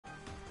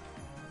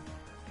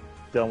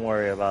Don't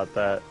worry about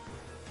that.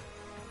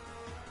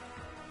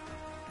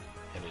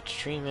 And it's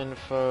stream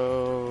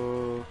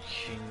info,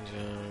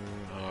 Kingdom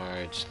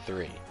Hearts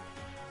 3.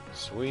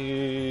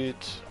 Sweet.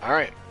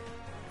 Alright.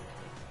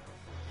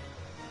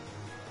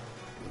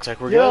 Looks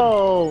like we're good.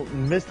 Yo,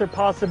 Mr.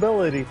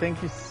 Possibility,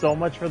 thank you so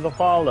much for the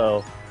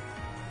follow.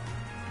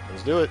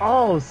 Let's do it.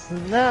 Oh,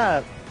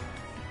 snap.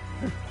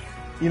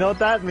 You know what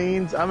that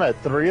means? I'm at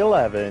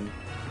 311.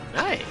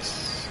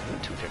 Nice.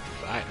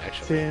 255,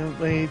 actually.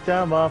 Simply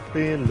time off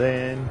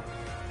feeling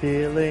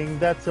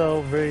that's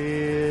so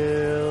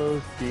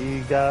real. She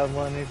got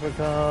money for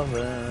coming.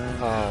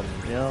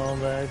 You know,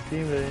 that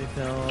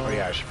oh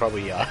yeah, I should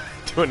probably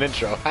do an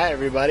intro. Hi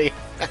everybody.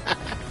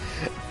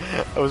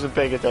 I wasn't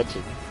paying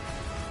attention.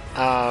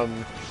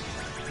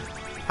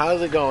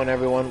 How's it going,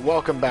 everyone?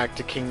 Welcome back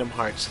to Kingdom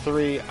Hearts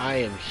 3. I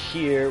am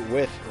here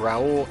with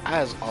Raul,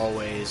 as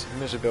always,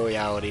 Miserable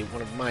Reality,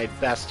 one of my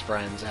best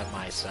friends at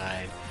my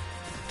side.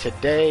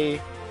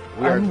 Today,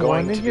 we are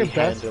going to be your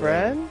best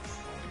friends?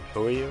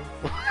 Who are you?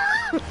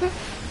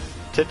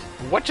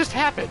 What just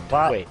happened?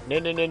 Wow. Wait, no.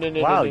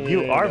 Wow,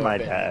 you are my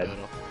dad.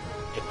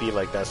 It be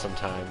like that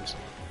sometimes.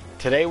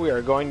 Today, we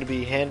are going to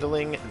be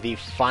handling the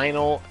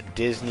final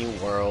Disney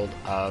World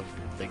of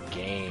the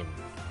game.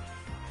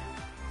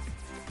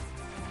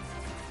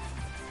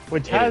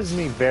 Which has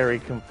me very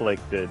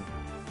conflicted.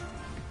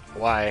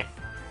 Why?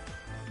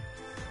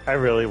 I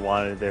really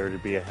wanted there to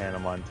be a Hannah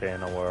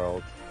Montana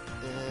world.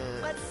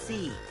 Let's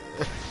see.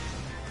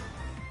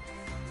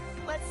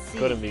 Let's see.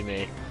 Couldn't be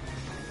me.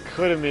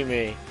 Couldn't be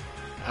me.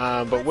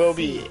 But we'll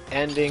be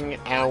ending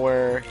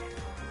our...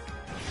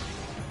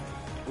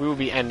 We will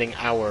be ending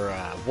our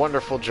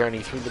wonderful journey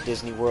through the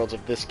Disney worlds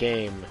of this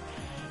game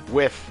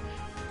with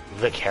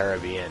the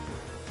Caribbean.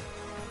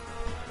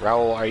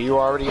 Raul, are you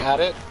already at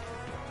it?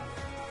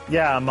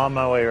 Yeah, I'm on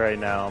my way right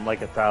now. I'm like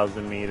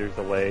 1,000 meters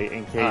away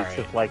in case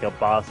if like a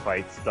boss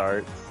fight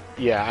starts.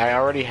 Yeah, I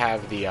already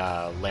have the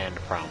land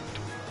prompt.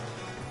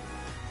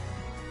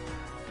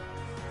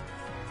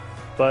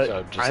 But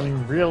So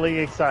I'm really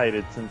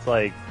excited since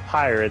like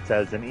Pirates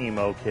as an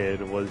emo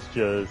kid was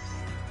just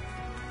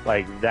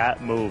like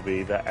that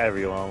movie that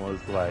everyone was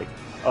like,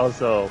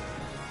 also,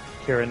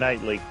 Keira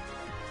Knightley,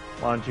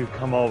 why don't you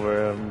come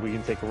over and we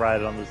can take a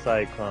ride on the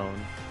Cyclone?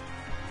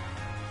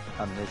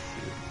 I miss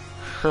you.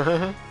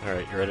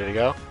 Alright, you ready to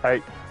go?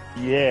 Alright,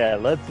 yeah,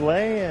 let's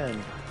land.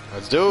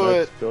 Let's do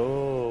it. Let's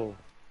go.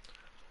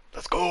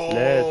 Let's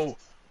go.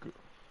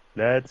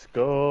 Let's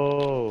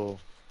go.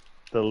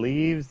 The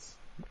leaves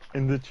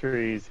in the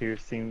trees here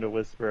seem to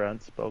whisper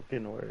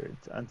unspoken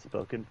words,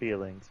 unspoken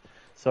feelings.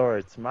 So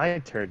it's my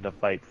turn to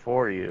fight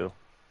for you.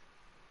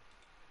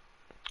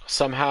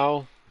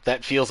 Somehow,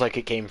 that feels like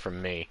it came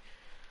from me.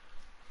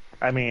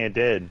 I mean, it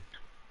did.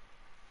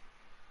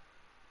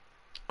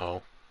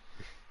 Oh.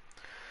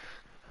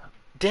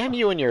 Damn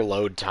you and your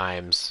load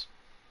times.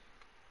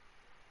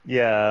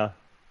 Yeah.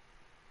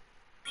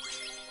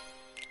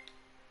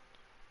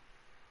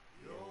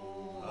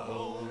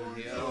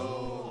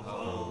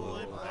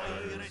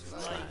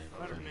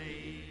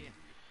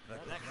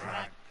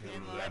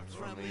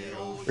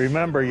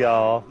 Remember,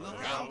 y'all,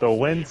 the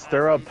wind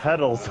stir up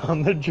petals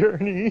on the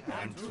journey.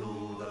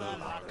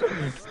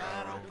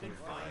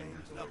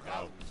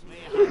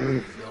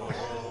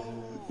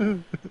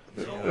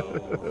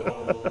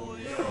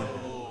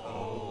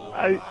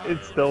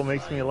 It still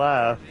makes me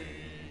laugh.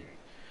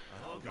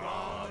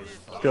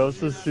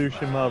 Ghost of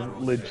Tsushima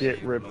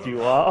legit ripped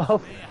you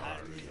off.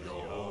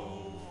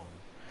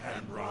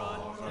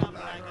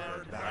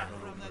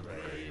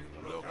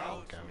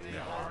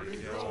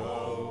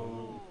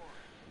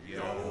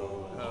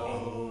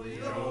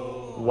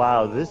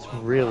 Wow, this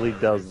really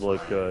does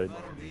look good.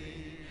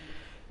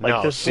 Like,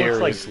 No, this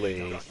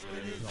seriously.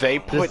 They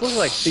put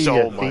like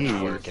so much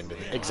work into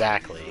it.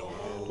 Exactly.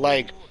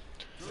 Like,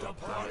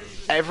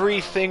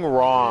 everything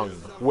wrong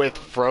with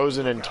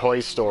Frozen and Toy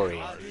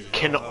Story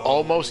can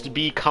almost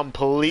be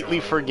completely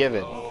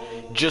forgiven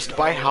just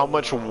by how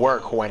much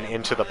work went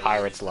into the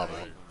Pirates level.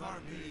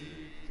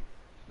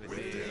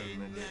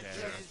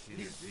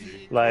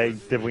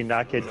 Like, did we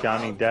not get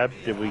Johnny Depp?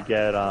 Did we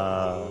get,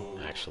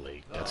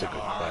 Actually, that's a good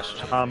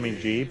question. Tommy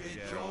Jeep?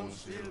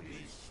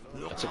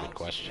 That's a good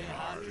question.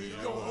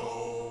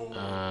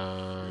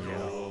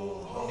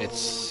 It's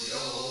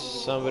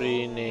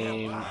somebody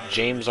named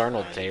James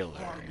Arnold Taylor.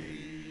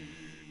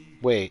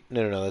 Wait,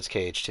 no, that's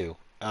KH2.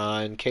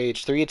 In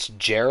KH3, it's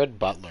Jared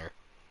Butler.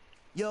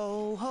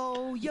 Yo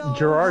ho, yo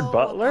Gerard ho,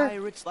 Butler?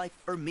 Pirate's life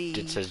for me.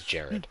 It says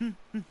Jared. Look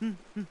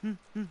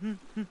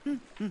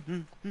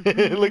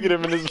at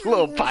him in his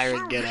little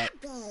pirate getup.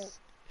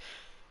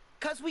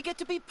 'Cause we get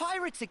to be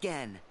pirates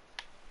again.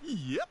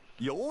 Yep,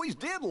 you always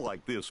did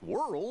like this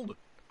world.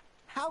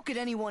 How could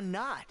anyone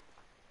not?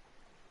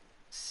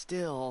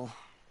 Still,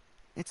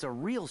 it's a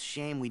real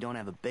shame we don't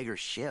have a bigger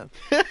ship.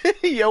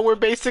 Yo, we're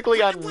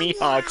basically on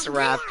Mihawk's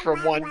raft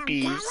from One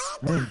Piece.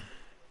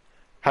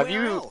 Have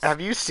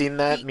you seen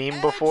that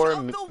meme before?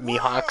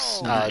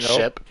 Mihawk's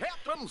ship.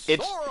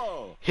 It's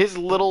his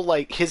little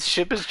his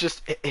ship is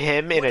just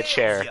him in a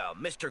chair.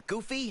 Mr.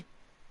 Goofy.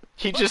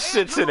 He just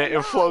sits in it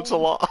and floats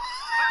along.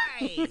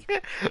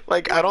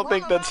 Like, I don't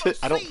think that's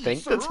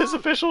his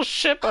official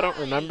ship. I don't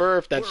remember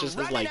if that's just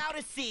his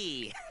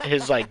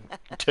like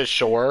to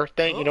shore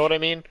thing. You know what I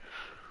mean?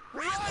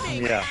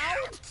 Yeah.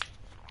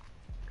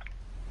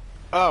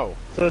 Oh.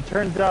 So it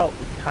turns out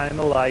kind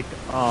of like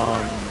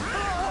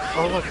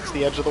Oh look, it's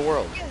the edge of the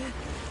world.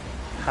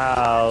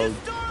 how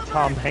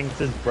Tom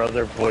Hanks'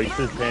 brother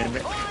voices him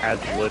as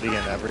Woody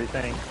and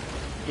everything.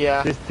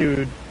 Yeah. This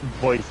dude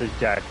voices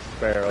Jack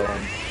Sparrow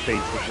and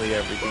basically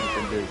everything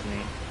from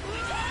Disney.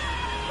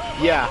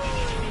 Yeah.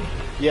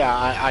 Yeah,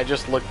 I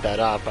just looked that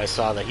up. I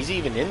saw that he's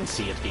even in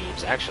Sea of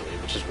Thieves, actually,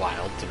 which is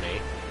wild to me.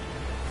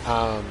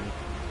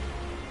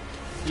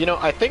 You know,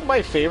 I think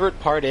my favorite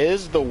part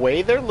is the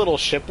way their little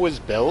ship was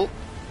built.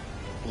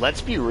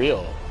 Let's be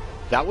real.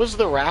 That was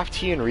the raft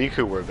he and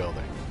Riku were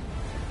building.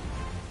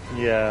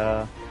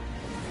 Yeah.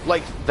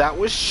 Like, that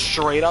was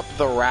straight up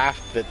the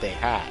raft that they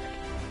had.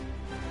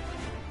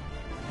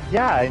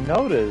 Yeah, I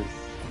noticed.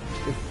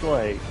 It's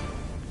like...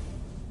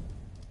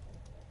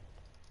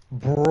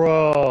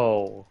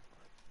 Bro.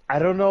 I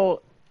don't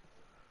know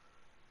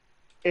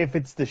if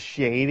it's the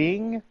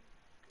shading,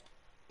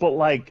 but,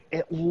 like,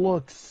 it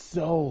looks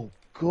so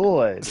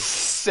good.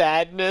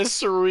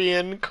 Sadness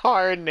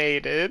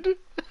reincarnated.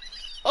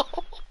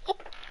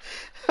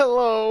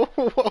 Hello,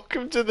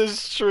 welcome to the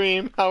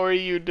stream. How are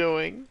you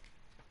doing?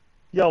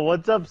 Yo,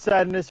 what's up,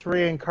 Sadness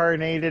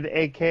Reincarnated,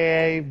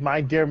 a.k.a. My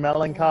Dear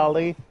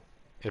Melancholy?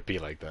 It'd be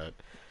like that.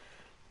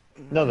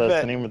 No,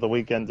 that's the name of the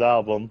Weeknd's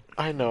album.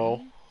 I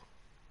know.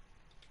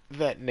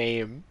 That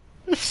name.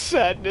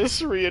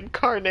 Sadness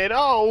reincarnated.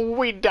 Oh,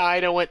 we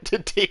died and went to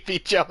Davy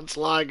Jones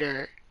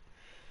Lager.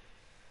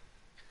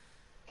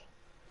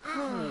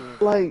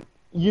 Like,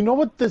 you know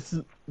what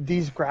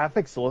these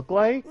graphics look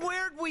like?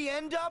 Where'd we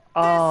end up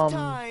this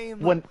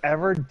time?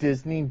 Whenever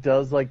Disney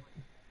does, like,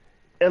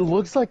 it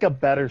looks like a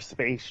better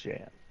Space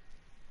Jam.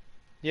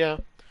 Yeah.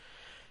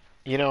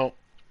 You know,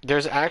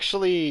 there's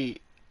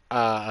actually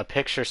a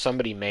picture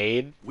somebody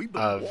made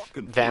of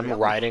them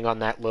riding on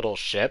that little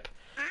ship.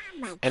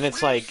 And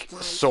it's like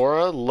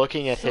Sora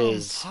looking at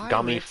his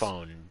gummy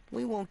phone,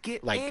 we won't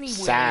get like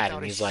sad,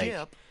 and he's like,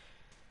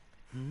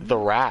 the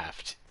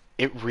raft,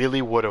 it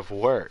really would have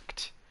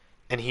worked.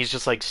 And he's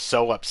just like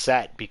so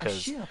upset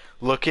because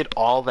look at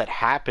all that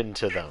happened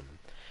to them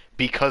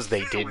because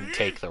they didn't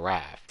take the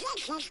raft.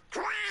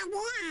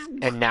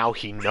 And now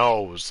he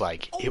knows,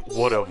 like, it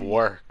would have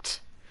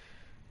worked.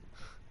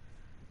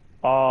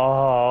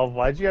 Oh,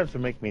 why'd you have to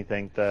make me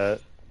think that?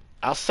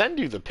 I'll send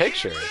you the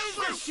picture.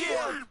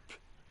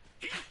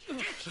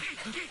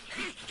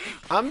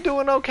 I'm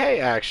doing okay,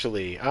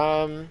 actually.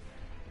 I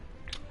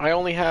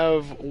only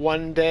have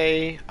 1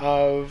 day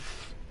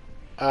of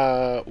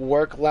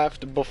work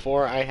left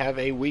before I have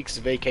a week's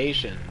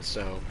vacation,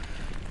 so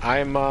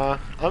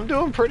I'm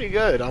doing pretty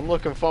good. I'm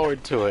looking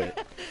forward to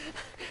it.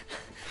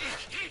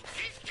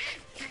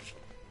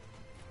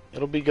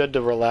 It'll be good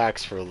to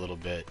relax for a little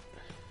bit.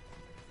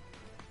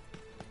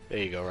 There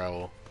you go,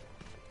 Raul.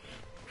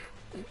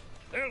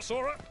 There,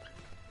 Sora.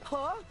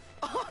 Huh?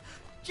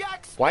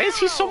 Jack Sparrow! Why is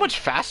he so much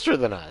faster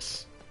than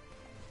us?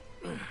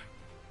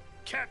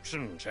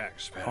 Captain Jack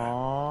Sparrow.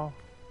 Aww.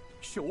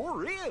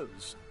 Sure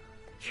is.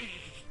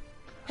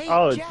 Hey,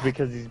 Oh, it's Jack,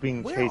 because he's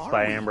being where chased are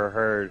by we? Amber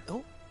Heard.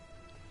 Oh,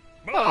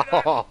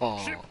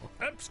 Oh. Ship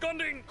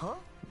absconding. huh?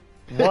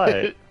 What?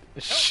 Help me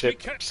Ship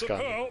catch the scum.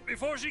 pearl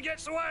before she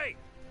gets away.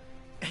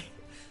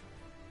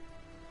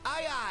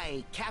 Aye,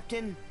 aye,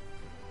 Captain.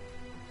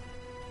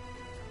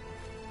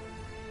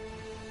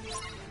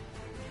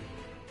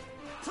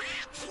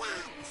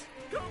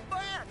 Come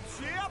back,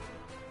 Chip.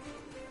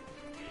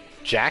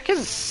 Jack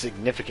is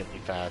significantly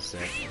faster.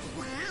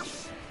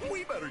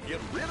 We better get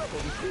rid of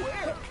them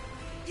quick.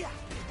 Yeah.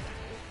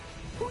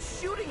 Who's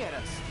shooting at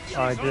us?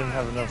 Oh, I didn't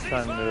have enough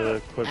time to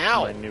equip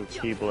Ow. my new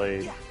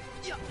Keyblade.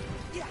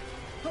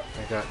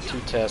 I got 2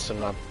 tests I'm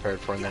not prepared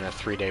for, and then a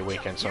 3-day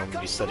weekend, so I'm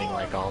gonna be sitting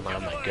like all night.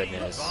 Oh my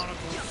goodness.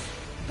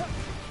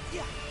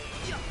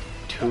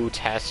 2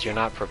 tests you're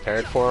not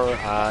prepared for?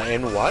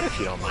 In what, if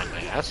you don't mind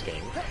my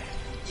asking?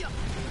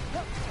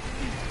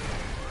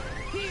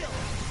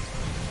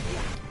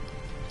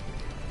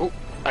 Oh,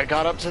 I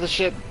got up to the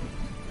ship.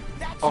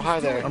 Oh,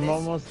 hi there. I'm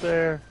almost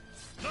there.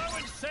 No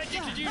one said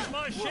you could use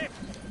my ship.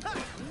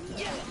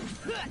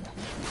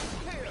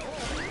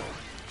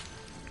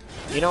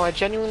 You know, I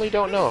genuinely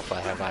don't know if I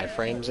have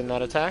iframes in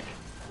that attack.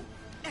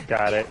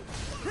 Got it.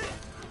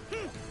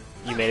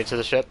 You made it to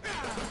the ship?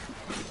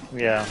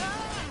 Yeah.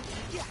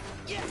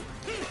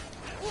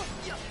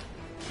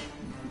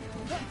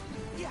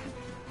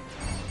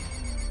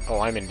 Oh,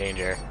 I'm in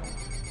danger.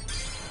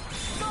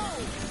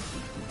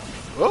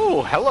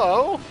 Oh,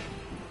 hello!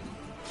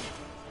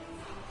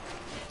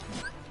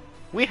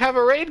 We have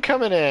a raid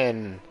coming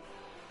in!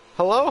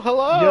 Hello,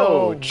 hello!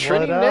 Yo,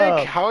 Trini what Nick,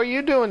 up? how are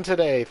you doing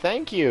today?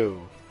 Thank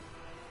you!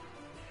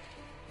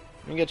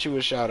 Let me get you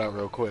a shout out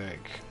real quick.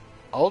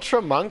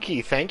 Ultra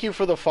Monkey, thank you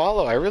for the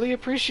follow. I really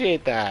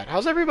appreciate that.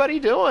 How's everybody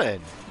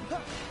doing?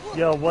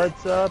 Yo,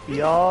 what's up,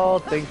 y'all?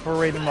 Thanks for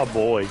raiding my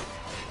boy.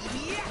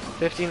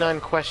 59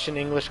 question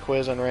English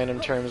quiz on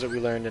random terms that we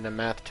learned in a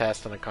math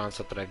test on a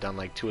concept that I've done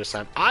like 2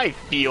 assignments. I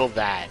feel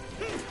that.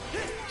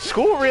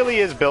 School really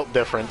is built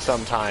different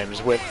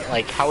sometimes with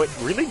like how it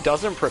really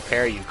doesn't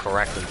prepare you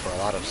correctly for a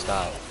lot of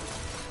stuff.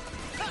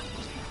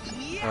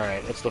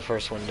 Alright, it's the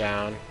first one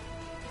down.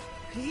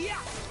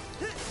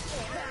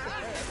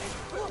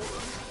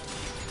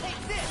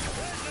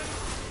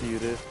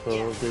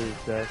 Beautiful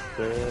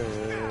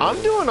disaster.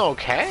 I'm doing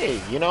okay,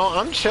 you know,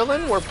 I'm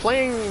chilling. We're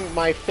playing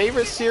my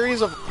favorite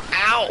series of...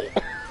 Ow!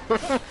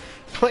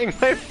 Playing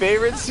my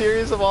favorite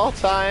series of all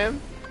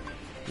time.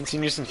 I've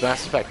seen you since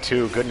Mass Effect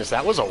 2. Goodness,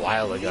 that was a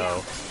while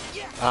ago.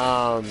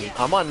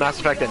 I'm on Mass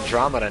Effect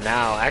Andromeda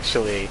now,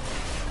 actually.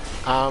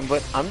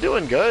 But I'm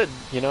doing good,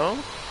 you know?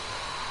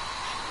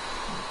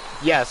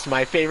 Yes,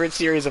 my favorite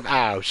series of...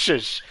 Ow,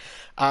 shush.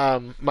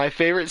 My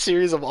favorite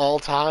series of all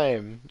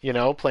time, you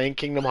know, playing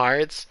Kingdom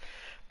Hearts.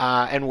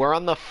 And we're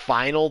on the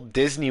final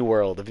Disney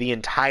World of the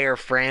entire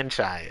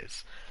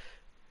franchise.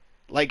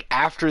 Like,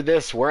 after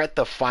this, we're at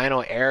the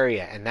final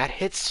area, and that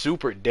hits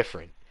super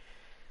different.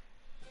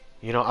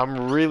 You know,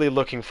 I'm really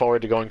looking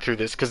forward to going through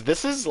this, because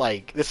this is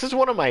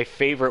one of my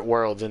favorite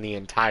worlds in the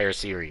entire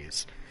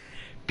series.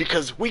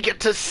 Because we get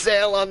to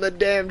sail on the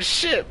damn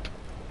ship!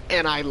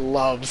 And I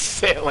love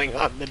sailing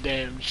on the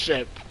damn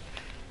ship.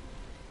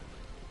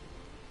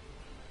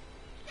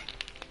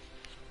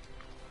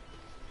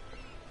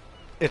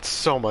 It's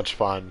so much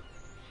fun.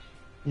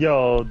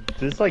 Yo,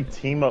 this like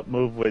team up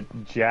move with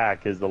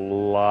Jack is a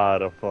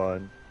lot of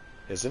fun.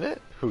 Isn't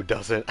it? Who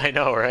doesn't? I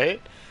know,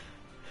 right?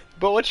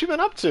 But what you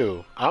been up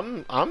to?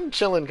 I'm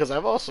chilling because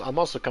I'm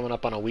also coming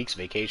up on a week's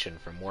vacation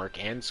from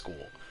work and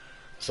school.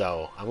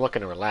 So, I'm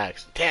looking to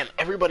relax. Damn,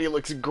 everybody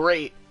looks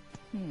great.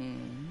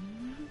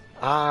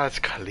 Ah, it's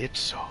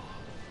Calypso.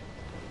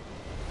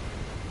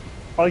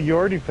 Oh, you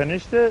already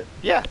finished it?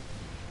 Yeah.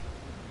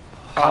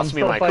 Cost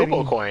me my fighting...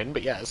 Kupo coin,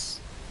 but yes.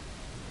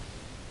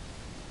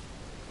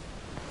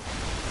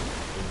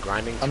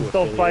 Grinding to I'm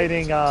still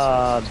fighting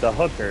the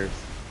hookers.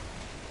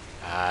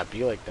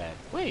 Be like that.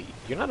 Wait,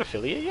 you're not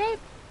affiliate yet?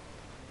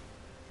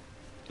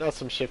 No,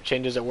 some shift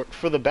changes at work.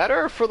 For the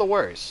better or for the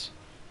worse?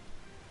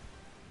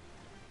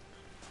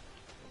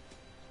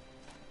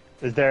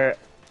 Is there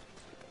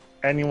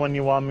anyone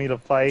you want me to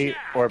fight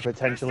or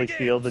potentially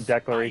steal the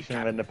Declaration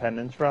of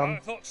Independence from? I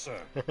thought so.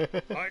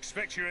 I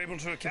expect you're able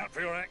to account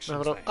for your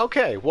actions. No,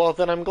 okay, well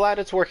then I'm glad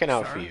it's working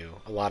out for you.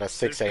 A lot of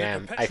 6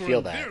 a.m. I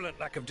feel that. Virulent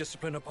lack of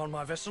discipline upon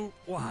my vessel.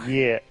 Why?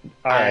 Yeah.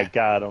 Alright,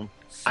 got him.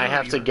 I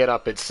have to get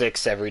up at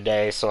 6 every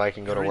day so I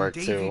can go to work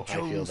too. I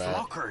feel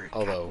that.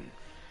 Although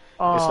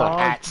it's not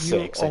at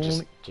 6. I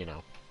just, you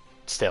know,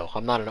 still,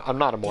 I'm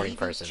not a morning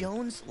person.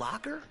 Jones'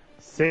 locker?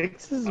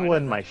 6 is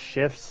when my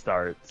shift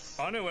starts.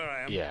 I know where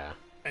I am. Yeah.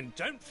 And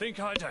don't think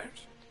I don't.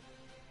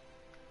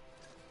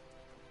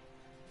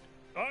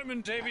 I'm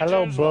in Davy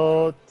Hello, Jones'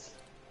 boat.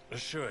 locker.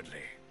 Assuredly.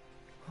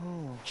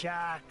 Oh,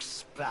 Jack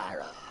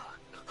Sparrow.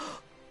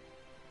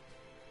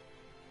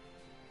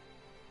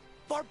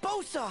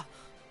 Barbossa!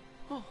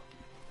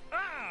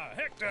 Ah,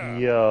 Hector!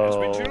 Yo.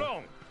 It's been too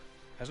long,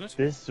 hasn't it?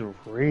 This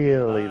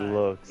really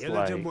looks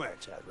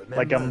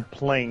like I'm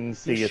playing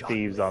Sea of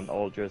Thieves on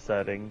Ultra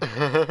setting.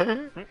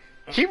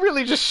 He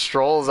really just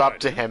strolls up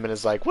to him and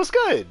is like, "What's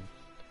good?"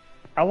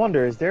 I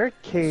wonder, is there a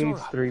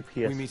KH3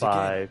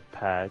 PS5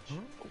 patch?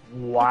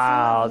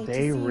 Wow,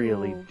 they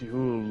really do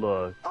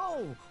look.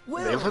 Oh,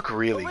 Will, They look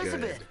really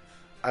Elizabeth. good.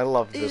 I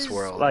love this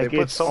world. Like, they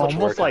put it's so much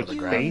almost work like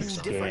into the face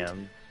graphics.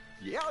 cam.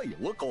 Yeah, you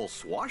look all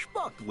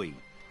swashbuckly.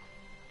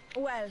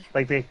 Well,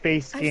 Like they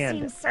face I've seen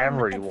scanned some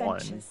everyone.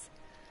 adventures,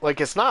 Like,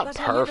 it's not but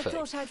I never perfect,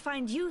 thought I'd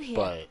find you here.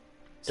 but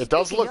it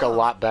does look a Speaking of,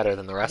 lot better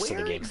than the rest of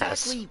Where the game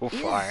has exactly so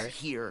far. is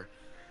here?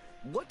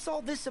 What's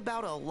all this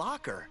about a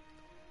locker?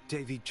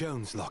 Davy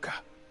Jones' locker.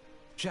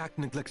 Jack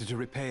neglected to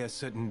repay a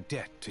certain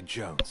debt to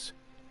Jones.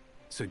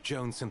 So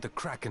Jones sent the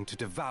Kraken to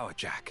devour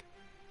Jack.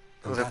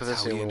 And Elizabeth that's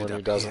is how the he only ended one who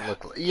up doesn't here.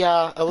 look.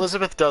 Yeah,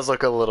 Elizabeth does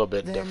look a little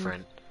bit Then-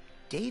 different.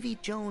 Davy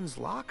Jones'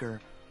 locker?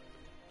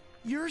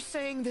 You're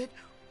saying that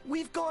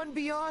we've gone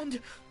beyond...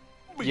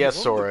 Yes,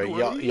 Sora,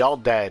 y'all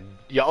dead.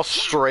 Y'all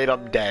straight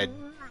up dead.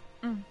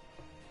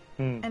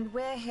 And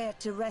we're here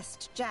to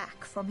wrest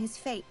Jack from his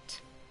fate.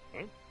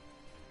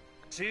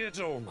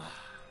 Teodolma.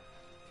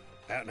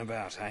 Out and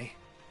about, eh?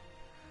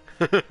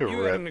 You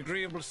had an Rip.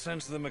 agreeable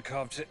sense of the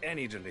macabre to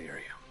any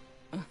delirium.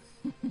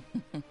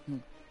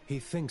 He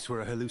thinks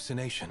we're a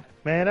hallucination.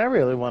 Man, I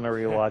really want to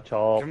rewatch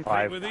all Complete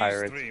 5 with these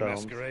Pirates 3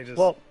 films. masqueraders.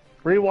 Well,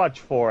 rewatch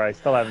 4. I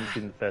still haven't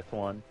seen the 5th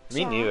one.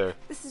 Me Jack, neither.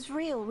 This is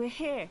real. We're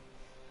here.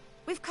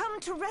 We've come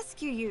to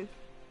rescue you.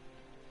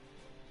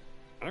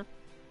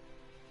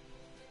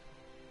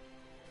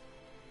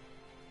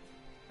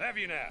 Have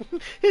you now?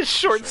 His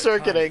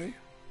short-circuiting.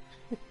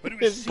 But it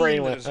His was brain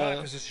seen that went, as I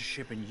possess a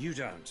ship and you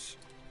don't.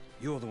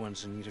 You're the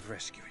ones in need of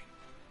rescuing.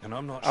 And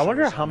I'm not I sure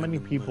wonder as how I'm in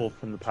many the people mood.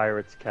 from the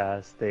Pirates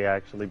cast they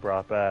actually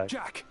brought back.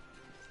 Jack!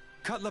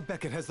 Cutler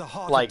Beckett has the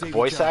heart Like of Davy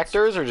voice Jones.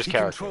 actors or just he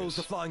characters? controls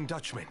the Flying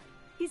Dutchman.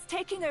 He's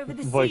taking over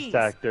the Voice seas.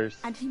 actors.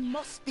 And he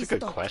must be That's a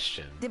good stopped.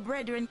 question. The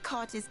brethren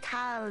caught his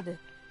called.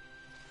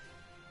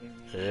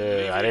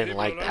 I didn't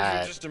like For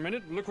that. just a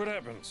minute, look what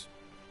happens.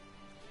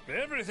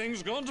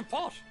 Everything's gone to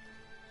pot.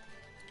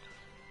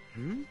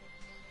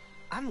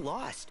 I'm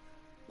lost.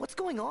 What's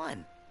going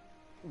on?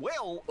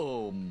 Well,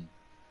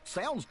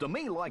 sounds to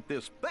me like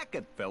this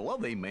Beckett fella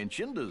they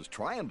mentioned is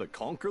trying to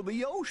conquer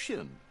the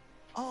ocean.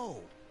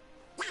 Oh.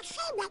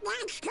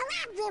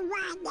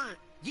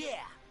 Yeah,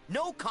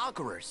 no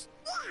conquerors.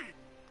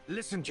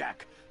 Listen,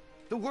 Jack.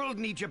 The world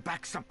needs you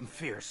back something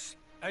fierce.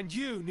 And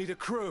you need a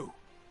crew.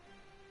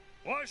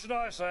 Why should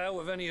I sail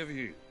with any of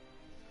you?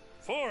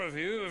 4 of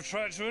you have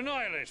tried to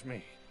annihilate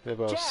me. They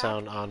both Jack,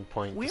 sound on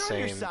point the we're on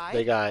your same. side.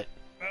 They got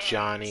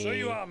Johnny. So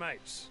you are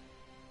mates.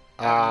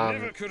 I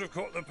never Um, could have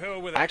caught the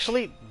pill with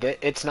actually,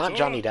 it's not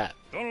Johnny Depp.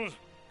 Donald,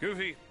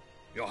 Goofy,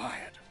 you're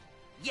hired.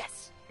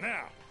 Yes.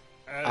 Now,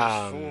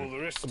 as for the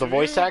rest The of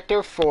voice you,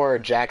 actor for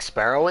Jack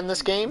Sparrow in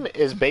this game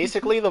is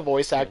basically the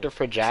voice actor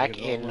for Jack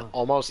in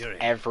almost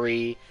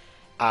every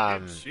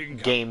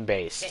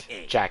game-based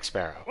Jack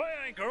Sparrow. weigh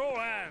anchor all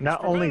hands.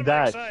 Not Prepare only to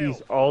that, make sail.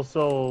 he's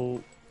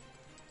also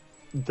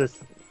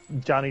this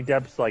Johnny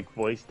Depp's like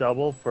voice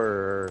double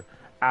for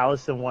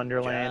Alice in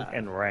Wonderland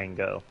and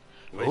Rango.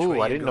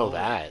 Ooh, I didn't know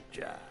that.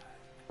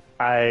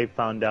 I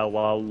found out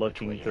while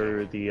looking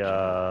through the I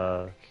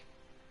got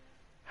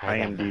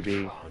that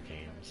IMDb. for all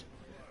games.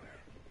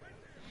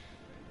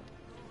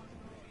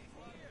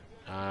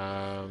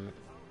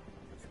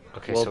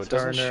 Okay, Will so it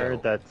doesn't Turner,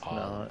 show that's all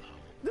not.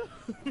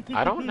 of them.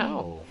 I don't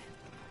know.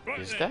 Right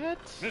Is then,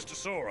 that? Mr.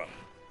 Sora,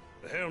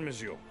 the helm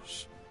is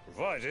yours,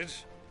 provided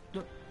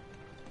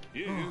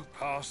you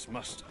pass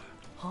muster.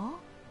 Huh?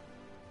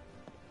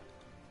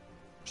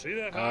 See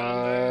that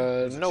island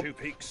there with the nope. 2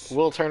 peaks?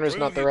 Will Turner's Prove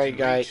not the you right can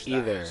guy reach that.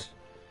 either.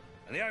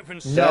 And the open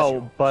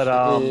No,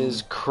 but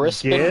Is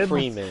Crispin Gibbs?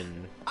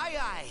 Freeman. Aye,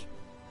 aye.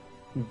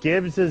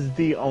 Gibbs is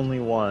the only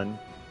one.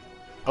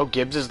 Oh,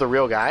 Gibbs is the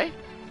real guy?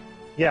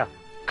 Yeah.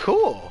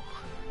 Cool.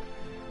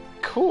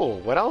 Cool.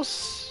 What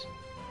else?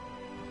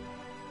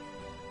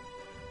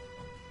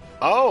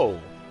 Oh.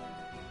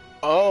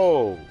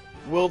 Oh.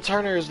 Will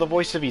Turner is the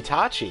voice of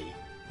Itachi.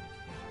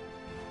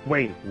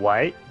 Wait,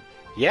 what?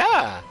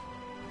 Yeah.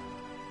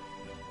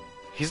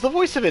 He's the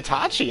voice of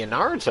Itachi in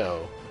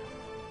Naruto.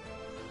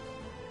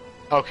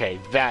 Okay,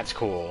 that's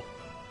cool.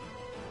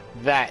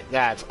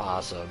 That's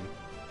awesome.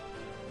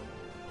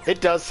 It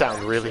does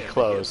sound really For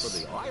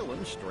close. the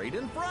island straight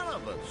in front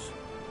of us.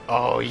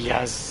 Oh,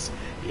 yes.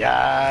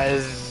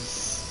 Yes.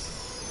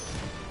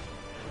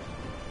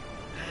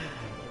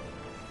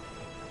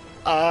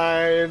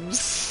 I'm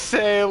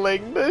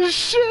sailing the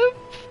ship.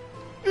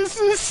 This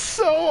is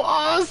so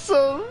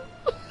awesome.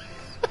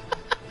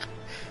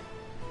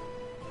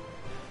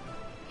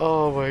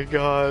 Oh my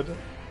god.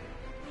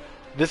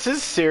 This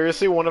is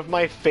seriously one of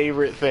my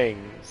favorite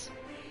things.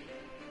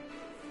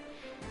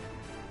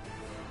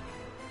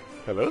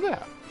 Hello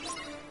there.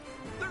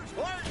 There's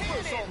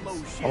fireworks on those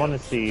ships. I want to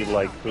see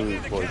like who's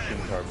voicing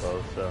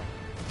Barbosa.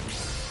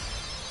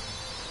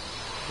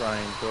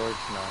 Brian George,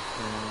 not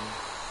him.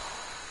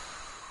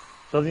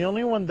 So the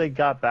only one they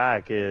got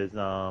back is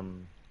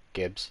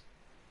Gibbs.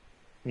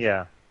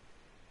 yeah,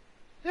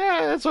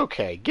 Yeah, that's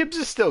okay. Gibbs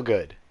is still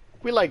good.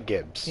 We like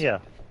Gibbs. yeah.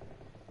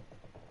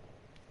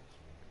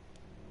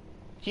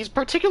 He's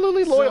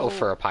particularly loyal So,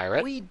 for a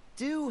pirate. We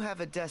do have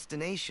a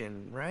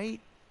destination,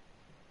 right?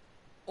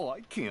 Oh,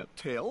 I can't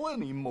tell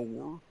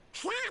anymore.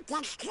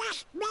 It's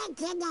just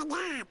making it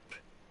up.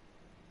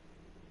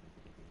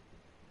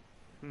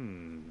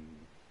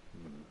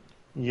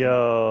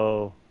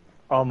 Yo,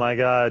 oh my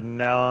God!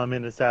 Now I'm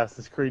in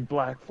Assassin's Creed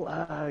Black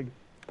Flag.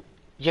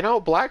 You know,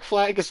 Black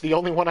Flag is the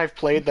only one I've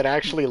played that I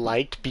actually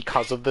liked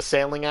because of the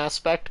sailing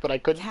aspect, but I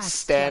couldn't Cast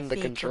stand the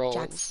your fate with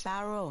Jack controls.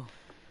 Sparrow,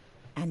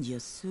 and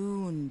you'll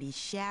soon be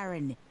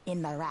sharing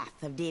in the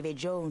wrath of Davy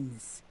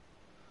Jones.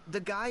 The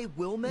guy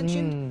Will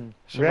mentioned?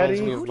 This reminds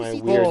Ready? me Who of does my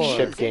he weird think he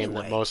ship is game that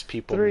anyway? most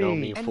people Three. know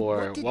me And for.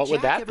 what did What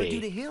would Jack that ever do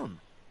to be? him?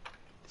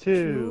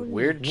 2,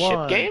 Weird ship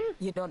 1. game?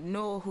 You don't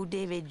know who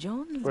Davy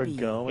Jones We're be.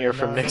 going You're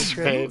from on Next a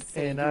Grade. trip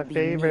in our You'll be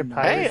favorite mean.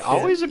 pirate Hey, ship.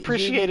 always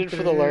appreciated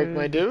for the lurk,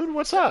 my dude.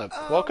 What's up?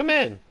 Welcome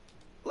in.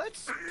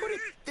 Let's put it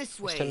this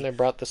way. First time they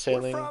brought the We're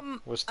sailing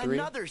from was 3.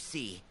 another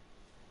sea.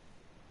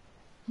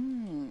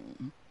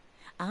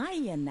 Are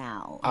you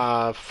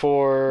now?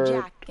 For...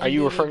 Jack Are and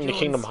you Davy referring to Jones'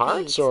 Kingdom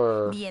Hearts fate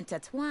or be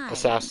intertwined.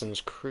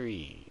 Assassin's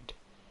Creed?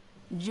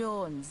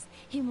 Jones,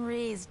 him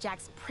raised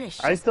Jack's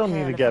precious I still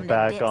need to pearl get from the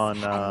back depths on,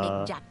 and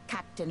make Jack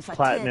captain for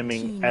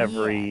platinuming 13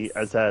 every years.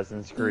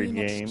 Assassin's Creed In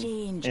game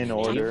exchange, in Jack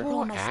order.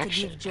 promised to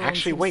Action. give Jones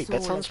Actually, his wait,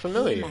 that soul sounds as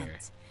familiar.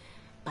 payment.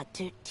 But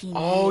 13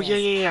 Oh, yeah,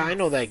 years yeah, yeah, I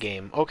know that passed,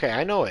 game. Okay,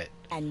 I know it.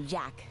 And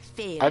Jack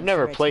failed I've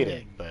never to played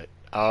return. it, but...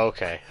 Oh,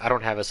 okay. I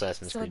don't have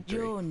Assassin's So Creed 3.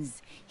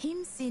 Jones,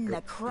 him seen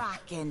the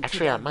Kraken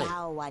Actually, I to might.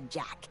 devour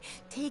Jack,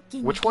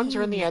 taking Which ones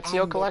are in the him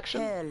Ezio and the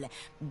collection? pearl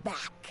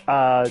back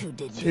to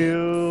the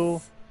 2,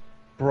 depths.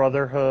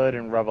 Brotherhood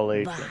and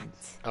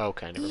Revelations. But Oh,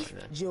 okay, never mind if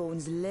that.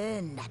 Jones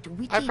learned that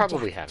wicked I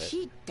probably Jack have it.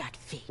 cheat that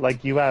fate,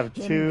 Like you have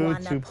him 2, wanna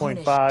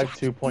 2.5, punish Jack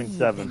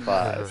 2.75. even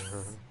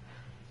worse.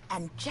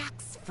 And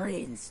Jack's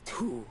friends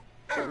too.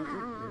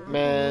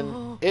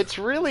 Man, it's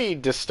really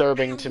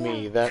disturbing to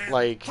me that,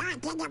 like,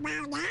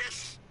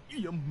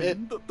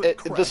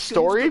 the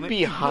story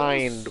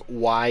behind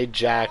why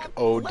Jack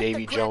owed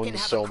Davy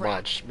Jones so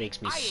much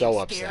makes me so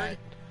upset.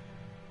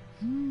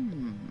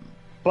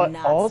 But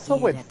Not also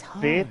scared it at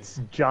all. fits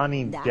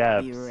Johnny That be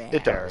Depp's rare.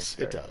 It does.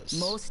 It character. does.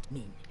 Most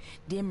men,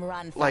 them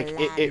run for Like,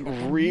 it land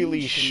of really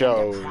ammunition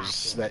and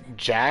shows cracking. that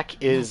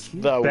Jack is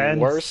the Ben,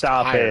 worst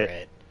stop it.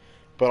 pirate,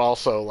 but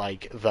also,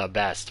 like, the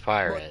best But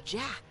pirate.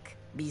 Jack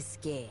be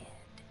scared.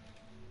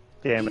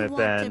 Damn He it,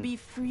 want to Ben. be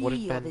What did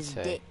free Ben of his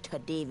say? debt to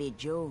Davy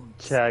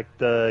Jones. Check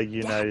the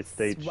United That's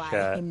States why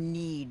chat. him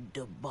need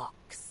the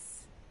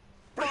box.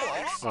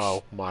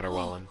 Oh,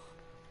 Materwellen.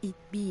 It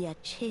be a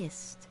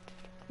chest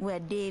where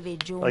Davy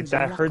Jones Like,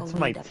 that lock hurts away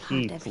my the part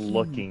teeth of him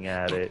looking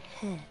at that it.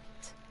 hurt.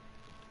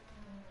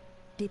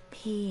 The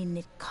pain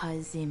it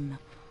caused him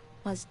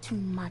was too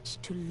much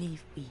to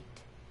live with,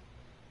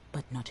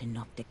 but not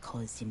enough to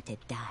cause him to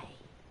die.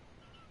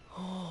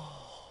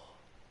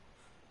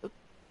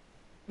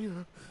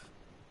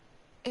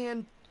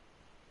 And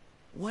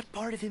what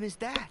part of him is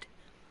that?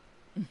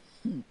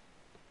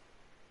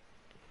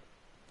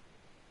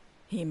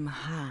 Him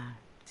heart.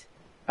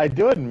 I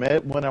do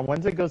admit, when I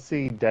went to go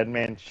see Dead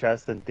Man's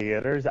Chest in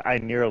theaters, I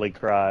nearly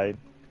cried.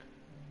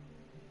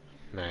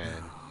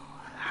 Man.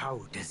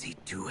 How does he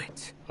do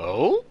it?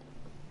 Oh?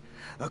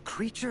 A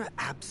creature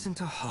absent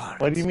a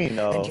heart. What do you mean,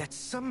 no? And yet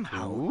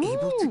somehow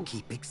able to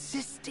keep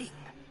existing.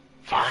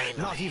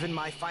 Finally. Not even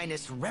my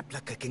finest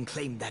replica can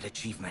claim that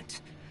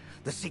achievement.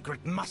 The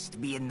secret must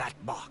be in that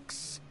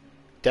box.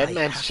 Dead I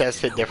Man's have Chest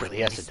to hit know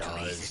differently what as it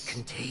mysteries does. it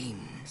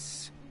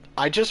contains.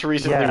 I just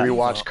recently Yeah.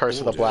 rewatched Curse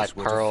of the Black Orders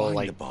were to Pearl find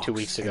like the box 2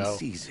 weeks and ago.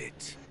 seize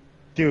it.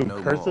 Dude,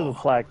 No Curse of the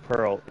more. Black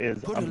Pearl is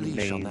Put a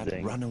leash on that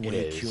amazing. runaway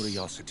It is.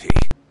 curiosity.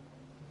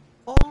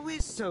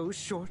 Always so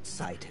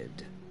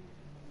short-sighted.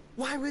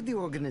 Why would the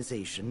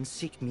organization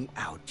seek me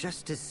out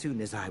just as soon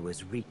as I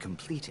was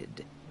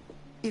recompleted?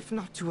 If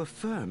not to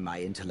affirm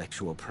my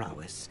intellectual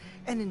prowess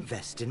and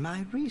invest in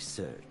my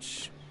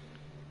research.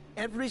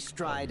 Every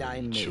stride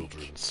I make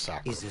Children is a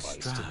sacrificed in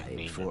the stride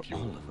name for of your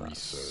all of us.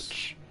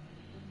 research.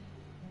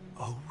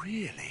 Oh,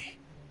 really?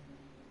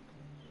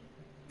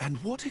 And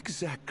what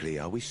exactly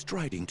are we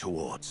striding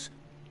towards?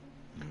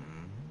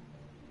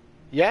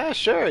 Yeah,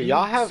 sure.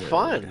 Y'all have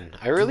fun. Absurd.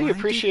 I really Do I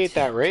appreciate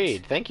that detect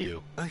raid. Thank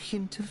you. A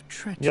hint of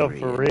treachery. Yo, for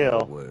in real.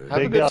 your words. Have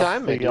a Big good ups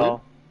time, to my dude.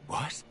 y'all.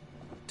 What?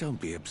 Don't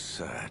be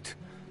absurd.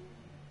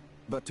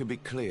 But to be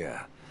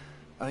clear,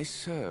 I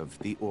serve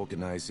the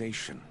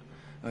organization.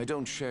 I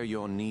don't share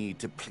your need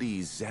to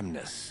please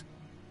Zemnis.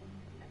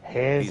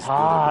 His He's good at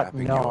heart,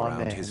 wrapping you no around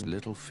man. his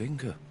little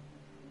finger.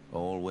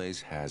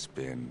 Always has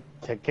been.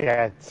 To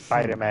get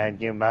Spider-Man,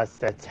 you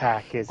must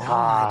attack his All I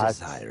heart.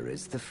 desire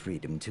is the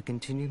freedom to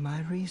continue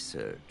my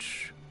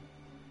research.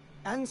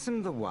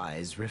 Ansem the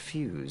Wise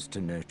refused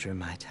to nurture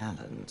my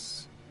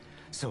talents,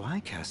 so I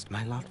cast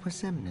my lot with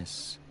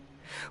Zemnis.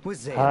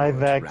 With Hi,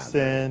 Xehanort, rather.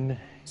 Vexen.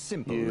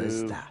 Simple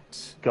as You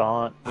that.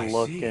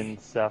 gaunt-looking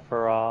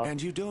Sephiroth.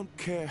 And you don't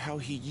care how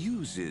he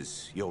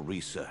uses your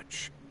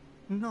research.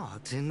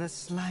 Not in the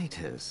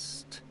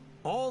slightest.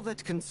 All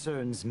that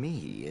concerns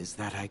me is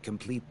that I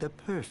complete the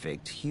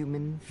perfect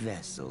human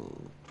vessel.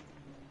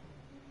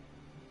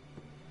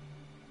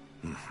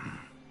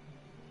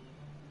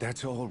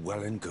 That's all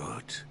well and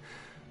good.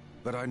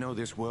 But I know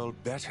this world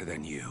better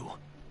than you.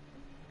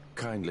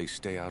 Kindly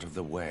stay out of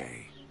the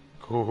way.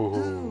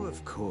 Oh,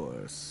 of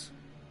course.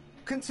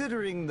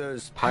 Considering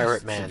those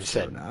Pirate pests Man have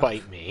said, shown up,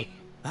 bite me.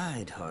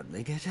 I'd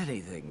hardly get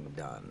anything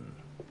done.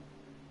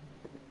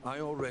 I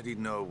already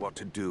know what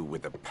to do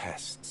with the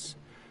pests.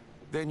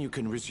 Then you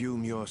can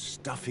resume your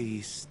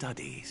stuffy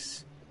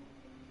studies.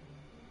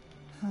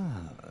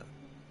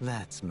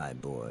 That's my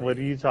boy. What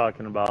are you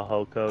talking about,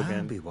 Hulk I'll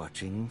Hogan? be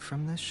watching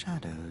from the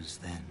shadows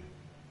then.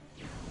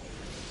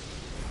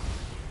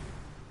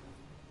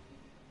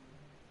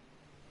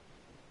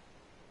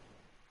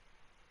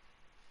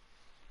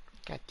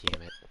 God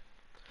damn it.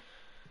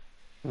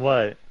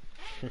 What?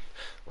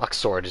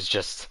 Luxord is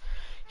just...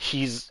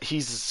 He's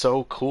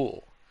so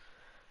cool.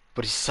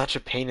 But he's such a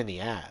pain in the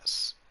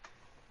ass.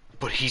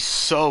 But he's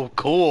so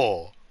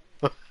cool.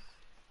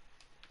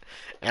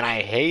 And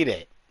I hate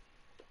it.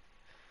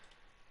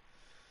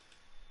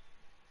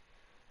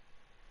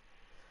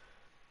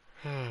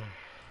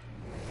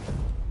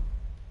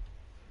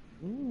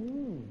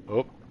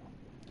 Oh.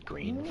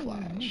 Green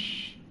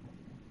flash.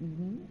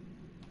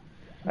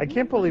 I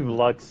can't believe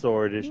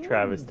Luxord is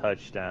Travis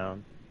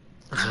Touchdown.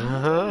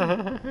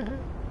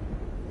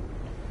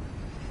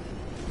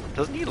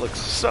 Doesn't he look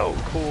so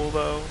cool,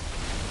 though?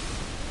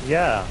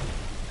 Yeah,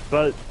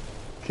 but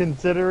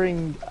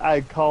considering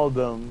I called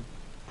him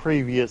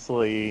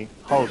previously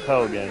Hulk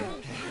Hogan,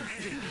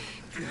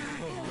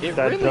 It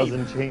that really,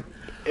 doesn't change.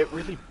 it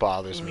really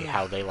bothers me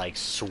how they, like,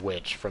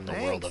 switch from the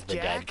world Thanks, of the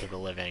dead Jack. to the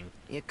living.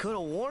 You could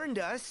have warned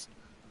us.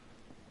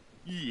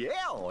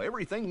 Yeah,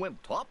 everything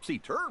went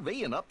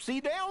topsy-turvy and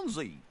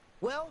upsy-downsy.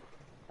 Well,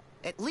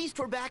 at least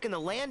we're back in the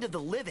land of the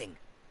living.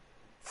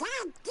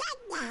 Thank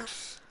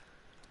goodness.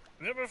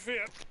 Never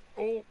fear.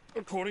 All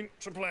according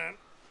to plan.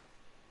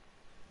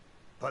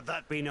 But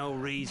that be no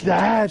reason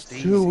That's to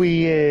rest who easy.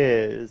 he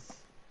is.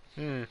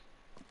 Hmm.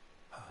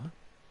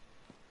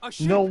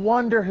 No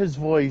wonder his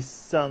voice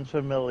sounds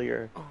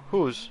familiar.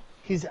 Whose?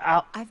 He's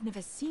out. I've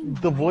never seen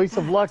The one voice like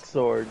of that.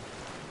 Luxord.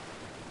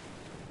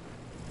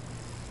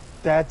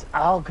 That's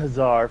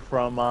Alcazar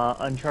from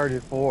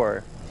Uncharted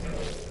 4.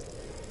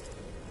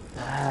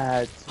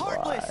 That's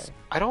why.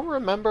 I don't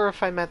remember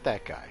if I met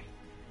that guy.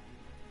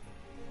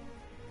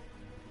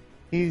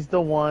 He's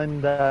the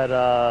one that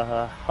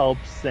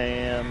helps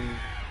Sam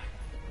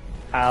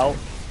out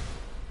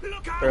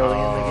early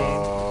in the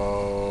game.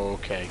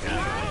 Okay, got it.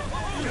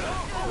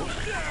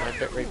 My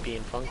bit rate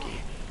being funky.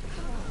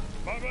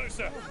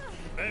 Barbosa,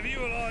 have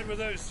you allied with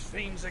those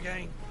fiends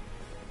again?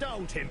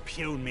 Don't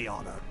impugn me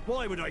honor.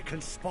 Why would I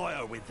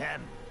conspire with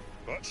them?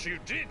 But you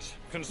did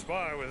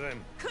conspire with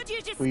them. Could you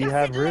discuss We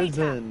have it later?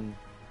 risen.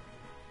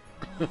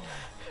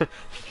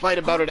 Fight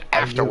about it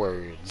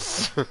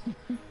afterwards.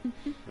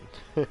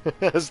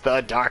 Has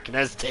the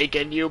darkness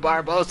taken you,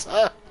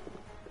 Barbosa?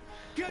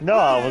 No,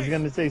 I was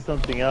gonna say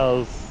something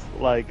else.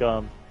 Like,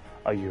 are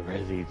you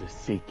ready to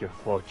seek your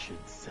fortune,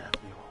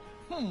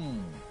 Samuel?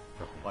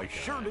 I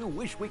sure do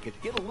wish we could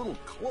get a little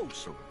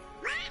closer.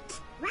 What?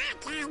 What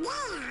idea? We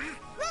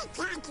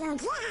can't do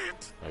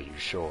that. Are you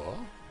sure?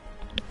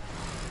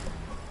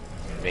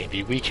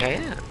 Maybe we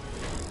can.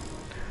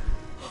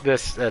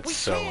 That's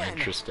so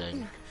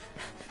interesting.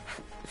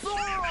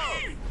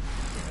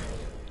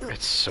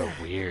 It's so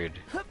weird.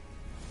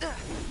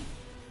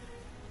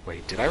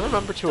 Wait, did I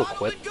remember to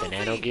equip the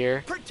nano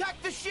gear?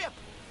 Protect the ship.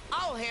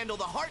 I'll handle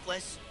the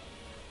Heartless.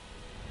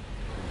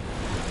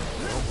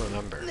 I don't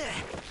remember.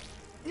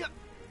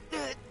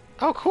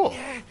 Oh, cool.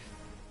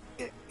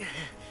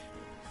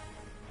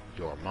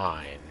 You're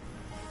mine.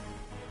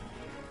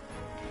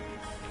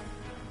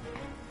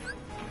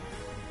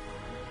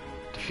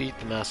 Defeat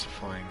the massive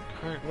flying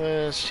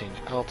Heartless, change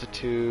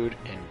altitude,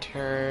 and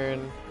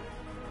turn.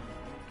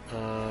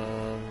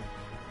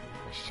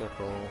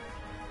 Circle.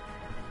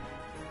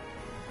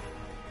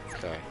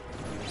 Okay.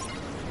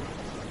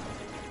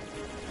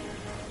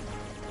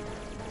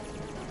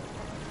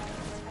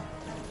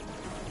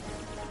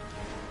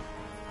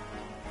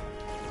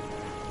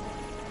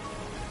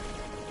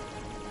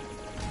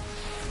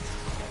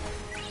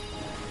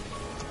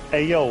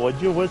 Hey, yo,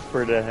 what'd you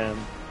whisper to him?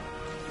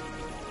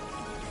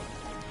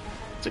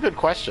 It's a good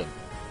question.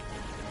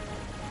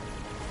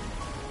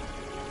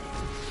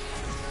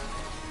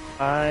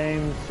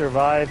 I'm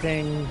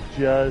surviving,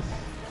 just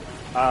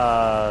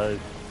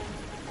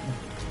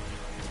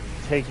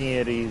taking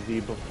it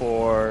easy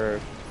before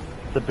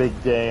the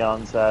big day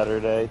on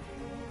Saturday.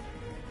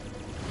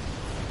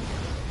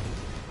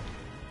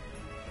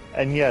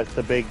 And yes,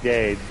 the big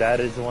day, that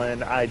is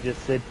when I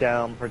just sit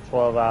down for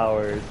 12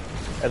 hours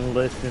and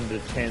listen to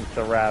Chance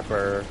the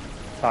Rapper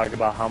talk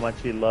about how much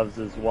he loves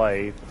his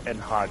wife and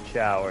hot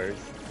showers.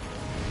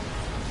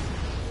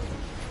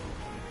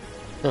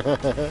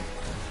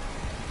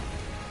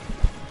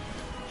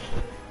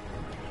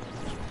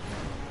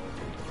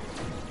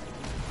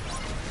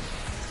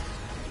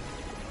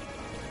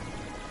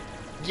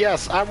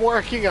 Yes, I'm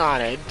working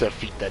on it.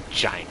 Defeat the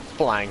giant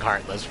flying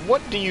Heartless.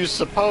 What do you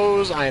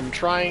suppose I'm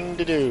trying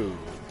to do?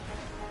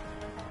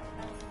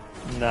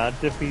 Not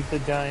defeat the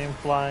giant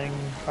flying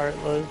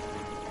Heartless?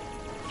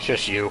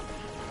 Shush you.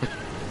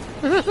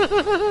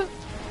 I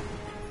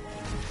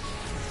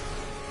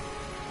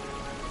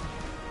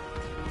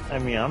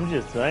mean, I'm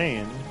just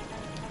saying.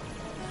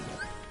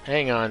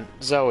 Hang on,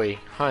 Zoe,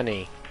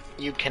 honey.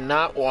 You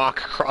cannot walk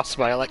across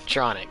my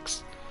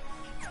electronics.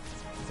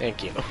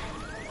 Thank you.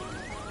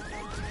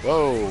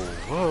 Whoa,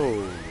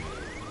 whoa.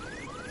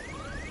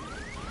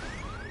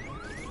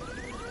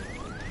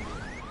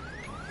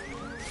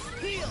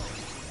 Heal.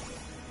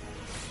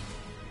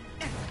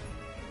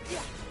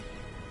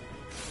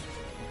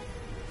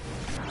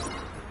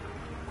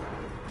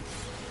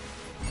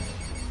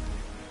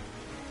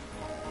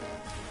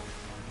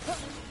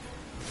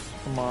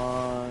 Come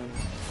on.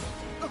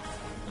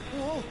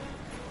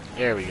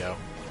 There we go.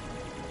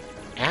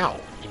 Ow.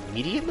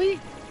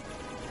 Immediately?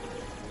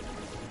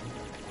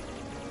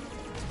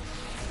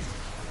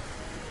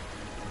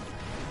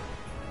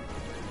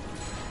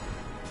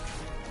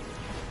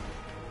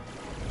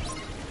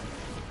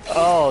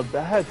 Oh,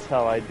 that's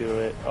how I do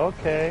it.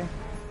 Okay.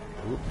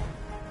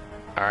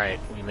 Alright,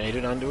 we made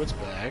it onto its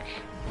back.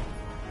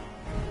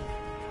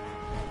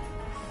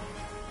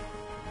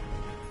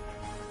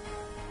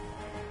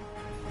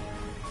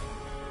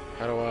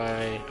 How do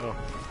I... Oh.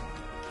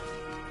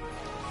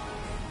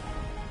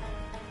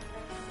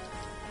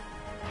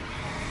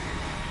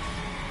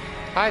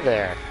 Hi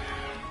there.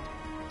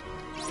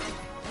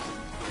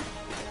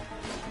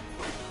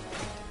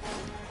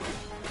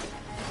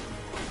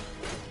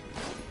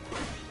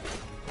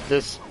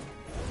 This...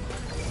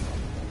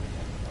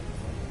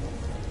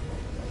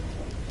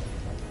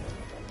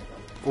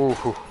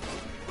 Ooh.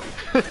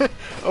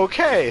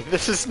 Okay,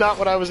 this is not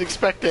what I was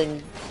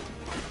expecting.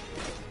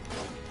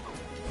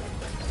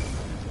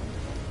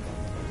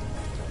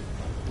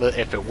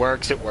 If it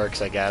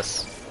works, I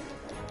guess.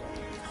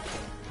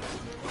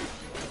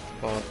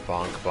 Bonk,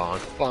 bonk, bonk,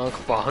 bonk,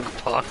 bonk,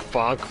 bonk,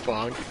 bonk,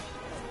 bonk.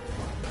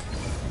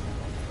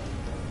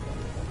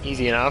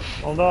 Easy enough.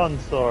 Hold on,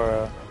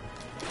 Sora.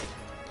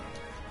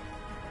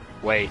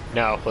 Wait,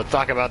 no, let's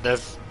talk about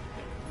this.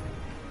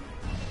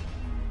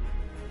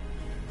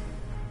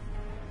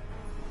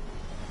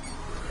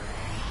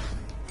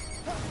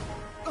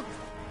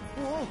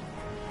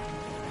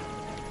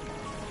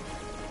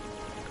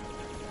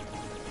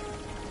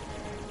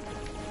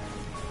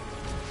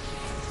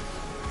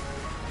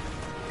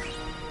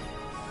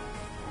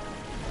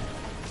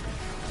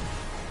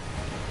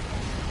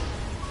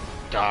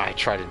 Ah, I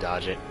tried to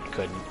dodge it,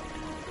 couldn't.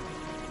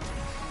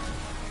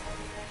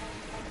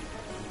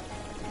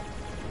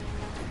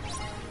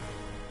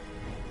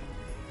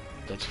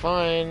 That's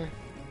fine.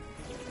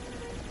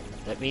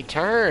 Let me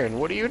turn.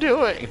 What are you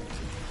doing?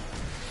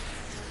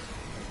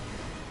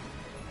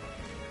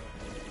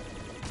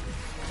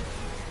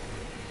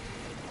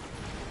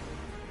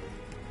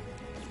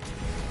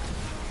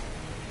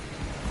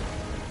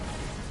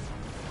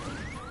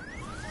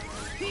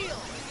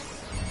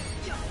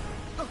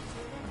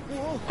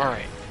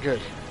 Alright, good.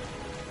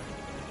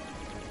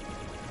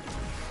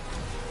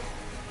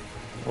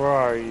 Where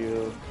are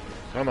you?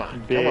 Come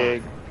on.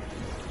 Big.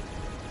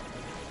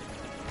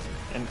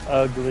 And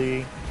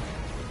ugly.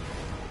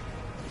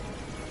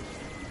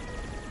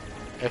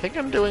 I think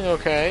I'm doing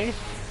okay.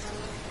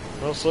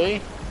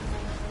 Mostly.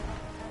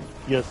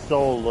 Your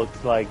soul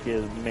looks like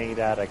it's made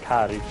out of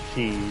cottage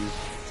cheese.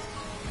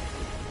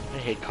 I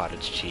hate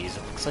cottage cheese.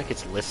 It looks like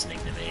it's listening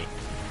to me.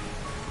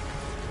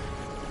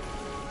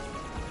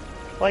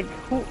 Like,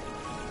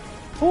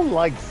 who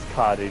likes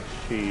cottage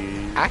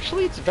cheese?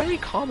 Actually, it's very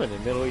common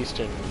in Middle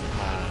Eastern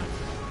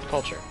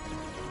culture.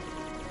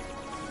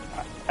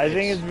 I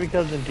think it's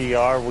because in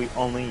DR we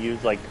only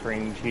use like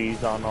cream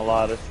cheese on a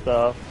lot of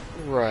stuff.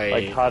 Right.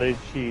 Like cottage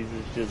cheese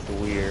is just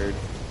weird.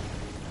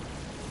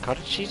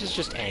 Cottage cheese is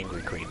just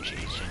angry cream cheese.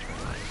 Change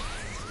my mind.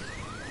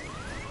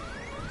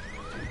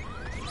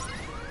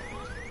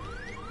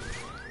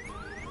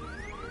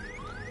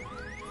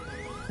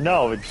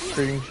 No, it's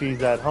cream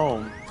cheese at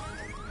home.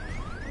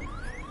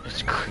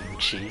 It's cream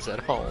cheese at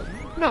home.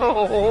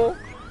 No!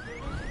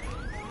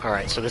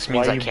 Alright, so this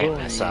means I can't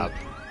mess up.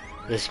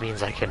 This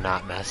means I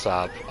cannot mess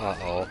up.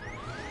 Uh-oh.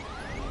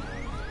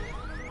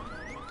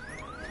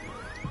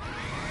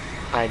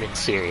 I'm in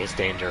serious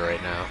danger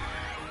right now.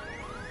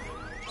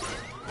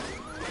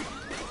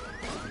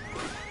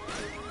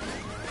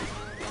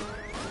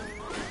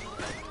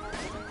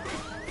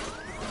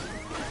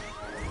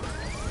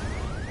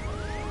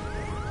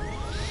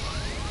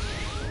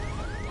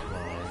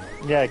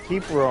 Yeah,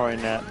 keep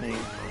roaring at me.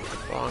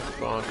 Bonk,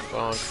 bonk,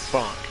 bonk,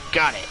 bonk.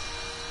 Got it!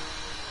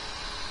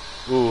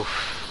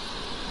 Oof.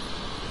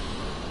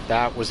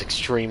 That was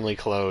extremely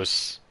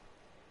close.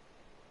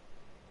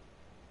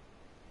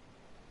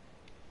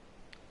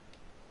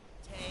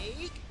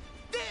 Take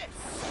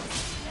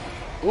this!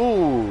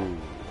 Ooh.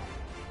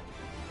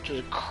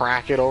 Just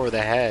crack it over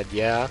the head,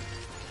 yeah?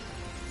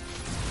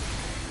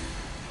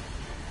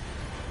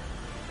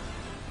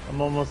 I'm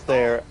almost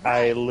there.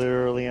 I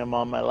literally am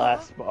on my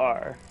last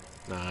bar.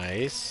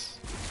 Nice.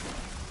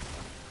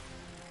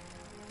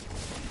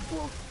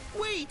 Well,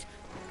 wait!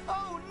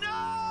 Oh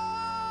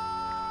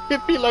no!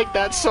 Hit me like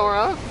that,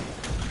 Sora!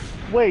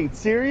 Wait,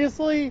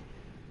 seriously?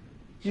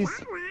 You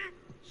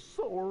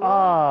Sora!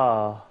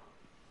 Ah.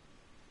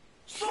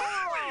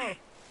 Sora!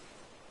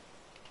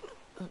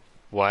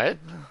 What?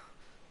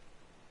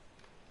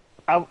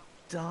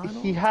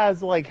 He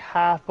has like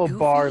half a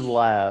bar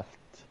left.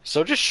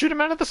 So just shoot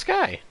him out of the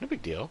sky. No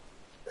big deal.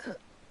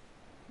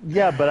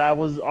 Yeah, but I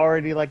was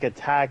already like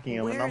attacking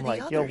him, and I'm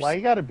like, yo, why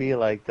you gotta be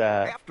like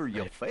that? After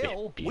you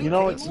fell, You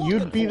know,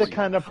 you'd be the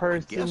kind of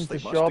person to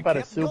show up at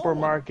a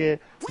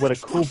supermarket with a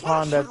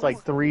coupon that's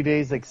like 3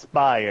 days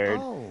expired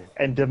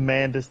and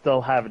demand to still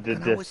have the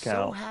And I was so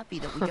discount. happy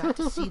that we got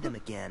to see them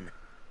again.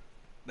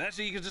 That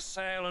eager to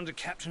sail under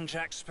Captain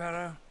Jack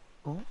Sparrow?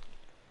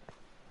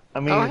 I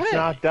mean, Oh, it's hey.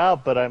 knocked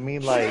out, but I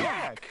mean,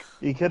 like,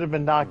 you could have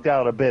been knocked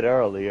out a bit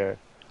earlier.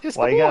 It's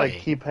Why the you gotta boy.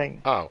 keep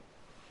hanging? Oh.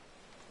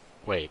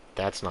 Wait,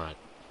 that's not...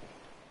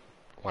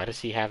 Why does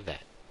he have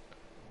that?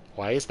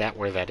 Why is that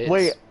where that is?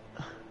 Wait,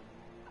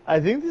 I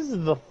think this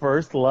is the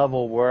first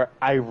level where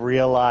I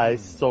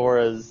realized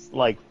Sora's,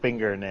 like,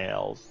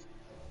 fingernails.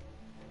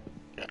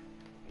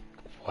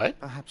 What?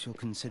 Perhaps you'll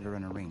consider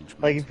an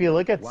arrangement. Like, if you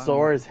look at One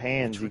Sora's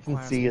hands, which you can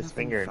requires see his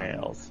nothing from you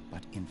fingernails.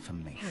 but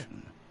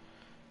information.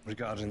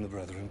 Regarding the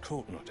Brethren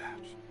Court, no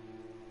doubt.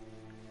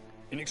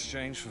 In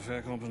exchange for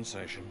fair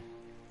compensation,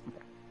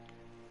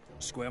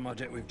 square my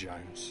debt with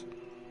Jones.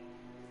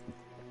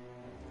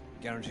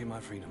 Guarantee my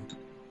freedom.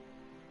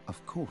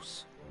 Of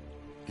course.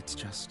 It's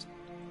just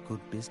good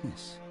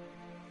business.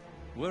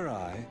 Were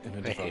I in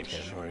a I hate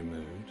divulgatory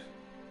mood,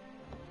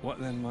 what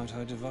then might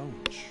I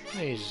divulge?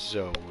 Hey,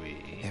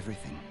 Zoe.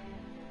 Everything.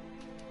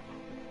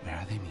 Where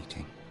are they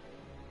meeting?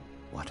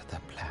 What are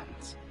their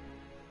plans?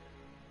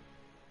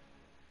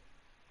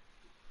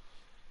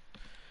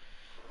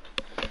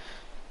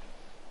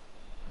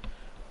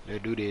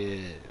 Let's do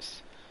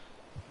this.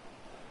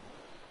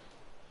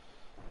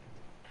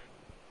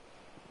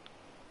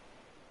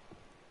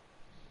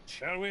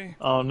 Shall we?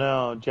 Oh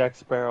no, Jack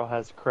Sparrow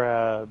has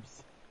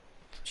crabs.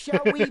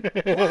 Shall we?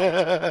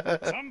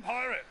 What? Some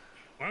pirate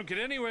won't get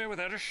anywhere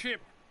without a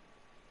ship.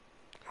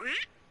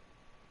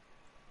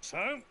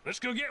 So, let's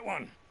go get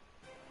one.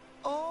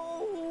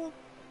 Oh,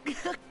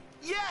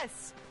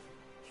 yes.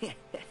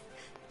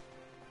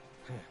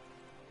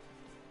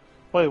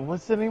 Wait,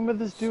 what's the name of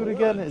this dude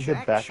again? Is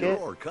it Beckett?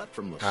 Sure cut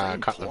from the same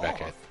Cutler cloth.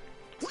 Beckett.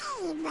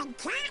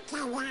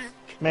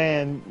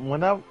 Man,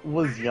 when I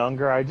was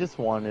younger, I just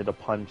wanted to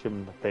punch him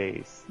in the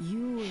face.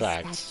 Use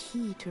Facts. that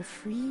key to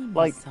free me,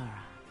 Like, Sora.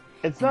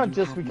 It's And not you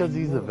just have because my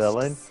he's a most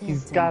villain.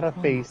 He's certain got a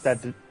face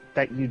promise.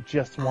 that you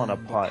just want to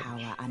And punch. the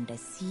power under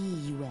sea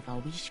you ever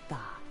wish for,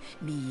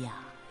 be yours.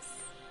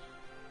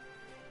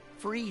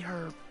 Free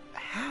her?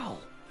 How?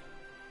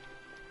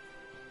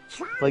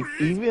 Like,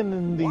 even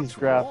in these What's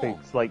graphics, wrong?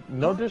 like,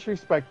 no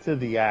disrespect to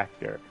the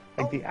actor.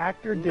 Like, the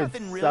actor did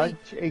nothing really.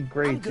 such a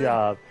great I'm good.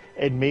 job.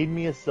 It made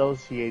me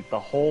associate the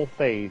whole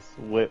face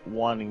with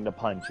wanting to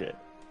punch it.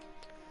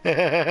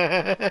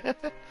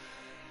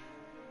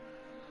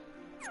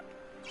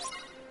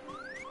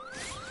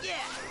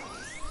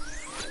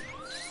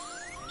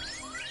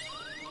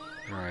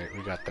 Alright,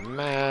 we got the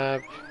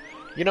map.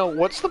 You know,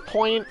 what's the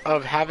point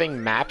of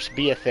having maps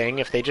be a thing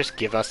if they just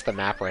give us the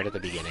map right at the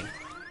beginning?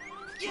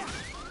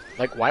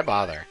 Like, why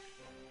bother?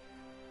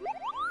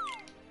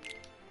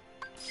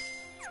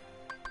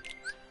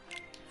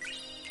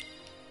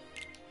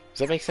 Does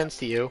that make sense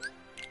to you?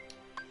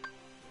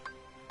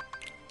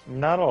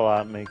 Not a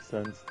lot makes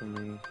sense to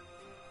me.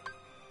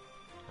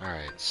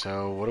 Alright,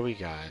 so what do we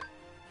got?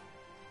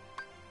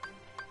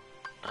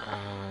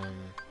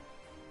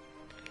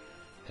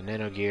 The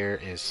Nano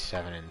Gear is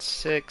 7 and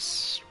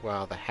 6,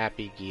 while the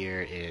Happy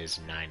Gear is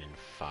 9 and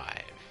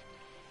 5.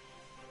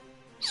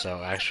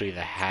 So actually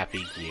the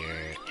Happy Gear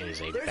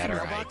is a There's better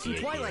a mailbox in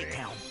idea Twilight here.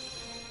 Town.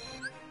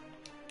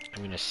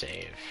 I'm gonna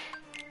save.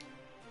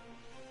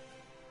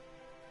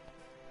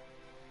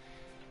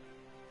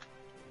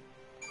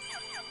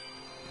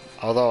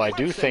 Although I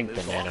do Let's think send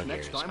the this off Nano Gear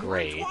next is time we're in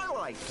great.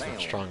 Twilight It's not Town.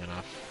 strong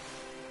enough.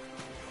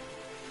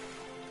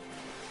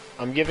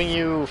 I'm giving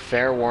you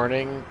fair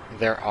warning,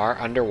 there are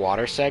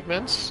underwater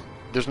segments.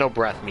 There's no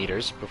breath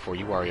meters, before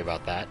you worry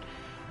about that.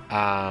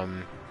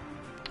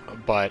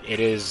 But it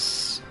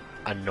is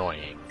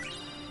annoying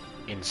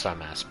in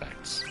some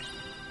aspects.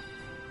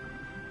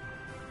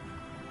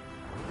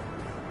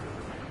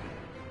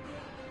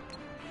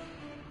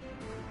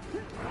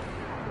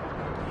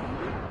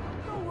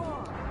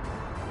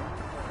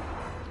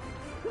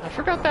 I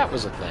forgot that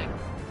was a thing.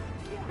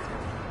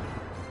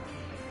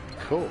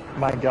 Cool.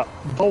 My god,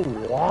 the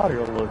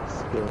water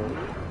looks good.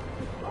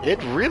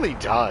 It really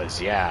does,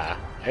 yeah.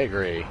 I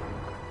agree.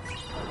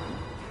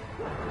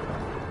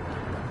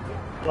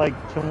 Like,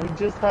 can we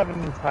just have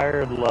an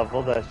entire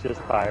level that's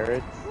just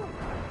pirates?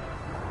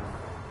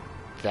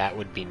 That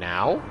would be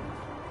now?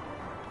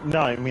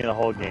 No, I mean the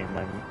whole game.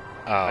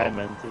 I Oh.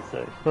 meant to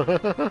say.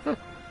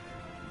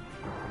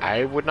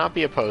 I would not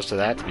be opposed to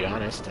that, to be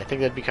honest. I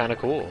think that'd be kind of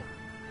cool.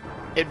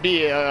 It'd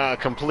be a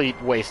complete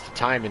waste of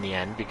time in the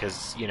end,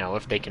 because, you know,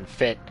 if they can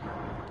fit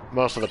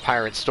most of the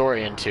pirate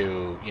story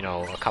into, you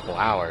know, a couple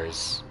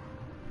hours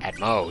at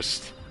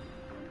most,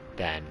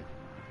 then...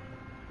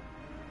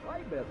 I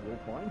bet we'll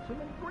find some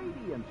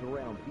ingredients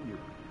around here.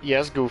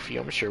 Yes, Goofy,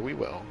 I'm sure we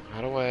will. How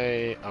do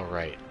I... Oh,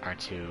 right.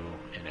 R2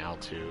 and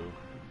L2.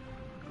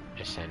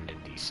 Ascend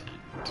and descend.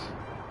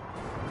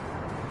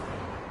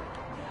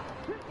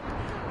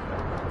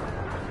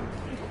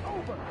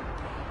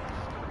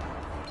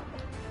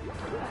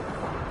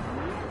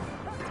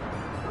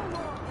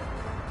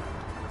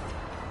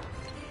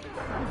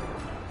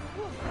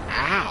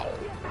 Ow!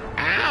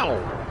 Ow!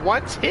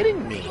 What's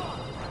hitting me?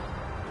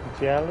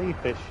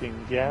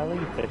 Jellyfishing,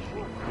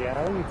 jellyfishing,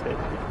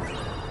 jellyfishing.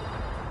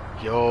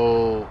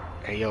 Yo,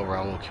 hey yo,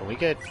 Raul, can we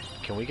get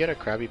a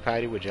Krabby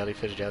Patty with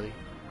jellyfish jelly?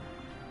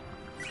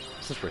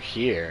 Since we're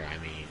here, I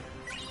mean.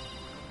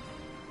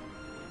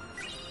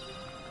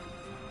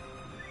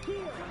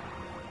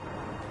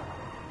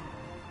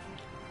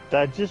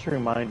 That just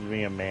reminds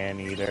me of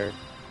Maneater.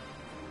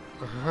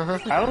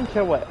 I don't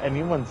care what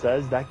anyone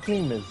says, that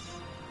game is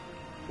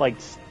like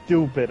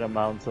stupid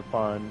amounts of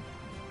fun.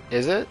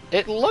 Is it?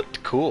 It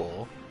looked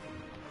cool.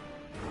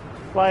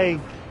 Like,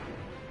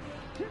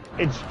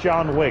 it's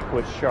John Wick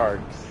with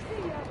sharks.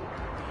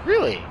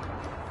 Really?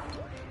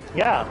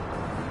 Yeah.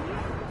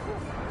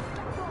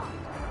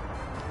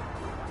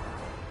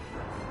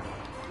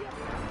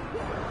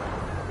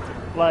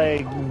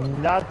 Like,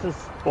 not to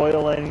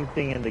spoil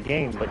anything in the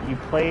game, but you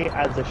play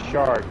as a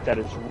shark that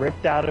is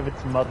ripped out of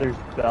its mother's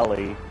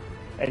belly,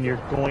 and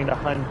you're going to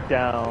hunt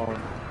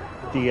down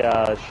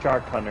the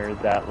shark hunter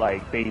that,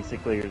 like,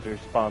 basically is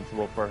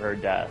responsible for her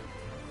death.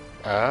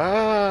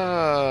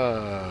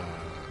 Ah,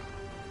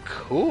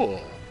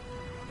 cool.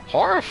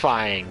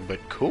 Horrifying, but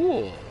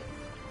cool.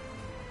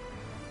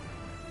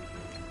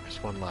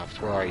 There's one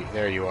left. Where are you?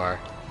 There you are.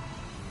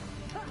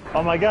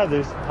 Oh my god,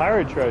 there's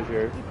pirate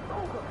treasure.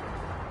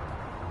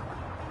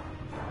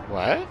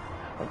 What?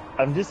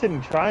 I'm just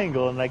hitting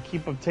triangle and I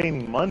keep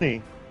obtaining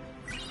money.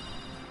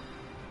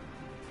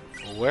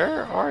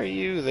 Where are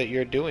you that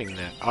you're doing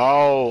that?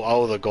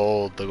 Oh, the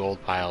gold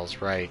piles,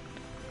 right.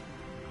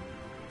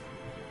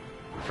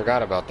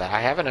 Forgot about that.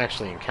 I haven't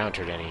actually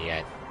encountered any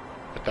yet,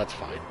 but that's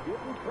fine.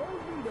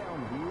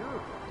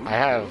 I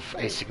have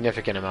a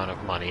significant amount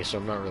of money, so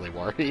I'm not really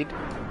worried.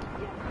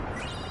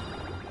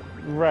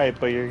 Right,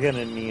 but you're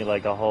gonna need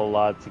like a whole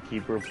lot to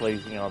keep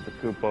replacing all the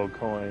Kupo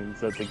coins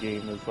that the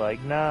game is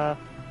like, nah.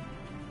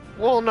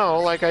 Well,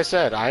 no, like I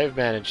said, I've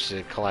managed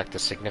to collect a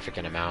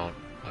significant amount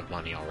of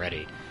money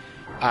already.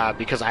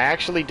 Because I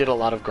actually did a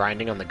lot of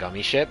grinding on the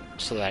gummy ship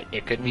so that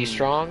it could be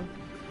strong.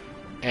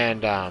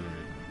 And,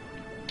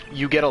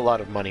 you get a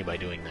lot of money by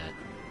doing that.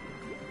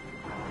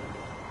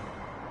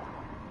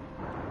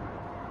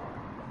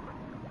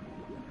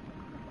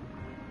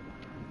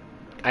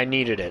 I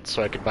needed it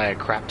so I could buy a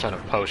crap ton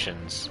of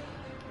potions.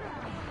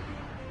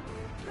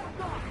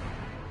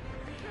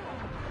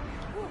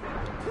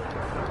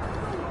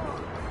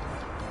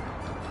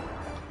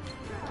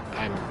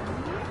 I'm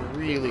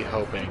really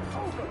hoping...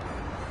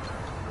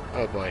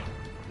 Oh boy.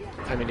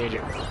 I'm in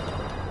danger.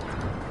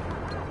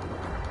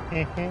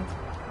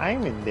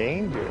 I'm in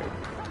danger.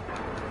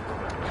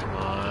 Come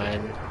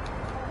on.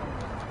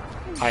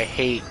 I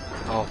hate...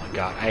 Oh my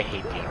god, I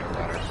hate the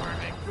underwater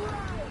farming.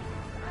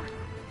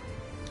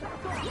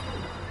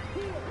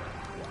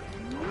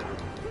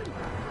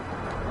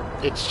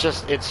 It's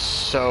just, it's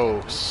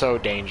so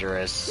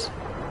dangerous.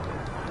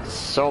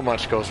 So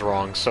much goes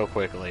wrong so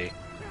quickly.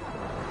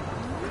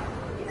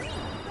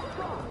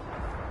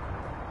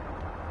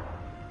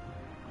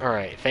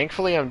 Alright,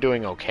 thankfully I'm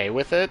doing okay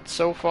with it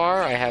so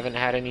far. I haven't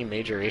had any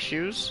major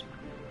issues.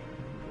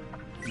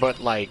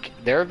 But, like,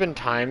 there have been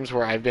times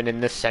where I've been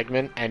in this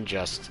segment and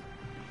just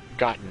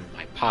gotten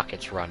my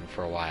pockets run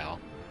for a while.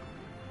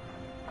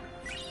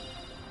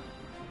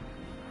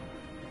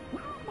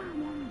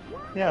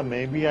 Yeah,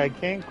 maybe I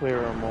can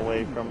clear them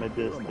away from a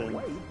distance.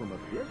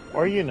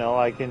 Or, you know,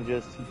 I can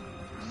just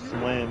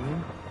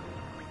swim.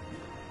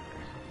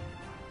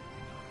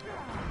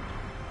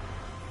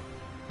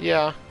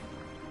 Yeah.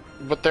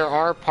 But there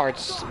are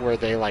parts where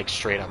they, like,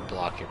 straight up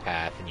block your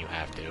path and you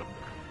have to.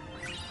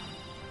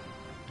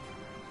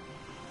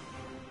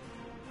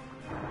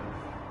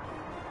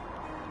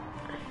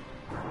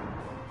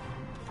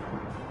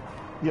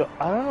 Yo,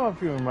 I don't know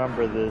if you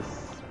remember this,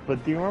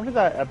 but do you remember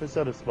that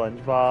episode of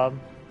SpongeBob?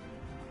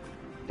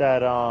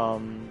 That,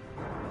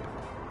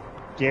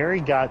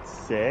 Gary got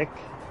sick?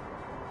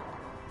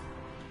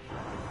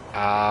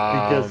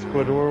 Because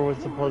Squidward was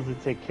supposed to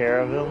take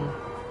care of him?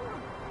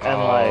 And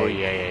oh, like,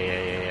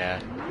 yeah.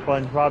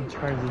 SpongeBob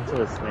turns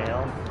into a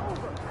snail?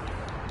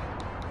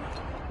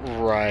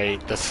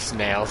 Right, the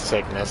snail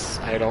sickness.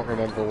 I don't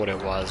remember what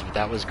it was, but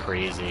that was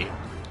crazy.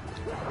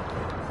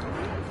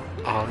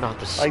 Oh, not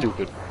the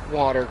stupid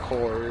water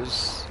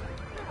cores.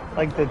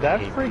 Like, did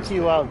that freak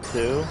you out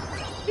too?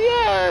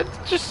 Yeah,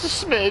 just a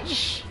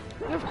smidge.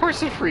 Of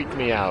course it freaked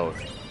me out.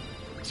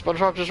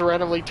 SpongeBob just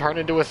randomly turned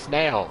into a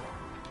snail.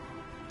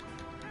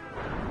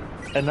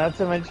 And not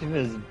to mention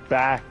his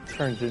back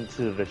turns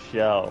into the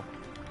shell.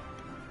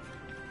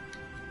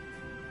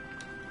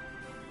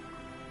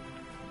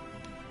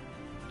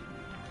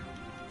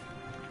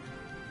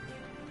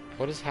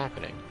 What is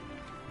happening?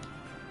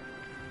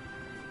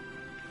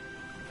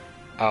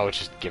 Oh, it's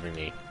just giving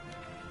me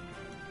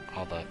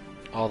all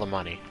the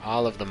money.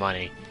 All of the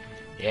money.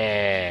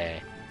 Yeah.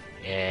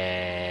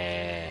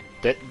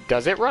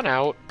 Does it run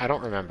out? I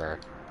don't remember.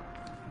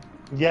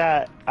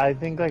 Yeah, I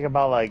think like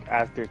about like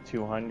after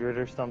 200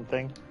 or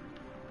something.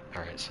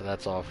 Alright, so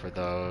that's all for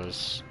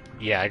those.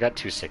 Yeah, I got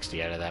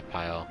 260 out of that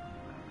pile.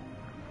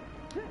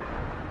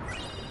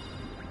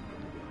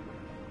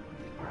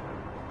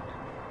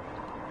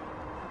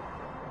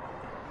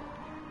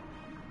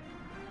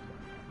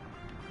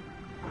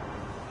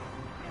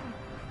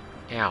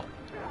 Ow.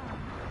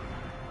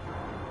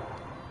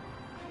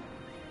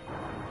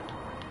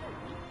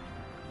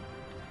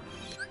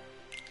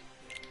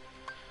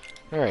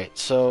 Alright,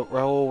 so,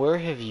 Raoul, where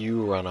have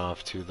you run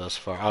off to thus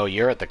far? Oh,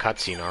 you're at the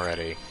cutscene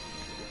already.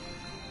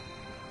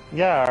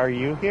 Yeah, are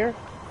you here?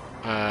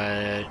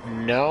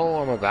 No,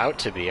 I'm about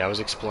to be. I was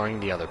exploring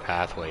the other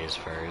pathways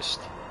first.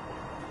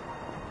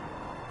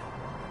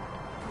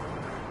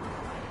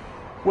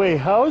 Wait,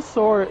 how is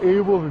Sora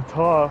able to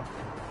talk?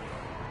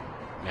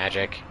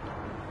 Magic.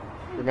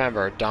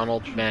 Remember,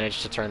 Donald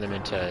managed to turn him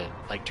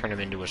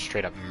into a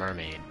straight-up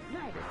mermaid.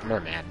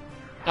 Merman.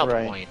 Not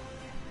the point.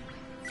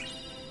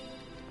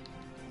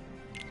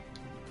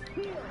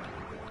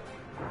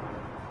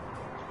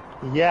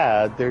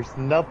 Yeah, there's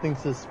nothing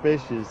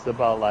suspicious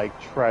about, like,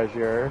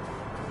 treasure.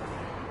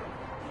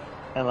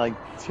 And, like,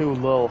 two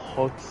little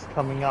hooks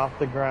coming off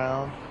the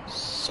ground.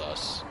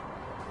 Sus.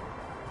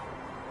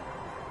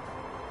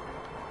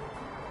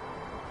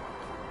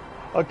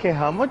 Okay,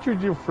 how much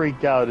would you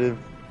freak out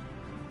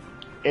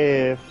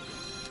if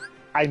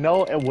I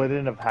know it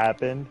wouldn't have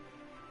happened,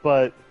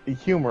 but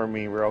humor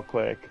me real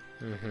quick.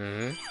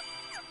 Mm-hmm.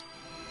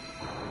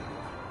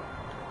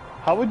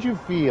 How would you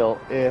feel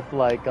if,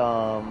 like,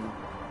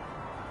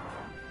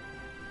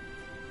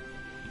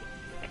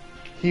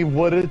 he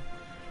would've...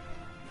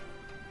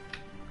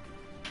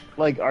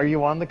 Like, are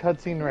you on the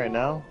cutscene right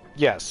now?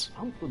 Yes.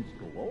 Something's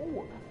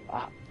glowing.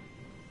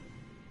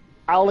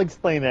 I'll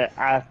explain it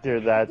after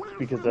that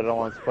because I don't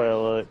want to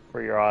spoil it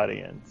for your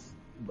audience.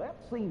 That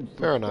seems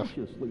Fair enough.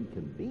 suspiciously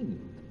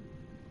convenient.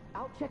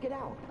 I'll check it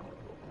out.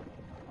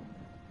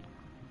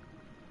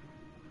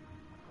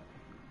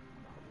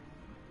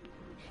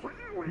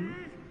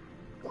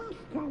 This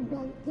can be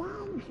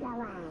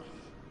dangerous.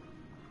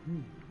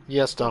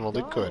 Yes, Donald,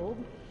 it could.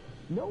 Donald,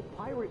 no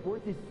pirate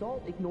worth his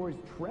salt ignores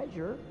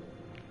treasure.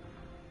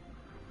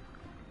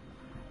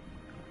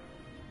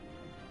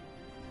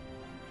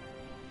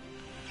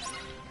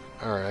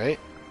 Alright.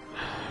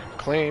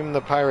 Claim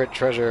the pirate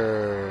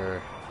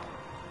treasure.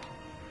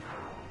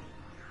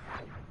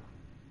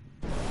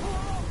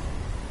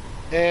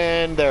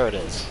 And there it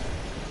is.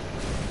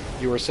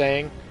 You were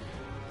saying?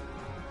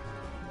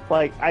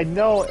 Like, I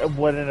know it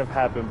wouldn't have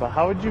happened, but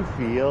how would you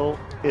feel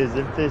is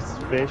if this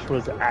fish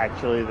was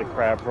actually the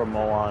crab from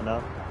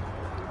Moana?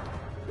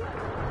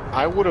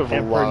 I would have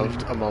And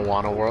loved a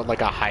Moana world,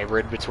 like a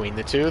hybrid between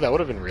the two. That would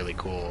have been really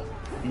cool.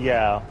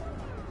 Yeah.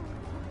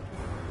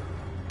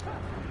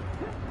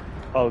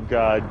 Oh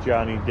god,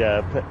 Johnny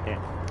Depp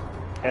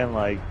and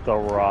like The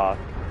Rock.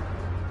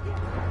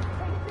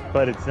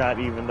 But it's not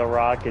even The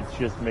Rock, it's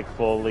just Mick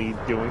Foley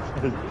doing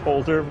his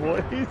Boulder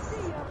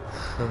voice.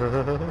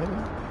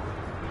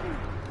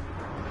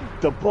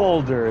 The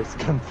boulder is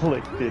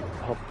conflicted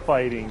of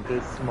fighting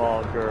this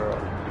small girl.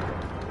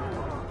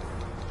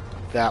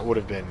 That would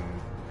have been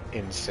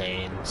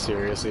insane.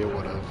 Seriously, it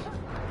would have.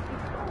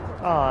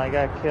 Oh, I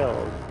got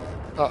killed.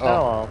 Uh-oh. Oh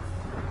well.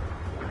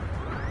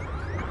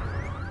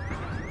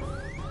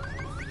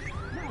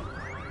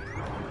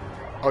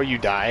 Oh, you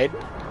died?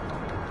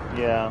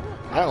 Yeah.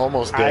 I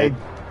almost did.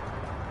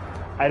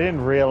 I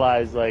didn't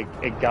realize, like,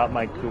 it got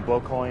my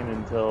Kubo coin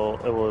until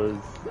it was...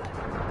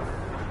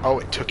 Oh,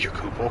 it took your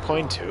Kubo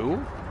coin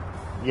too?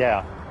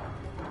 Yeah.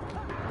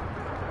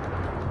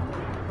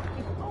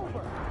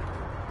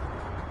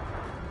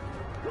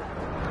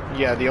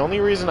 Yeah, the only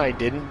reason I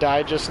didn't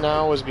die just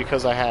now was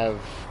because I have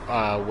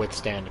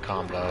withstand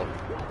combo.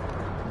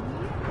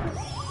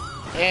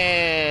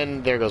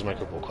 And there goes my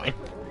Kubo coin.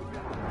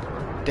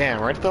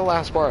 Damn, right at the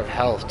last bar of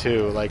health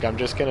too. Like, I'm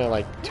just gonna,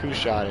 like,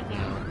 two-shot it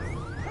now.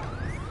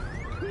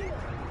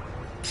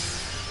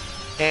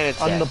 And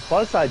it's On dead. the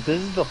plus side, this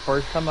is the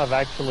first time I've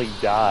actually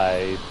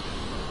died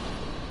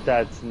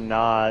that's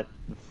not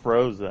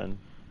frozen.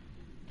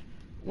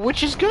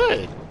 Which is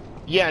good.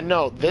 Yeah,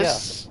 no,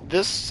 this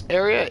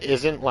area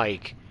isn't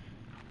like...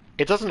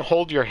 It doesn't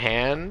hold your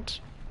hand,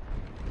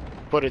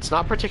 but it's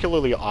not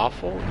particularly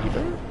awful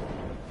either.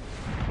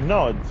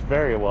 No, it's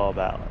very well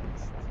balanced.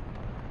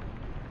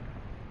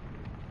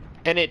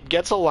 And it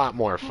gets a lot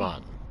more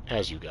fun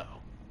as you go.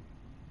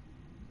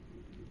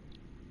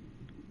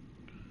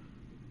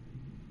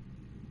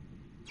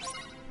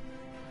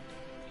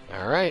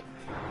 Alright.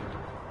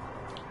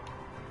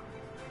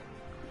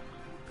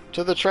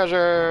 To the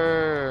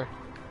treasure!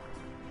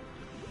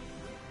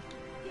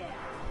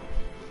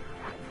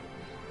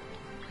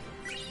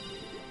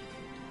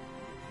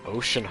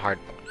 Ocean Heart.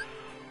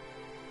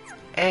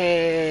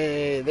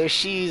 Hey, there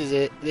she's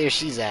at.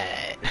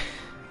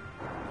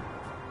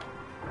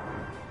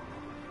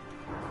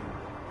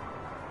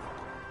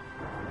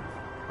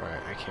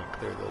 Alright, I can't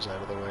clear those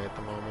out of the way at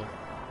the moment.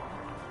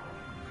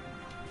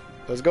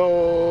 Let's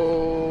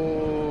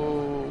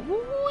go!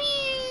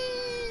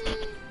 Whee!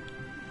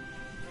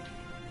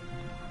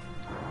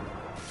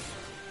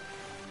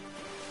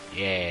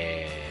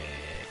 Yeah.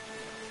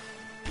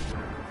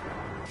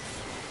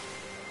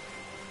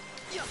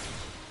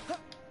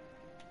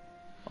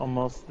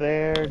 Almost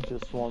there,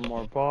 just one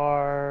more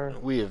bar.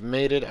 We have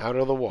made it out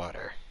of the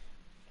water.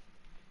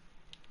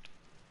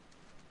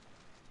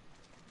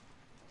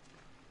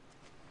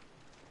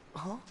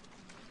 Huh?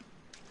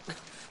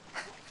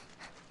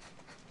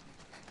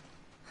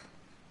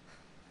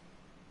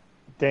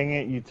 Dang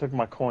it, you took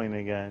my coin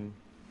again.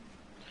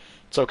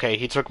 It's okay,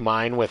 he took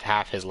mine with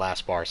half his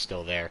last bar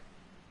still there.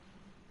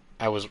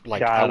 I was, like,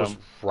 Got I was him.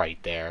 right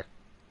there.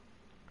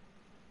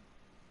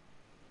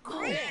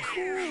 Oh,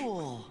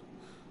 cool.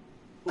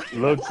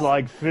 Looks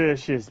like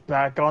fish is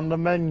back on the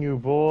menu,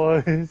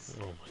 boys.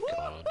 Oh my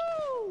god.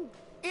 Woo-hoo!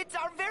 It's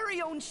our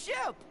very own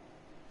ship.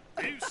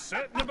 You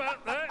certain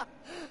about that?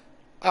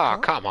 Oh,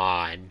 come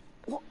on.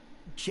 What,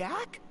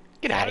 Jack?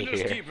 Get out of Finders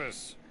here.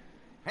 keepers.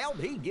 How'd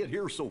he get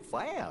here so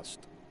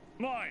fast?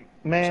 Mine.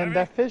 Man, Sammy?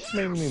 that fish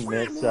made me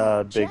miss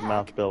Big Jack,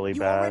 Mouth Billy you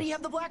Bass. already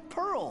have the Black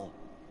Pearl.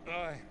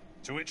 Aye,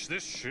 to which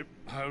this ship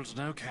holds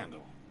no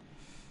candle.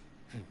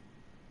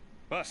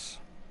 But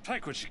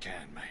take what you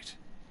can, mate.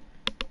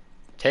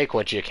 Take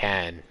what you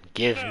can.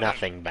 Give Now then,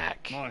 nothing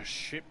back. My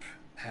ship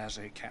has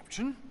a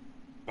captain,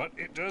 but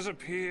it does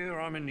appear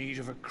I'm in need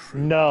of a crew.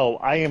 No,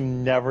 I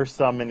am never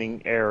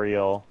summoning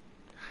Ariel.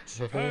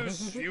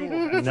 Suppose you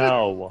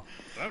No.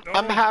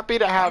 I'm happy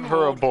to have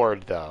her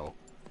aboard, though.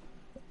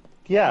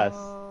 Yes.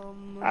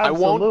 I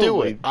won't do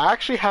Absolutely. it. I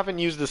actually haven't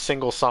used a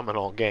single summon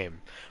all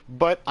game,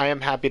 but I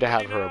am happy to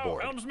have her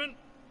aboard. Helmsman?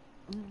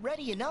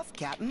 Ready enough,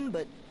 Captain,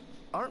 but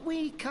aren't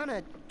we kind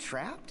of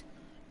trapped?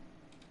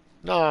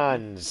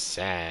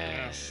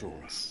 Nonsense. Sure.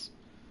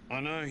 I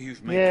know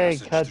you've made Yay,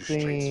 passage through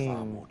straits far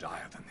cutscene. more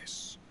dire than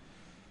this.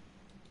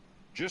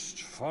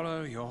 Just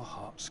follow your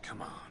heart's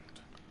command.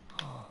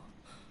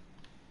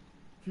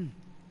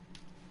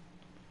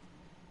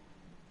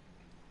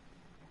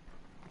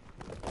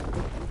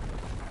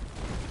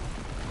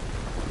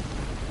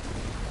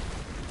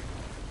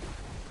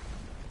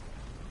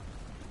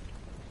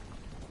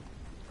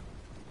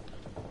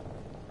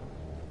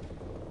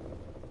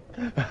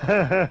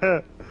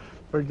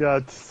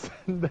 Forgot to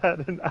send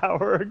that an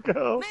hour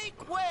ago.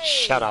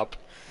 Shut up.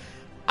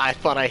 I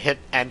thought I hit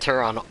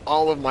enter on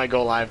all of my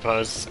go live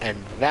posts, and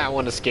that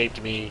one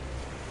escaped me.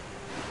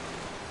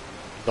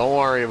 Don't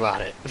worry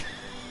about it.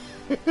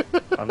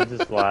 I'm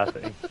just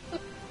laughing.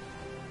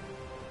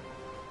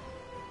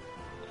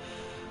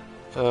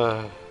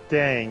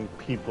 Dang,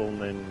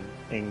 people in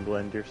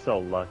England, you're so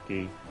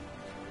lucky.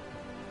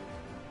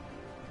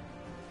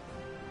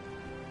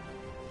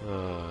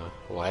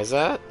 Why is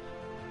that?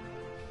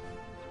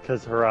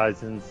 Because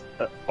Horizon's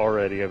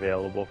already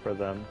available for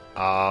them.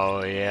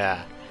 Oh,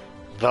 yeah.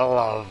 The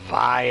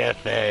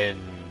Leviathan.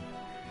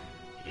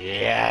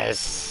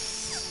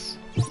 Yes.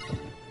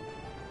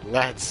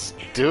 Let's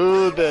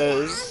do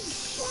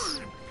this.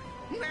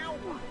 Now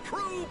we're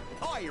true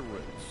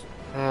pirates.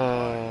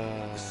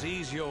 The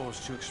sea's yours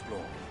to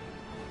explore.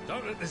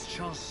 Don't let this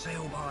chance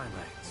sail by,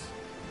 mates.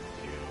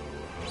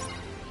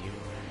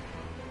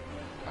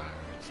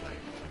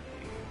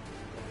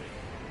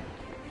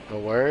 A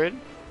word?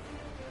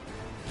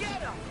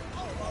 Get him!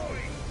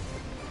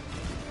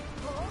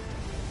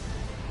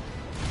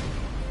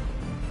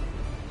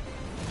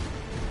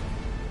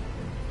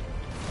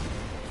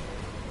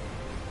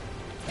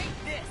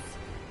 Take this!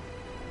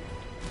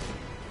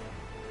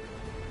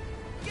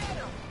 Get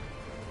him!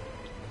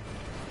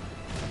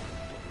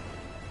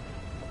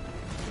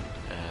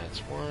 That's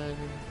one.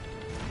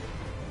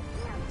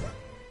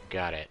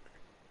 Got it.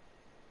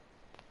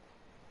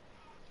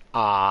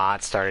 Ah,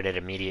 it started it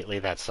immediately.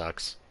 That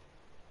sucks.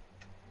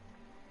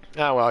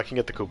 Ah, well, I can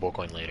get the Kubo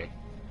coin later.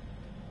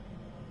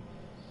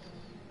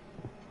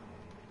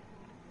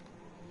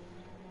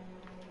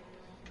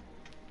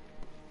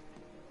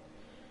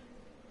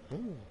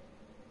 Ooh.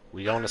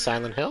 We going to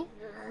Silent Hill?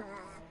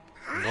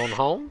 I'm going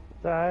home?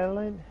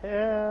 Silent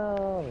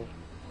Hill.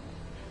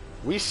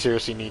 We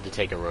seriously need to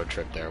take a road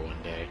trip there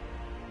one day.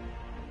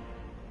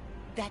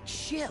 That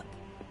ship.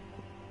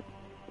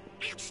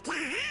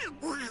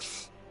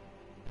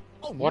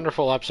 Oh,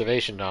 Wonderful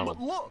observation, Donald.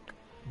 but look,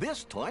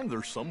 this time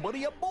there's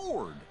somebody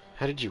aboard.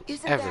 How did you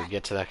Isn't ever that-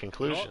 get to that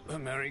conclusion? Not the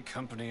merry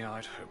company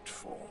I'd hoped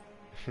for.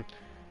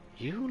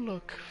 You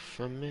look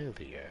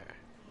familiar.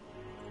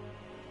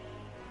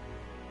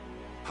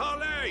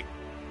 Harley!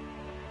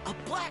 A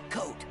black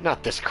coat.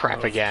 Not this crap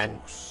Of again.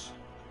 course.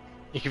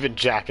 Even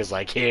Jack is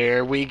like,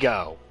 here we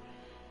go.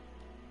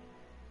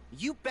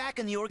 You back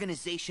in the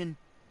organization?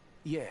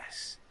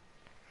 Yes.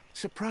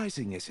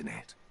 Surprising, isn't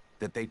it,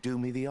 that they do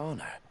me the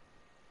honor?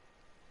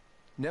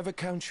 Never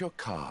count your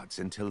cards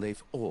until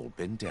they've all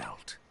been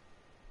dealt.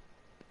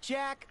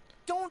 Jack,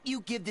 don't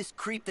you give this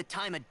creep the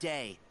time of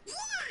day.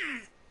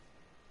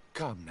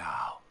 Come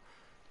now.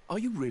 Are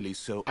you really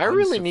so I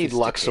really need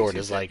unsophisticated Luxord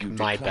as, that like, you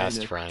my decline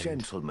best a friend?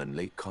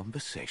 gentlemanly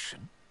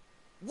conversation?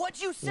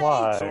 What'd you say?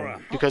 Why?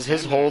 Sora, Because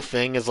his whole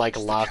thing is like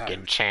It's the luck code.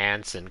 and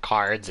chance and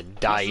cards and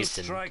dice,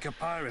 and strike a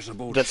pirate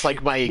aboard that's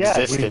like my Yeah,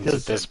 he existence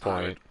just- at this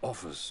point.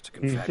 offers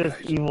to He's just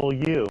confabulate. evil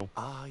you.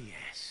 Ah,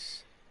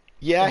 yes.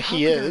 Yeah, But how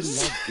he could I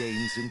is. love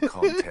games and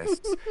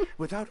contests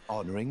without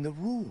honoring the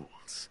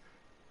rules?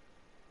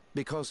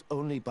 Because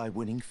only by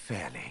winning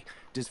fairly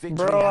does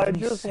victory Bro, have I any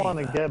just want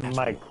to savor get at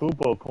my all.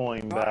 Kupo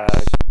coin But,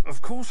 back.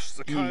 of course,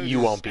 the code You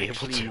is won't be able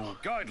actually to. more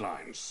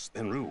guidelines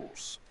than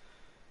rules.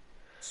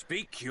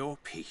 Speak your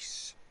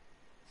piece.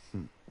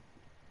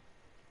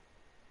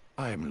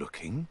 I am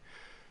looking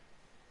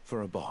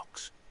for a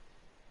box.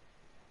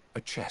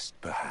 A chest,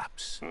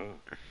 perhaps.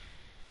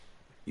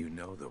 You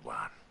know the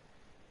one.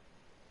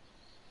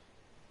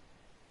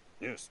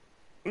 Yes.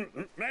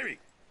 Maybe.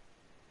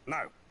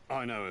 No,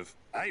 I know of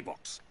a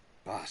box.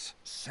 But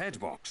said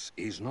box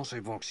is not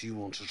a box you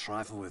want to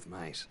trifle with,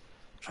 mate.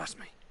 Trust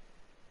me.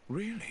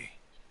 Really?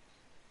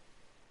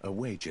 A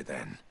wager,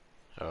 then.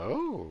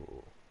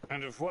 Oh.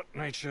 And of what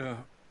nature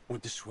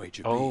would this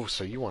wager Oh, be?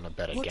 so you want to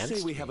bet What against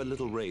say we me? have a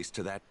little race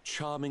to that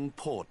charming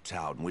port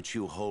town which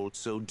you hold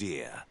so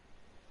dear?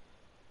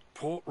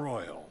 Port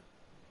Royal.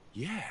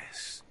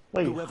 Yes.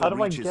 Wait, Whoever how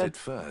do I reaches get- it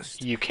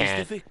first You is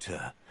can't. the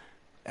victor.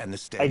 And the I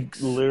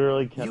stakes.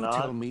 literally You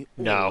cannot. tell me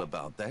all No.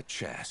 about that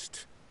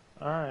chest.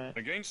 Alright.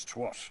 Against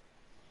what?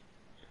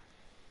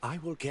 I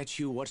will get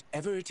you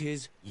whatever it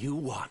is you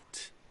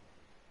want.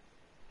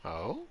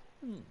 Oh?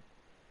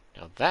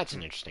 Now that's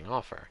an interesting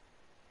offer.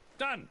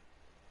 Done.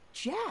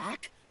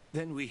 Jack?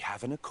 Then we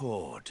have an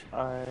accord.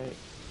 Alright.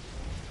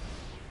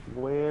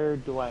 Where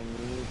do I need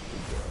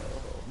to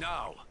go?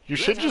 Now, you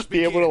should just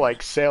be able to,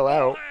 like, sail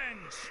out.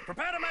 Hands!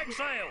 Prepare to make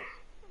sail!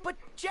 But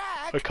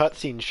Jack! A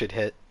cutscene should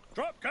hit.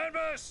 Drop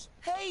canvas!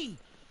 Hey,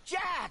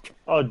 Jack!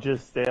 Oh,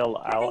 just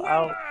sail out.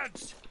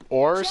 Lads!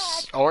 Or Jack,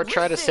 or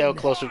try to sail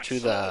listen. closer to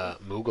the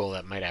Moogle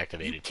that might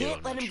activate You it too. can't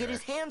I'm let not him sure. get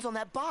his hands on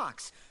that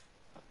box.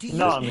 Do you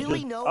No, I'm really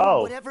just- know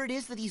oh, whatever it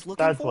is that he's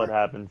looking That's for? what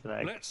happens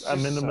next. Let's I'm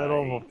in the just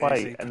middle of a say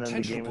there's fight, and then the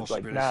potential game is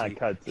like, nah,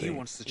 possibility he cutscene.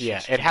 wants the Yeah,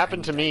 chest it to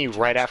happened to me end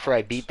right James after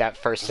I Bond. beat that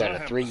first 'Cause set I of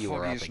have 3 the you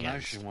were up foggiest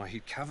against. notion why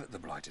he'd covet the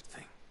blighted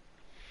thing.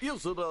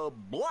 Is it a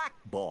black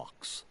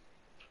box?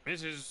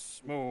 It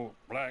is more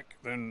black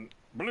than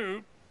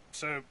blue,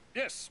 so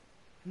yes.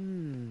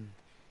 Do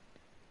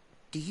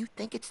you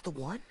think it's the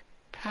one?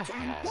 Perhaps.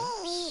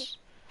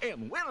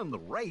 And winning the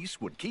race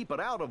would keep it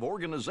out of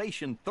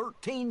Organization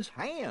 13's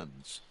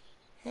hands.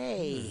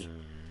 Hey.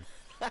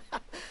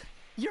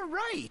 You're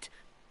right.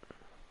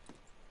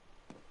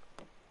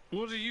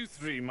 What are you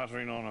three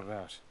muttering on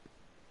about?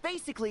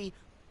 Basically,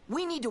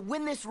 we need to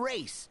win this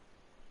race.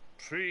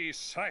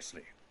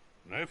 Precisely.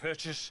 No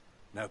purchase,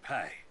 no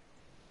pay.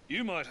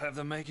 You might have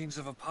the makings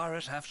of a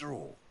pirate after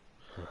all.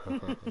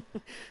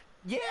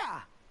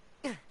 Yeah.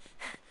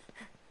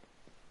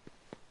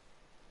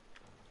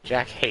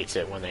 Jack hates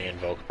it when they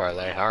invoke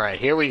Parlay. Alright,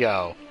 here we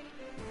go.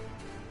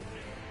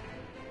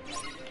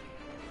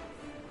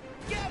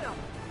 Get him.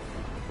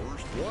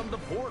 First one to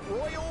Port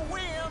Royal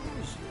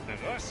wins. And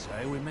I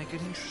say we make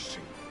it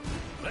interesting.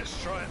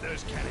 Let's try at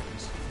those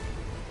cannons.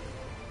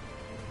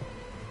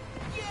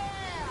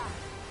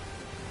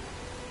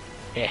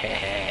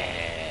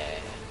 Yeah.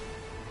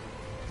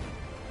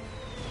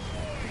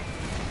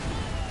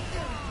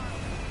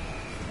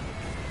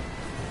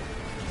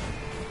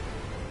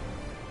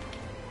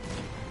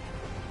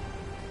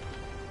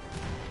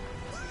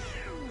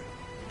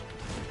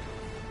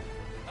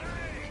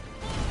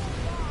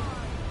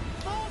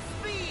 Full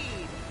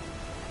speed.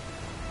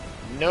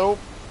 Nope.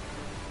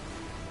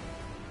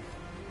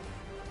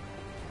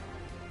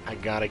 I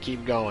gotta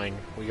keep going.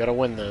 We gotta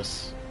win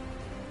this.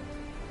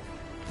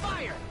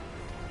 Fire.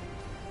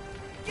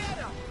 Get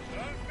him.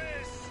 Don't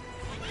miss.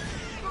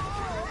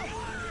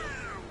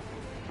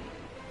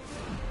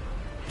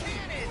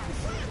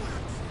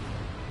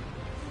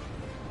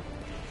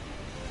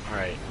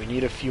 Alright, we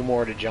need a few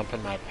more to jump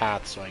in my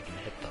path so I can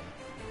hit them.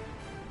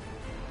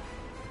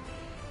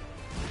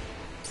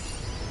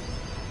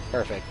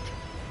 Perfect.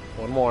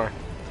 One more.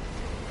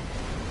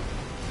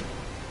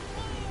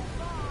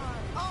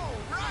 All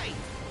right.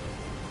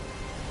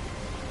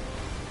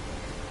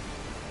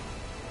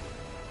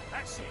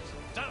 That's it!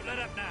 Don't let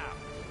up now!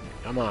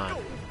 Come on.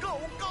 Go,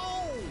 go!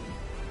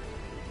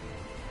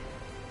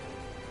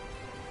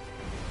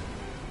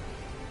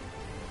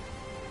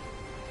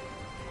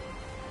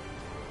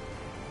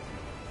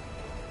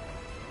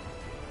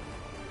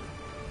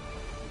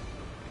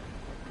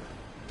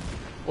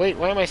 Wait,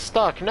 why am I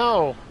stuck?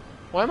 No!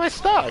 Why am I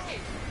stuck?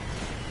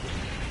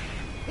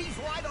 He's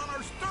right on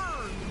our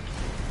stern.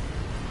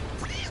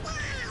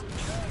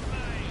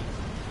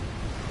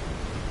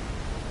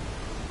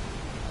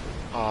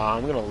 Aw,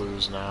 I'm gonna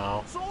lose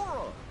now.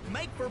 Zora,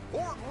 make for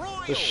Port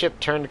Royal. The ship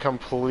turned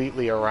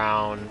completely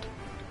around.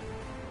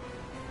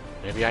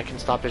 Maybe I can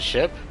stop his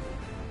ship?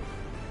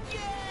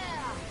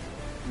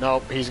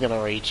 Nope, he's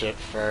gonna reach it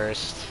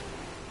first.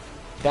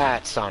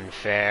 That's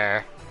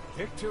unfair.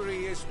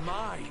 Victory is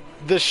mine.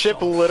 The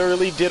ship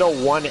literally did a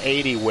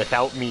 180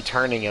 without me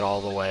turning it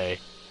all the way.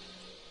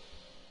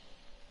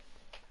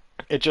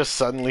 It just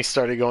suddenly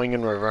started going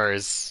in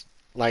reverse.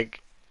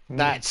 Like,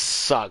 that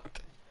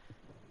sucked.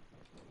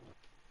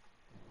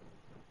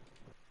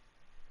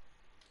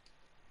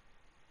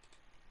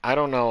 I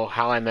don't know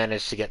how I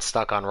managed to get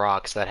stuck on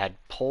rocks that had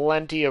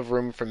plenty of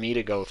room for me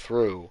to go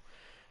through,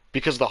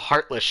 because the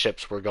Heartless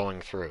ships were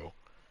going through.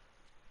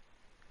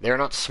 They're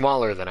not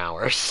smaller than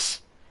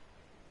ours.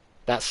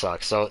 That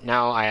sucks, so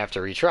now I have to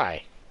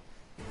retry.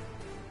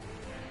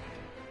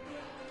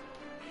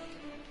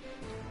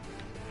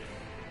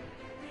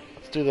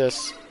 Let's do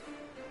this.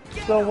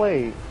 So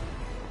wait.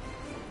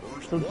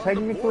 So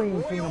technically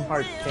in Kingdom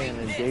Hearts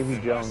canon, Davy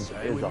Jones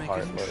is a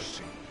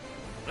Heartless.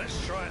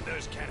 Let's try at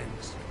those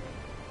cannons.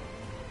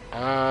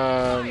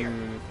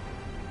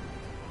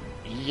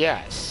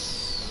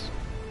 Yes.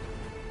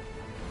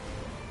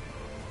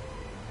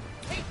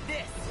 Take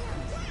this.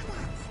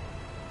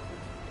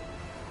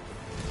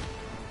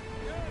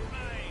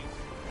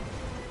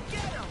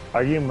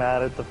 Are you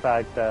mad at the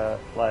fact that,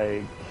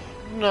 like,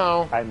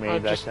 No, I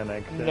made that just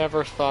connection?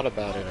 never thought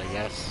about it, I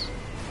guess.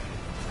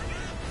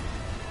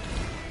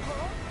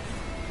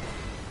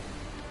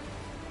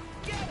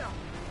 Get him.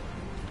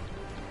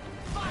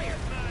 Fire.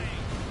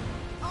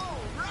 All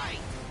right.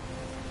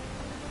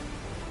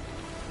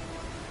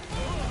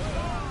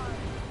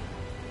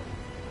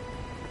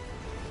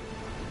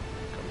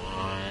 Come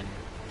on.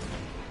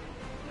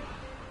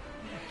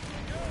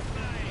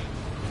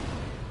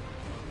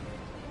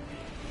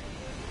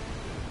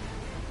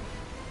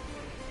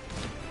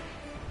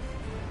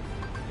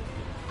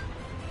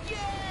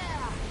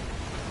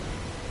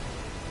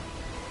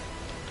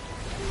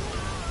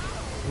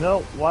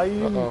 No, why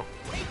you Uh-oh.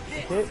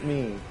 hit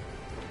me?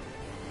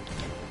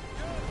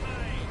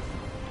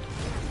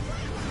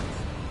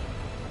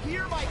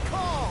 Hear my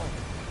call!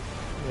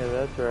 Yeah,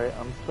 that's right.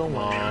 I'm still Come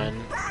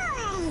winning.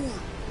 on.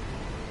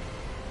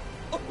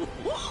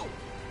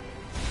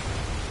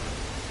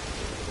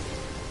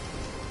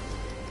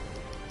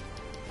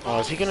 Oh,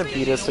 is he gonna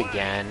beat us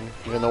again?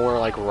 Even though we're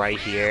like right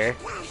here.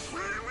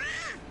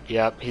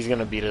 Yep, he's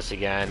gonna beat us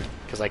again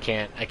because I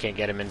can't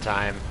get him in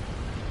time.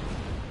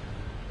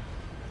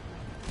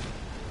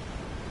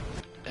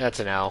 That's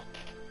an L.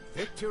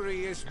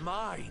 Victory is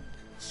mine,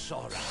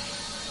 Sora.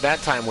 That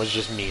time was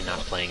just me not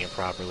playing it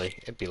properly.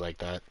 It'd be like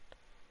that.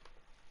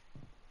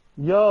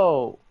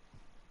 Yo.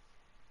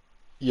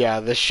 Yeah,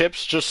 the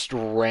ships just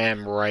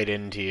ram right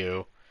into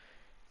you.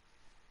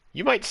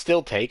 You might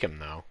still take him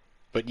though.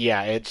 But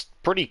yeah, it's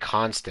pretty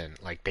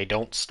constant. Like, they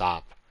don't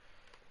stop.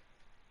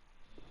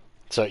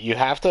 So you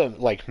have to,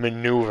 like,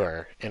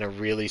 maneuver in a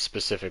really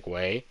specific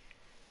way.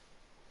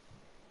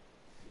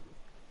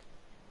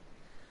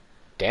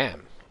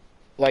 Damn.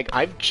 Like,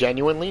 I've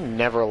genuinely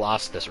never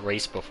lost this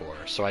race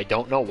before, so I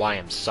don't know why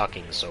I'm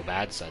sucking so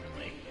bad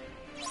suddenly.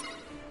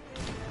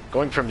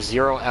 Going from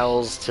 0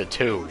 L's to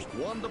 2.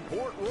 One to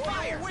Port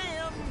Royal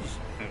wins.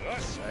 I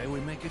say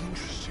we make it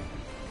interesting.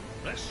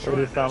 Let's It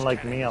would sound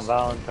like me on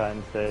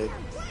Valentine's Day.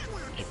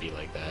 It'd be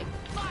like that.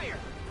 Fire!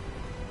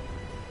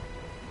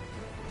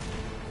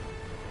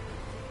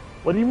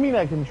 What do you mean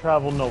I can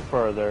travel no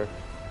further?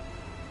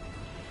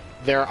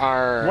 There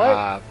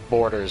are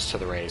borders to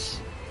the race.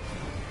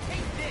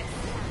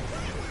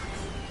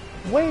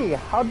 Wait,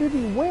 how did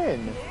he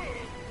win?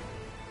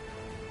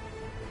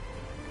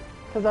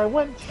 Because I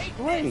went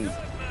straight.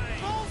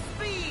 Full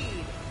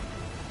speed!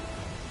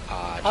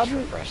 Just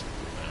refresh the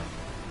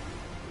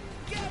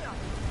Get him!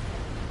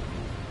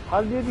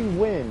 How did he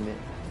win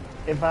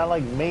if I,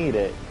 like, made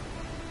it?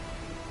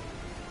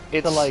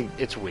 It's, to, like...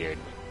 it's weird.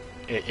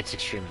 It's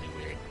extremely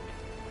weird.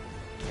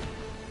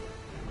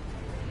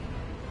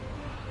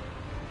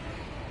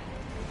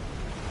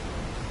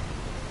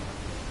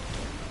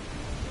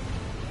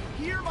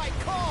 Hear my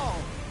call!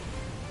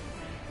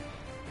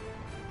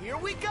 Here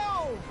we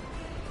go!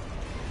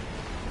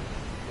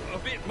 A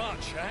bit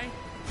much, eh?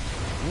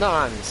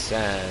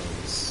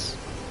 Nonsense.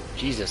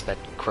 Jesus, that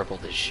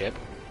crippled his ship.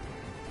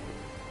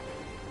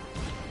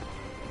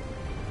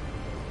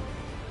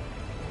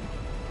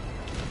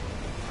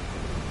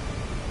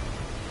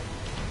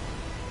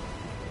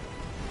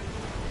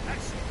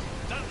 Excellent.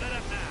 Don't let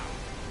up now.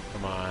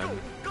 Come on.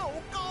 Go,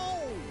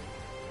 go!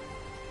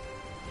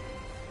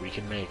 We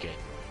can make it.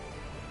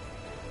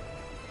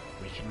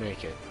 We can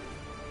make it.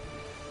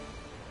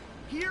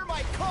 Hear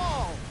my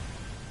call!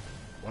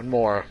 One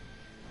more.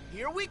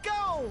 Here we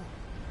go!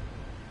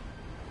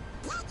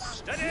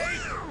 Steady!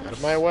 Out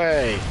of my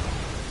way.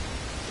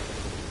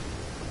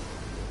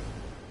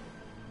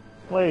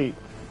 Wait,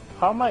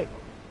 how am I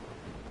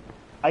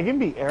can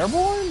be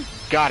airborne?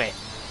 Got it.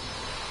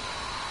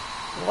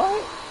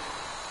 What?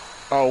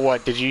 Oh,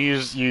 what? Did you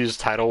use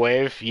tidal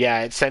wave?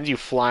 Yeah, it sends you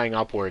flying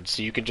upwards,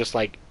 so you can just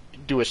like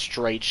do a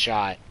straight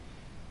shot.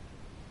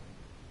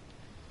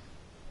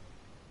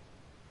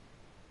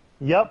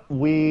 Yep,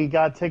 we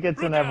got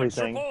tickets and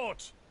everything.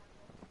 Support.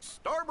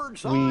 Starboard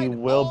side. We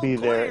will all be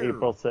there clear.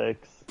 April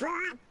 6th.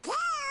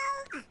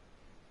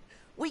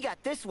 We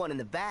got this one in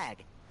the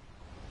bag.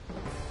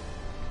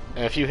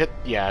 And if you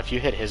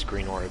hit his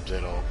green orbs,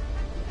 it'll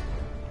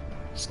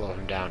slow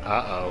him down.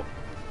 Uh-oh.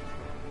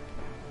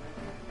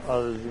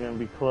 Oh, this is gonna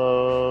be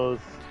close.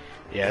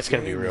 Yeah, it's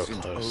gonna be real Game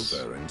isn't close.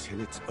 over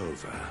until it's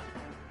over.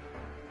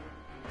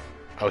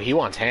 Oh, he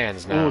wants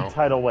hands now. Ooh,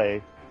 tidal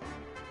wave.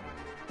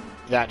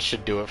 That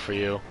should do it for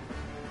you.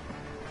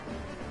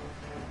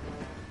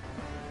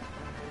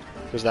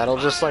 Because that'll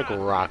just, like,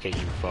 rocket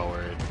you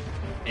forward.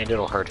 And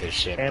it'll hurt his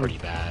ship pretty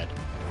bad.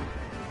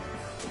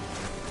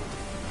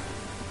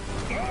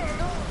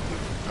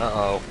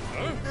 Uh-oh.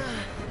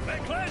 They're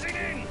closing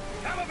in.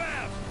 Come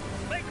about.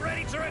 Make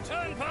ready to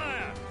return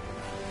fire.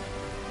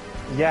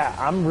 Yeah,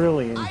 I'm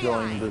really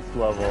enjoying this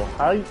level.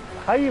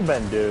 How you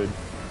been, dude?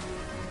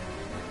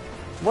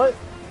 What?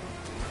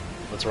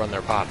 Let's run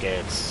their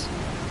pockets.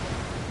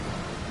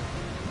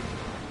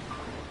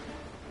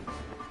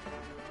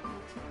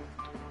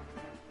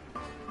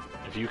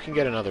 If you can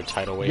get another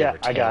tidal wave Yeah, or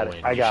I got it.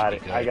 tailwind, I you got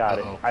should it. be I good. got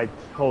Uh-oh. it. I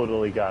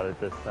totally got it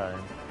this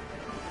time.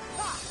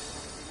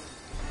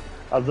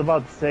 I was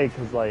about to say,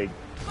 because, like,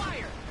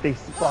 they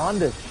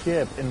spawned a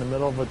ship in the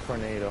middle of a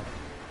tornado.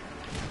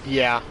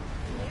 Yeah.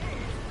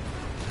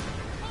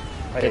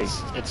 Hey.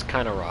 It's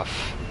kind of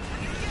rough.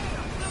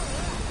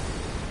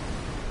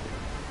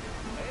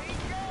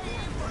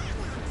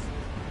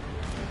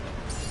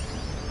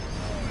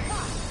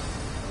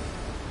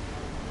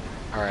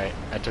 Alright,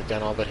 I took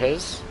down all but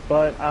his.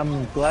 But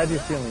I'm glad you're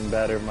feeling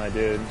better, my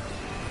dude.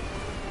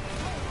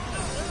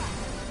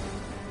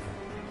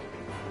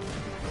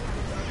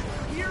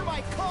 Hear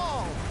my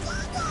call!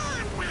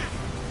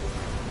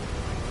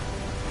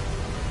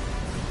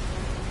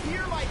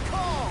 Hear my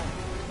call!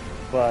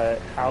 But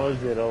how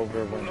is it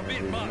over when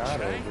it is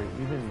not over,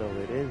 even though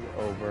it is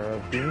over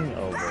of being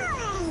over?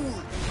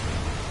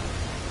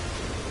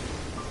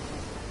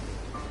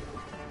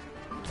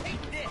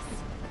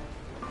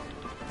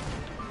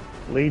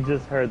 Lee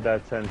just heard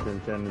that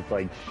sentence and it's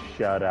like,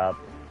 shut up.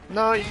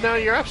 No,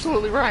 you're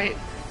absolutely right.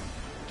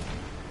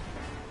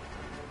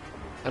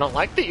 I don't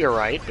like that you're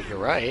right, but you're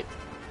right.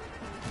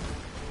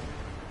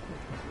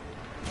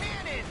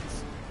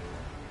 Cannons!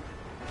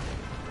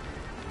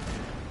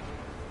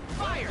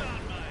 Fire!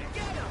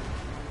 Get him!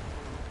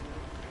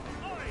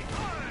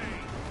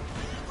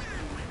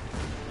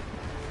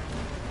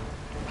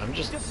 I'm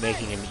just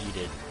making him eat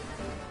it.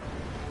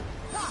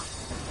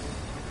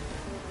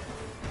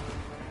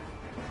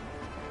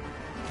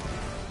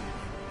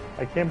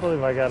 I can't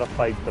believe I gotta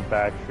fight the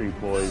Backstreet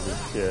Boys and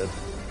shit.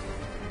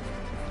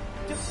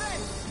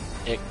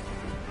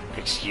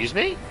 Excuse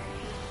me?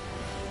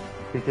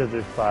 Because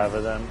there's 5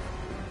 of them.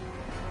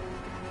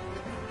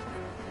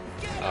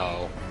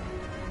 Oh.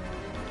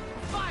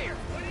 Fire!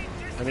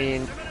 I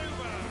mean,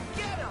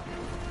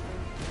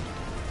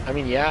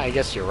 yeah, I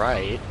guess you're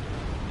right.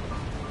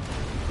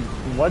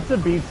 What's a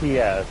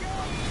BTS?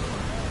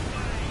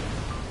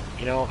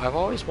 You know, I've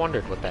always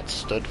wondered what that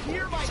stood for,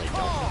 because I don't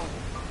know.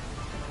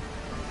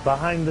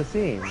 Behind the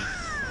scenes.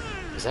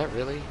 Is that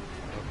really?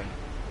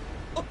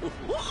 Okay.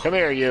 Come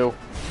here, you.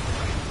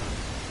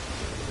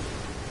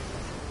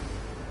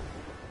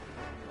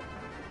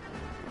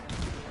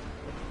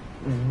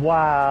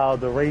 Wow,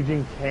 the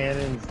Raging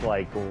Cannons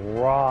like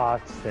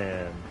rocks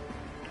him.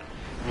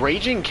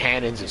 Raging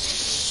Cannons is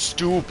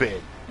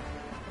stupid.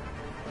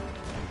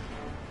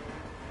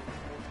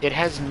 It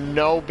has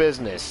no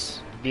business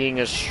being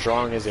as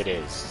strong as it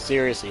is.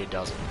 Seriously, it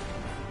doesn't.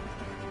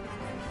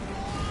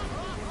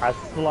 I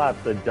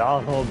slapped the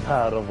Donald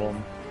out of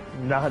him.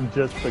 Not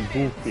just the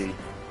Goofy.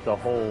 The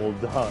whole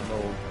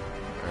Donald.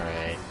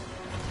 Alright.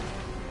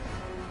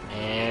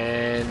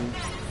 And...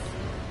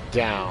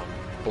 down.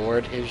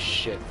 Board his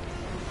ship.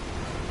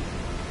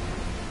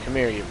 Come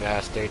here, you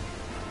bastard.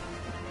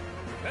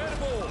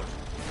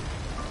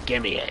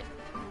 Gimme it.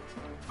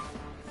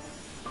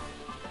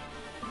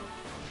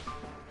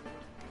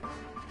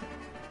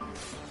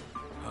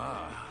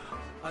 Ah,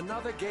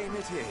 another game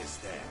it is,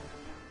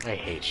 then. I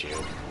hate you.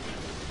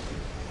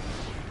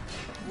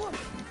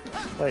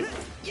 Wait,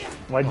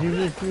 why'd you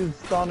just use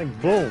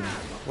Sonic Boom?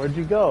 Where'd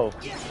you go?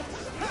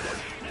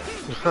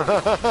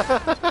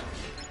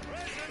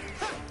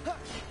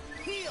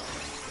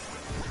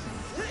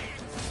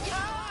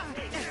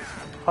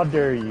 How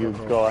dare you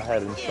go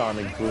ahead and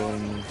Sonic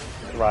Boom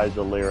Rise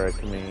of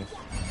Lyric me?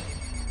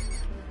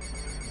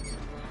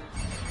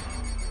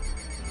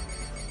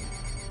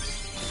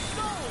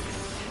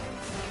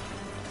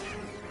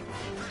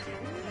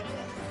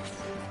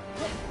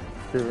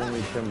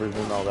 Shivering timbers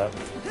and all that.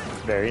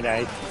 Very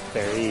nice,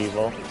 very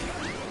evil.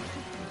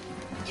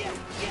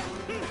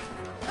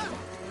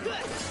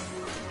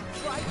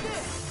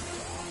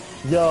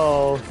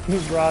 Yo, he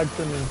rocks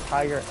an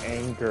entire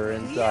anchor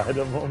inside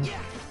of him.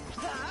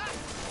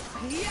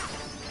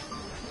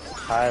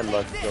 Hi,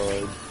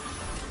 Luxord.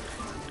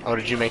 Oh,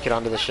 did you make it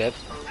onto the ship?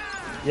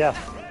 Yeah.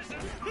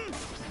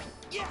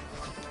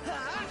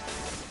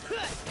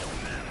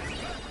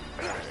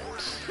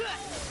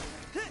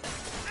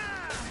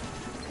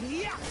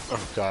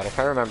 Oh god, if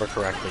I remember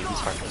correctly, these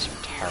harmless are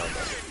terrible.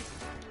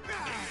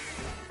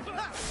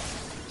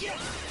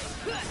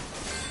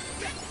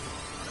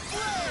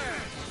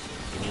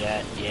 Give me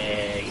that,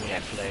 yeah, give me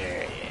that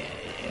flare,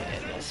 yeah,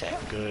 that's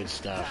that good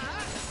stuff.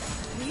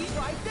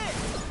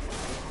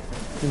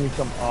 Give me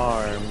some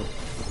arms.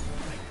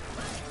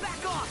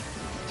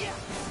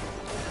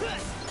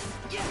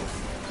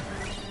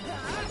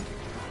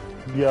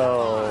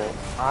 Yo,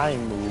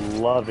 I'm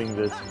loving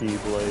this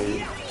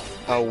Keyblade.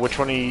 Oh, which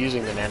one are you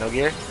using, the Nano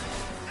Gear?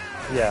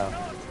 Yeah.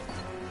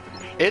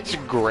 It's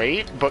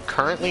great, but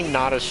currently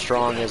not as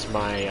strong as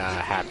my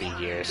Happy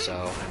Gear, so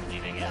I'm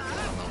leaving it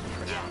alone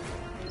for now.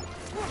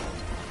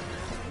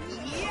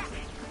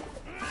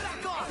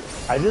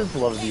 I just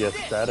love the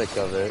aesthetic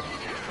of it.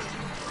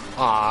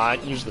 Aw,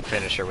 use the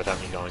finisher without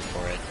me going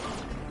for it.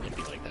 It'd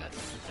be like that.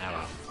 Oh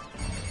well.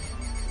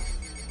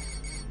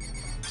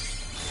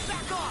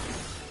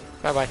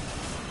 Bye-bye.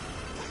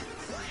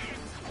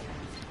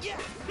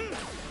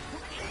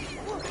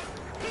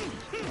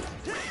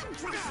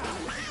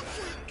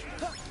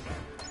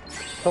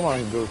 Come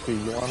on, Goofy,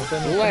 you want to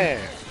finish? Where?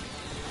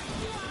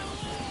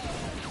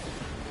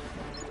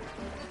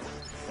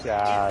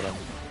 Got him.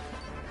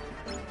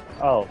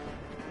 Oh,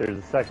 there's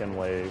a second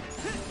wave.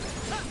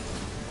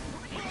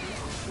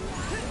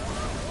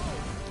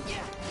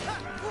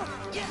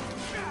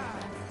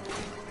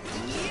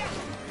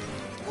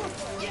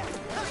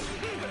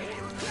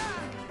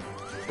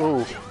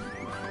 Ooh.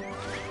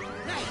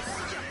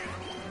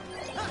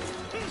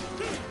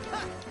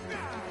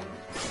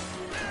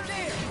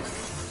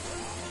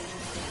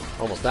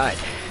 Almost died.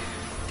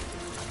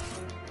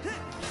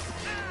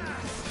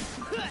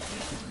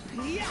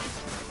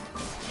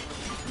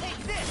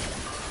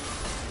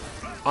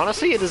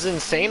 Honestly, it is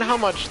insane how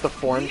much the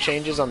form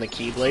changes on the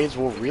Keyblades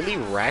will really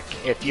wreck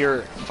if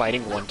you're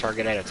fighting one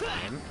target at a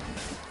time.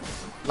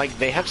 Like,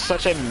 they have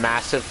such a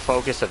massive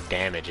focus of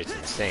damage, it's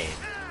insane.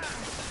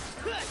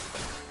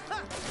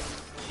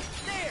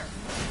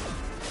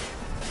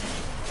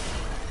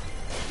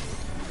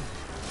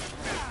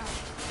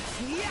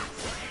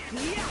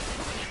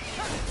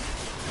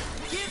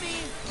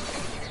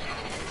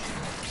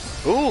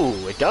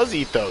 Ooh, it does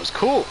eat those.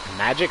 Cool.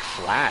 Magic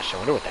Flash. I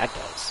wonder what that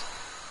does.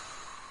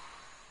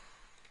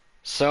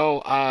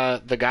 So,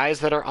 the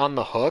guys that are on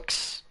the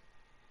hooks,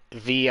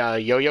 the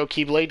Yo-Yo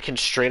Keyblade can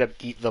straight up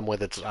eat them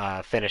with its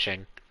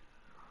finishing.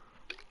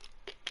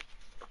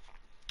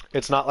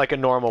 It's not like a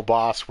normal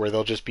boss where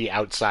they'll just be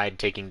outside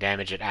taking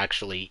damage. It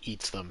actually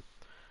eats them.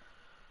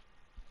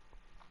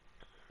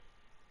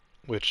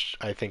 Which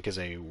I think is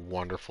a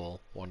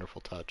wonderful,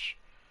 wonderful touch.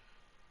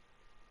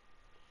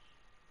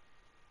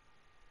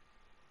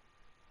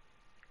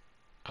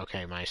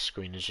 Okay, my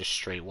screen is just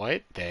straight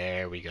white.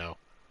 There we go.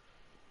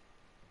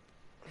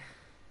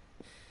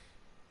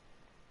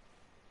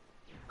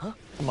 Huh?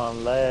 Come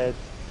on, let's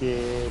get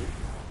it.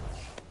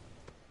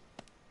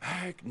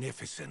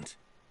 Magnificent.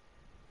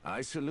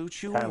 I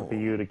salute you Time all, for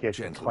you to get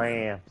gentlemen.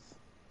 your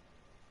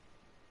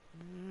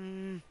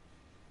clamps.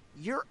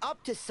 You're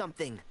up to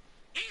something.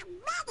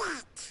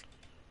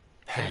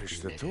 Perish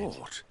the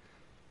thought.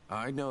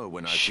 I know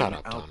when I've Shut been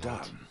up, Donald.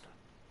 outdone.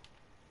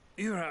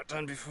 You were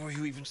outdone before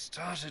you even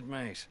started,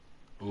 mate.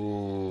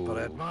 Ooh. But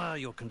I admire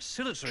your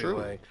conciliatory True.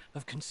 way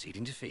of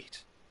conceding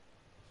defeat.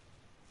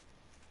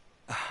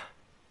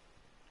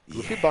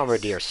 Goofy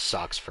Bombardier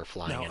sucks for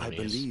flying Now enemies.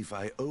 I believe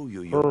I owe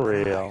you your For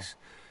real. prize.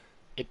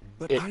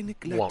 But I It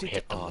neglected won't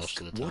hit to them ask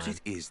most of the what time.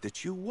 it is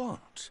that you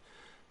want.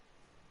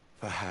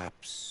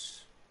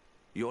 Perhaps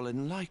you'll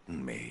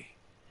enlighten me.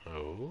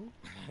 Oh?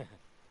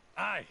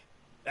 Aye,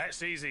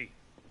 that's easy.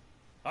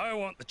 I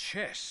want the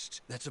chest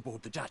that's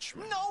aboard the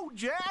Dutchman. No,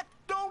 Jack,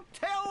 don't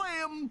tell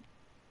him.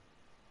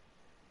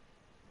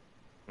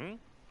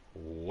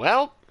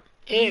 Well,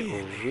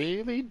 it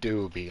really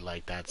do be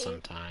like that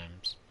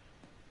sometimes.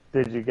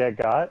 Did you get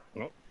got?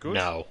 Oh, good.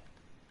 No.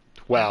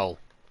 Well,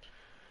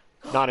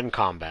 not in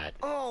combat.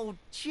 Oh,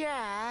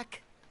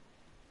 Jack.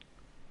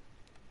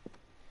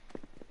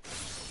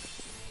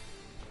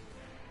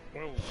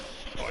 Well,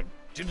 I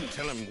didn't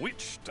tell him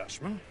which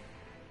Dutchman.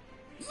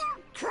 You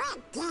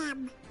tricked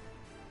him.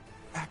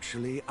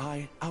 Actually,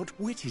 I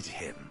outwitted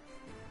him.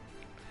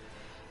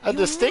 A You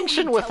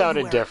distinction really without tell a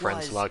me where it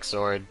difference, was.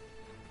 Luxord.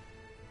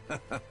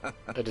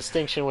 A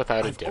distinction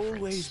without a I've difference.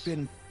 always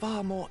been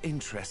far more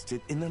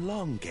interested in the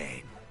long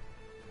game.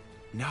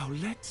 Now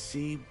let's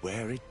see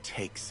where it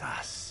takes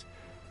us.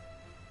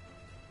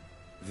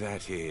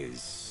 That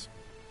is,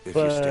 if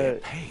you stay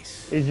But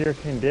pace. is your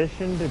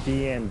condition to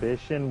be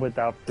ambition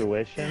without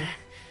fruition?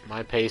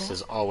 My pace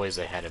is always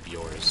ahead of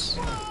yours.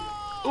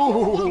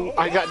 Ooh,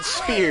 I got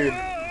speared.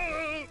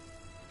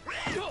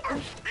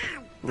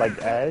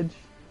 Like Edge?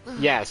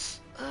 Yes.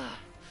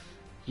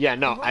 Yeah,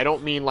 no, I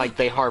don't mean like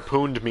they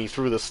harpooned me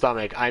through the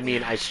stomach. I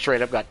mean I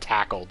straight up got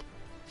tackled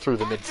through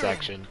the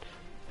midsection.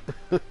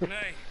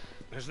 Nay,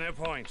 there's no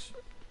point.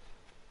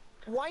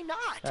 Why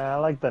not? I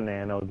like the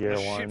Nano Gear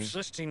The one. ship's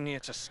listing near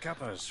to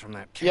scuppers from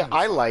that Yeah,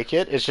 I cannon like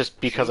it. It's just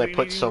because I Surely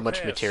put needing so much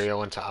repairs.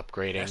 material into Let's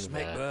upgrading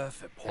make the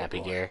berth at Port Happy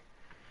Royal. Gear.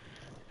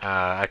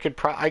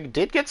 I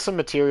did get some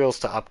materials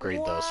to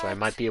upgrade though, so I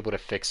might be able to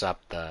fix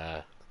up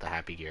the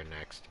Happy Gear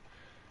next.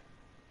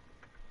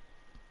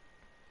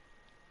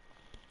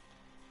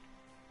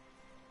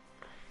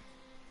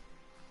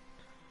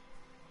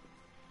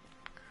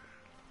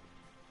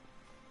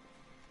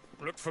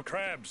 Look for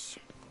crabs.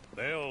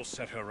 They'll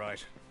set her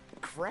right.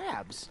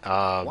 Crabs?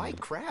 Why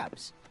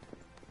crabs?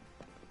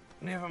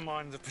 Never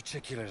mind the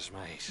particulars,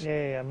 mate.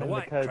 Yeah, I'm The in the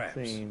white crabs.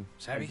 cutscene. I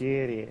Savvy?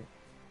 get it.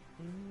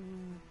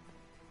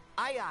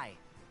 Aye, aye.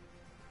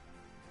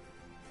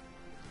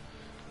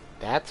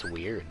 That's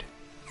weird.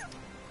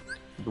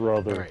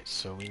 Brother. Alright,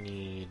 so we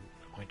need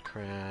white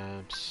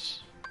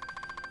crabs.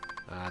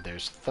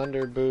 There's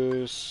Thunder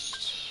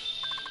Boost.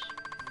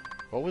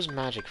 What was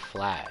Magic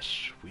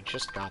Flash? We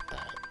just got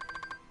that.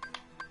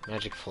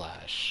 Magic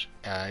Flash.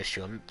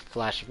 Issue a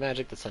flash of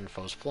magic that sends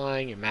foes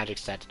flying. Your magic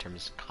stat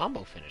determines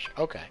combo finish.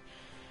 Okay.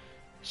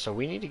 So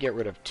we need to get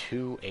rid of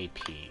 2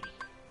 AP.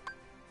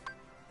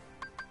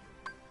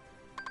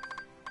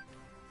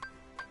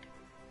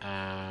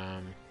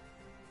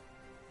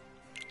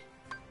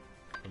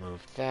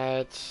 Remove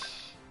that.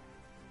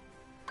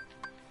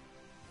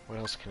 What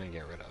else can I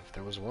get rid of?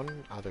 There was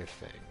one other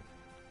thing.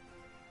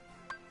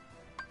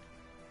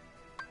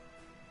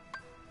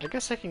 I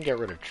guess I can get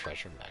rid of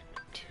Treasure Magnet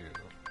too.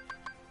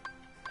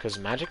 Because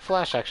Magic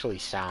Flash actually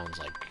sounds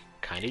like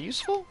kind of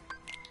useful.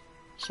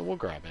 So we'll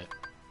grab it.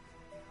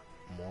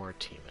 More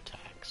team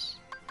attacks.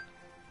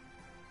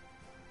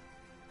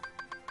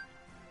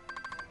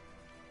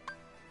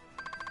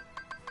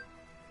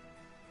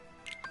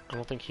 I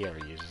don't think he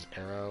ever uses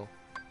arrow.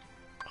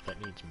 Oh,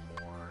 that needs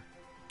more.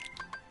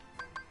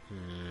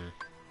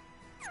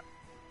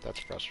 That's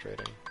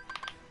frustrating.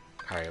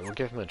 Alright, we'll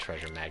give him a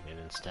treasure magnet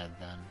instead,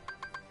 then.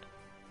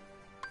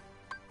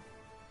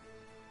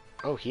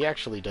 Oh, he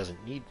actually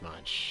doesn't need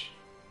much.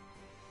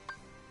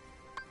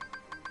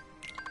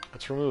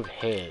 Let's remove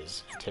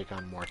his and take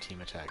on more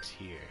team attacks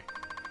here.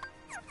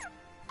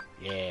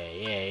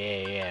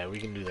 Yeah. We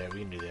can do that,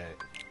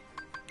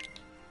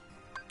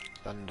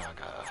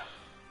 Thundaga.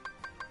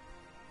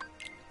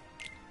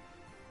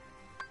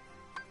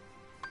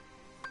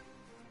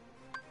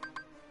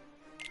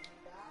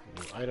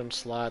 New item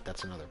slot,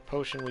 that's another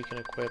potion we can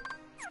equip.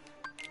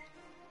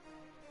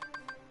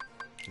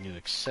 New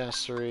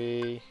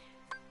accessory.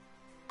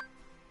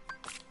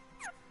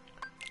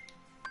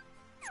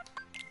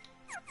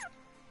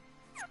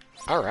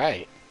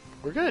 Alright,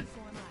 we're good.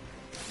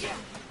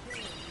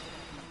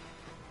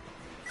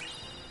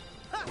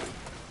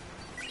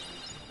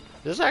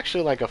 This is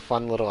actually like a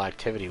fun little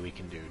activity we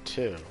can do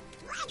too.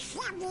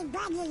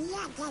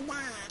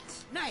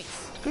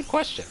 Nice. Good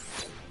question.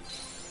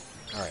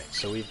 Alright,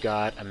 so we've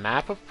got a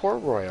map of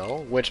Port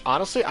Royal, which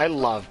honestly I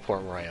love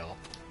Port Royal.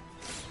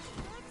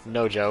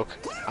 No joke.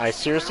 I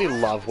seriously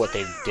love what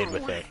they did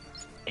with it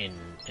in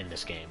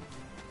this game.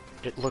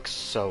 It looks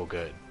so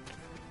good.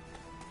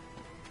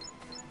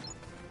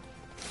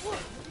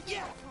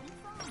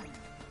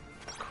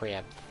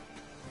 Crab.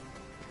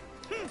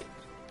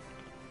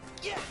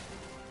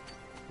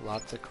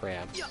 Lots of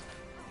crabs.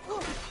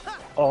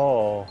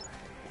 Oh,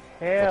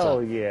 hell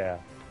up? yeah.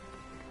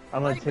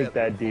 I'm gonna take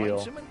that deal.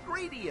 Some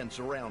ingredients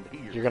around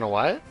here. You're gonna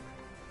what?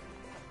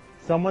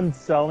 Someone's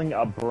selling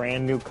a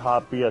brand new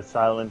copy of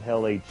Silent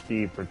Hill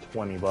HD for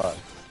 $20.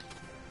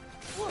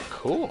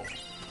 Cool.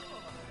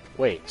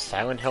 Wait,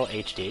 Silent Hill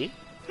HD?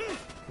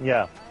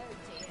 Yeah.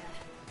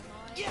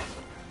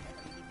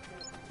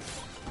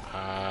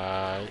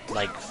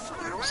 Like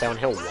Silent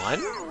Hill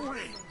 1?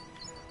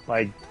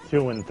 Like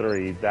 2 and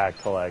 3, that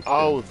collection.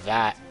 Oh,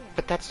 that.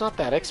 But that's not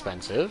that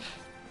expensive.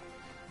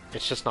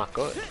 It's just not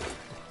good.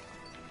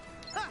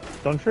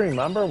 Don't you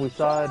remember? We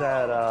saw it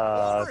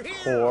at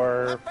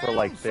Core for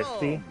like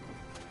 50.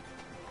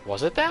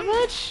 Was it that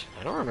much?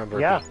 I don't remember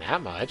it being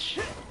that much.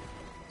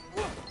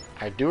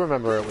 I do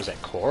remember it was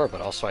at Core,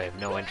 but also I have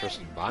no interest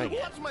in buying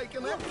it. What's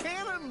making that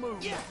cannon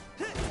move?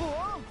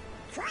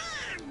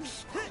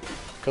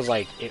 Because,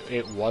 like,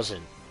 it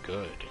wasn't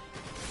good.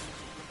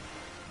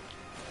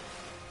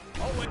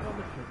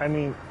 I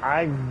mean,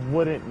 I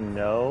wouldn't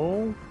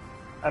know.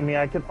 I mean,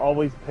 I could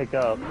always pick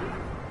up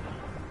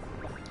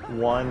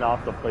one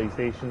off the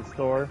PlayStation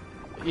Store.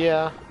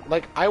 Yeah,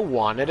 like, I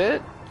wanted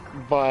it,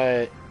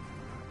 but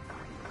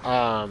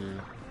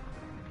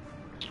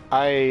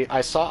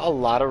I saw a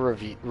lot of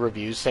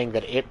reviews saying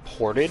that it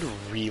ported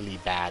really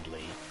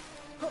badly.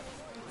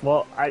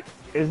 Well,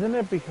 isn't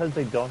it because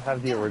they don't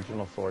have the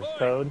original source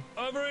code?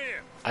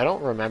 I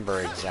don't remember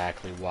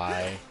exactly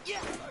why.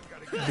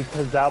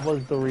 Because that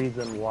was the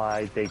reason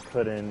why they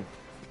couldn't,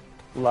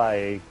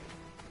 like,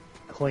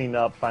 clean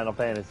up Final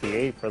Fantasy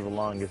VIII for the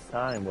longest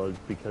time, was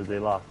because they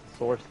lost the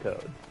source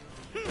code.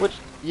 Which,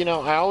 you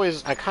know,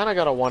 I kind of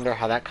gotta wonder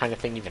how that kind of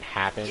thing even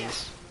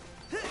happens.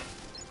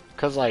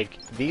 Because, like,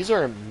 these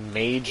are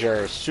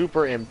major,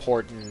 super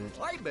important,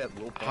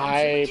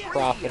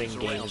 high-profiting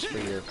games for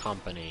your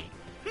company.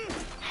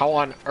 How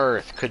on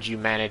earth could you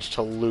manage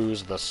to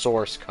lose the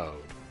source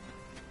code?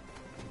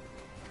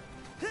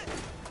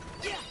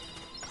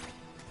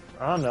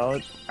 I don't know.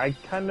 I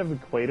kind of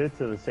equate it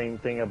to the same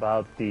thing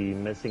about the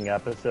missing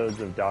episodes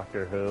of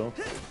Doctor Who.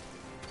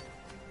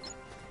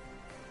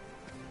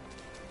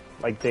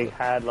 Like, they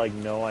had, like,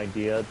 no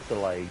idea to,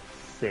 like,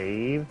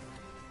 save.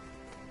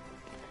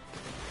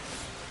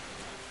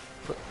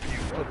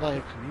 But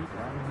like,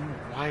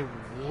 why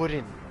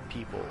wouldn't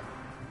people?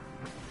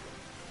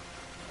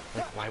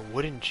 Like, why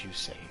wouldn't you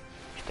save?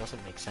 It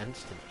doesn't make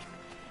sense to me.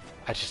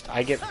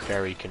 I get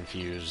very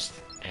confused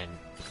and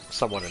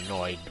somewhat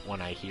annoyed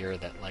when I hear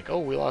that, like, oh,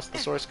 we lost the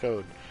source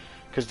code.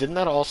 Because didn't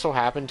that also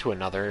happen to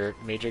another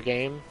major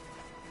game?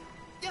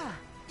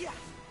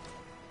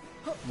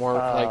 More,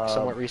 like,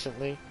 somewhat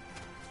recently?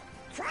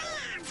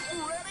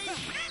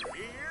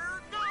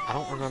 I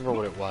don't remember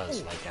what it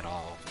was, like, at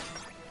all.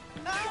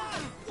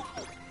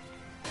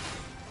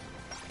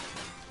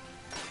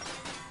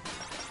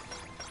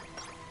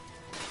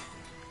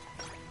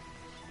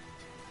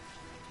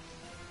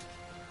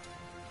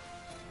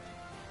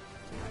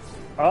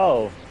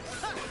 Oh.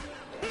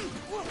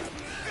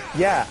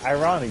 Yeah,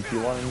 ironic. Do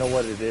you want to know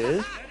what it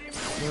is?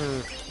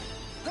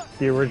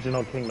 The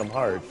original Kingdom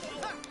Hearts.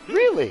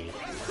 Really?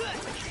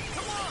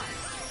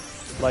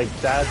 Like,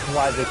 that's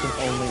why they can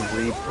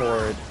only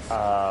report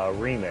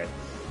remix.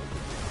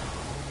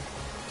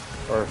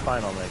 Or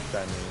Final Mix,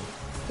 I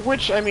mean.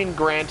 Which, I mean,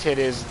 granted,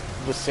 is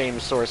the same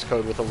source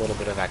code with a little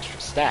bit of extra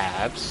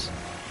stabs.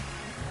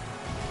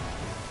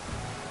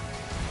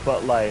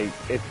 But, like,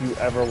 if you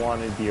ever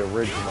wanted the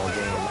original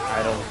game,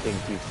 I don't think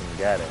you can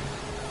get it.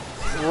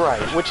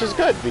 Right, which is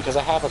good, because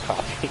I have a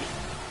copy.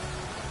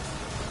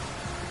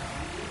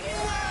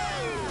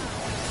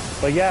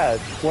 But yeah,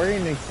 Square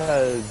Enix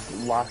has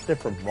lost it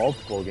for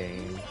multiple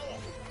games.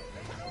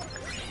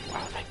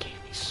 Wow, that gave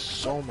me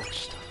so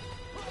much stuff.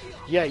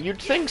 Yeah,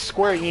 you'd think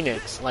Square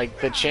Enix,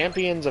 like the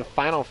champions of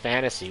Final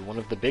Fantasy, one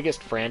of the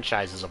biggest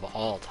franchises of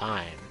all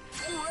time,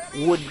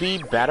 would be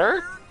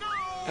better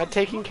at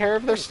taking care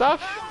of their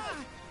stuff.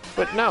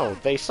 But no,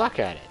 they suck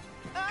at it.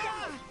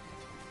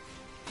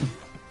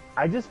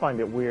 I just find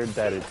it weird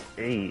that it's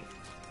 8.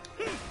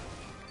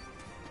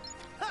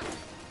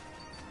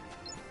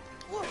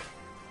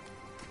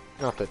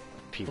 Not that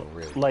people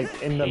really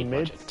like in the paid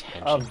much midst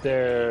attention of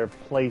their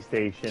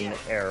PlayStation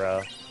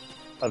era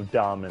of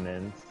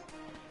dominance.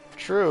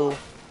 True.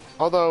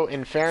 Although,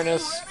 in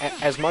fairness,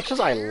 as much as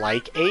I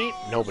like 8,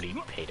 nobody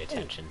paid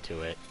attention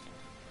to it.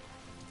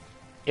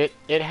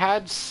 It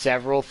had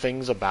several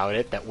things about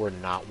it that were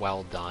not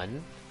well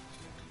done.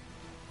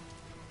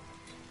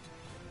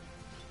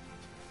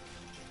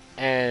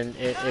 And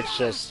it's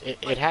just,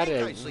 it had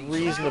a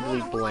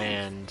reasonably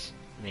bland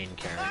main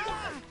character.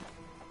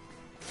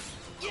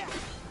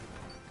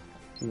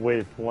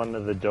 With one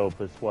of the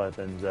dopest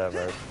weapons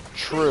ever.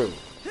 True.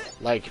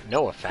 Like,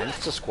 no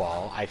offense to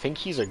Squall, I think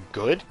he's a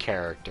good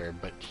character,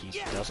 but he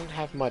doesn't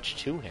have much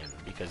to him,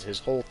 because his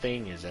whole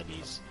thing is that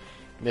he's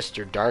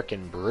Mr. Dark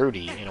and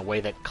broody in a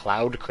way that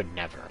Cloud could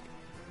never.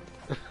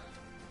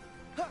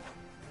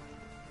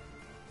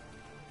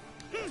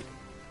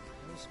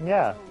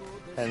 Yeah,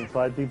 and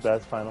so I'd be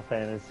best Final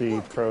Fantasy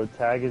Pro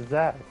Tag is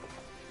Zack.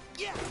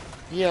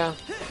 Yeah.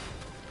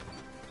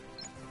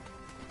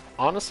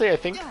 Honestly, I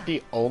think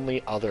the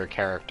only other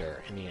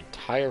character in the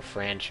entire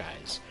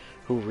franchise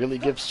who really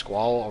gives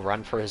Squall a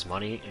run for his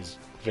money is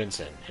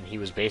Vincent, and he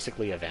was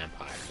basically a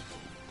vampire.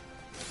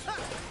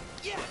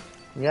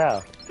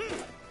 Yeah.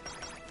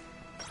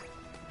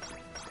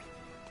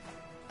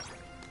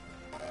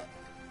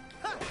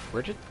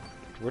 Where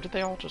did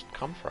they all just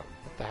come from?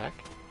 What the heck?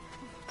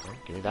 Well,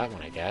 give me that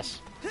one, I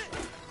guess.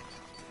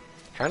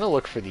 Trying to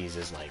look for these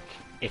is like,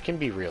 it can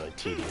be really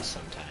tedious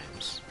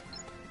sometimes.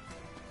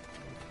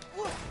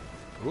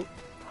 Ooh,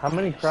 How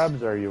many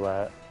crabs are you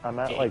at? I'm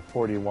at 8. like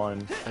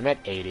 41. I'm at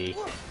 80.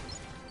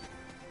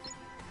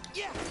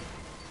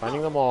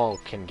 Finding them all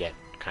can get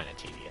kind of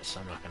tedious,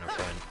 I'm not gonna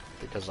front,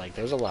 because like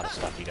there's a lot of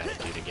stuff you gotta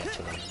do to get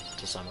to them,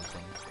 to some of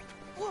them.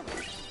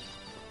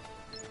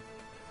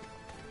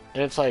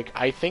 And it's like,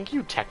 I think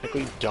you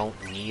technically don't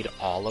need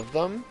all of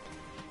them.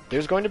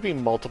 There's going to be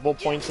multiple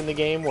points in the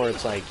game where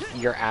it's like,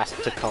 you're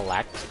asked to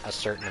collect a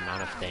certain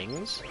amount of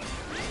things.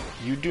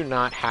 You do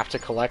not have to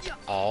collect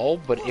all,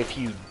 but if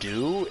you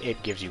do,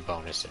 it gives you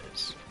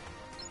bonuses.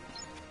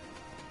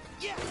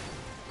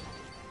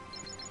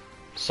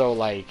 So,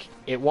 like,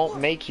 it won't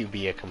make you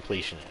be a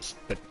completionist,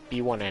 but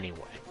be one anyway.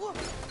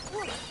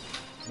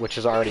 Which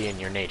is already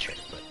in your nature,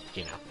 but,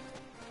 you know.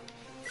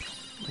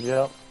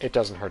 Yep. It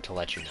doesn't hurt to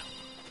let you know.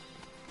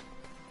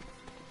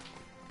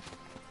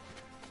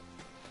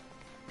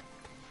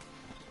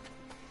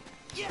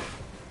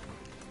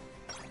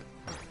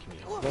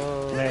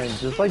 Man,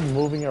 just like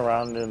moving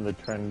around in the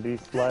Trinity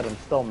sled, I'm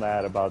still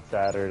mad about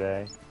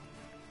Saturday.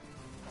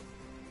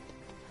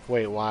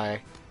 Wait,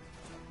 why?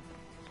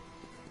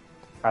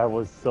 I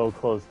was so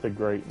close to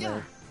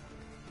greatness.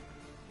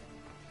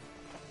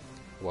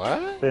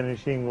 What?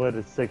 Finishing with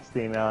a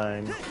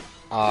 69.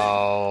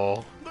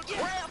 Oh.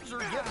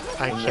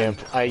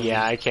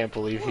 I can't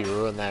believe he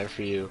ruined that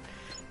for you.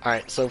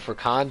 Alright, so for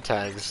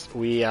context,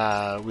 we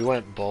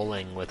went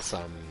bowling with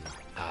some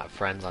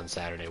friends on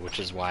Saturday, which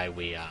is why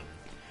we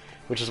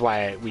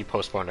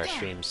postponed our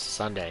streams to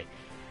Sunday.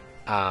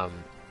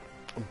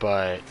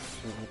 But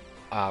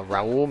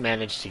Raul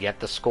managed to get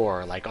the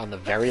score, like on the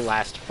very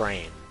last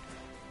frame.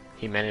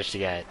 He managed to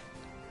get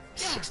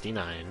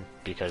 69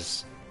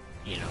 because,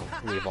 you know,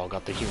 we've all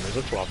got the humors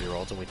of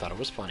 12-year-olds and we thought it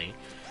was funny.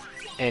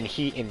 And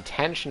he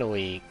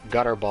intentionally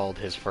gutterballed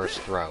his first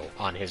throw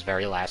on his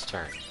very last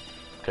turn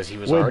because he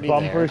was already there.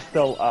 With bumpers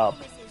still up.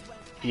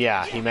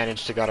 Yeah, he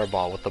managed to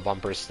gutterball with the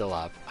bumpers still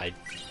up. I'm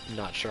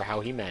not sure how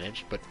he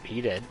managed, but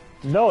he did.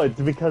 No, it's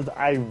because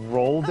I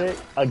rolled it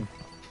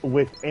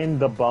within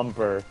the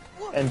bumper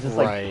and just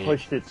like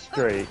pushed it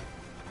straight.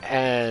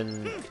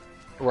 And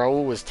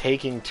Raul was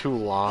taking too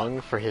long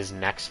for his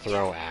next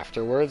throw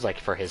afterwards, like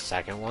for his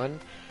second one.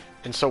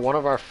 And so one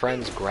of our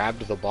friends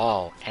grabbed the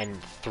ball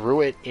and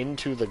threw it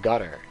into the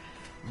gutter,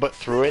 but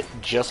threw it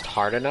just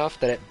hard enough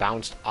that it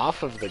bounced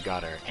off of the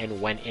gutter and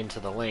went into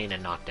the lane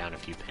and knocked down a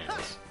few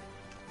pins.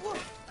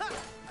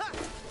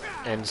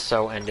 And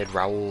so ended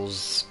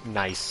Raul's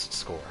nice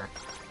score.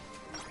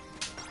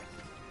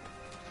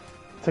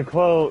 To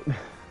quote...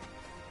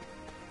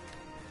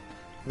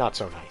 Not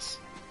so nice.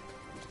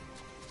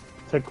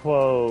 To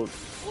quote...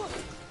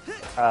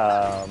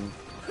 crap,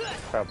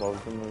 what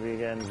was the movie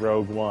again?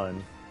 Rogue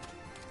One.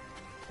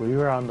 We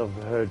were on the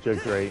verge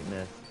of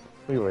greatness.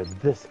 We were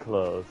this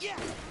close.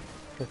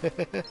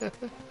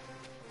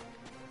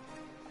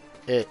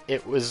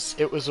 It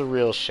was a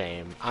real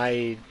shame.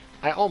 I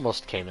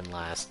almost came in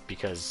last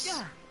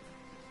because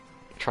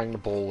trying to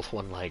bowl with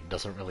one leg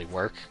doesn't really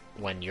work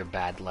when your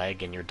bad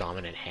leg and your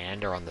dominant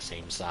hand are on the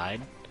same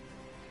side.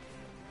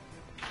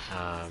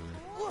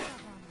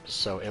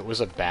 So it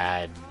was a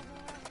bad,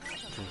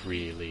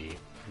 really,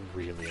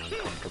 really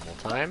uncomfortable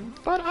time,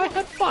 but I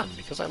had fun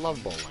because I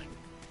love bowling.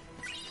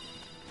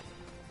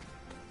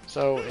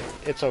 So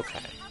it's okay.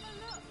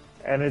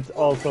 And it's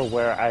also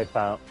where I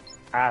found,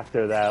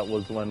 after that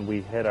was when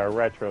we hit our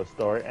retro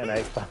store, and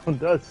I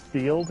found a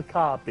sealed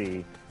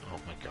copy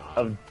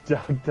of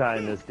Duck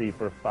Dynasty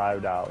for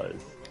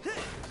 $5.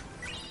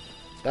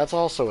 That's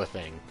also a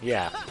thing,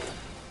 yeah.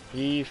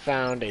 He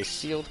found a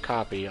sealed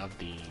copy of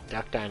the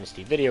Duck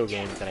Dynasty video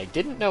game that I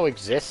didn't know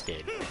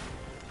existed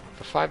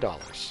for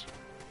 $5.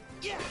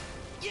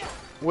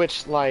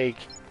 Which, like,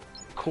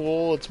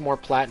 cool, it's more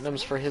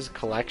platinums for his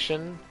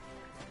collection,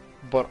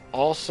 but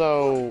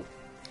also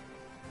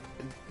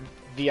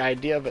the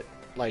idea of it,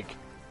 like,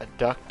 a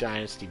Duck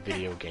Dynasty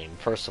video game,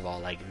 first of all,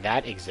 like,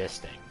 that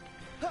existing,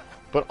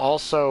 but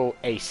also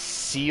a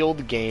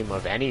sealed game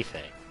of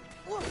anything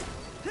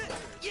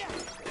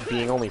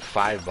being only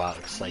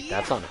 $5, like,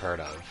 that's unheard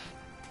of.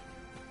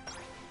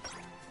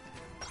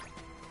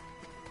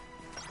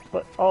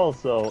 But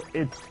also,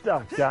 it's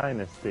Duck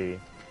Dynasty.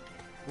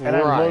 And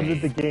I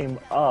loaded the game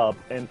up,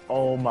 and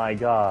oh my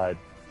god,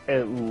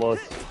 it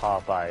looks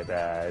Popeye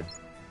bad.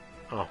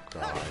 Oh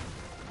god.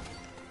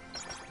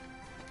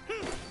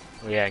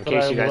 Yeah, in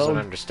case you guys don't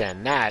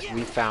understand that,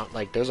 we found,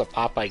 like, there's a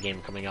Popeye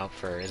game coming out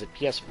for, is it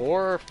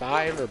PS4,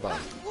 5, or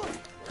both?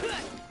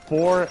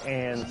 4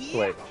 and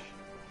Switch.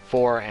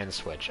 4 and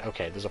Switch.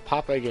 Okay, there's a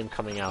Popeye game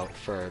coming out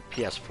for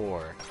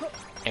PS4,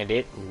 and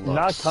it looks...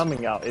 Not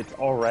coming out, it's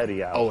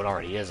already out. Oh, it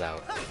already is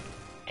out.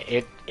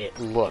 It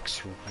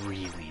looks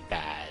really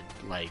bad.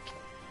 Like,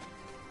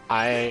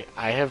 I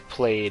have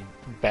played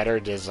better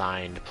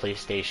designed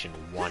PlayStation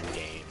 1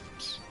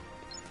 games.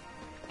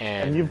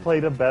 And you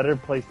played a better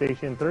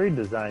PlayStation 3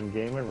 design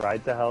game in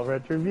Ride to Hell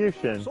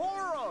Retribution.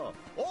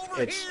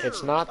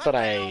 It's not that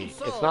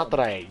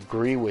I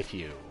agree with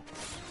you,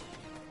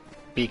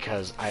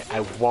 because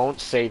I won't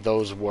say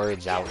those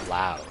words out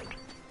loud,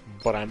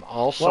 but I'm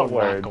also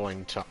not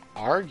going to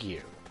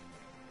argue.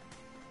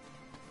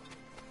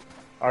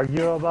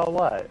 Argue about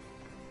what?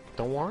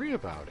 Don't worry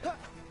about it.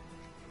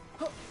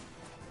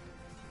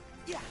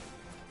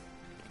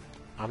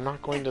 I'm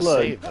not going to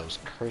say those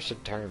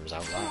cursed terms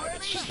out loud.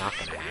 It's just not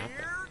going to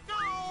happen.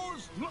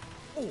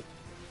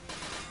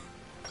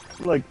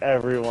 Look,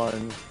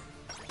 everyone.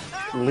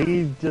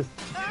 Lee just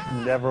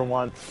never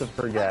wants to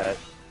forget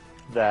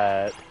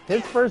that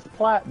his first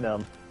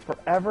platinum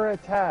forever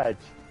attached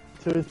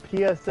to his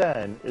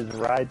PSN is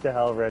Ride to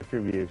Hell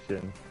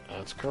Retribution.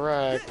 That's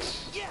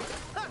correct.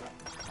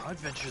 I'd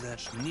venture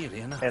that's nearly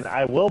enough. And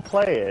I will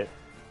play it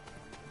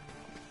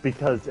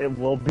because it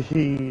will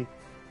be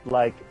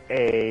like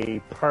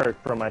a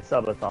perk for my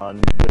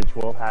subathon, which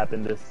will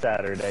happen this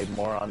Saturday.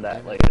 More on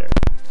that later.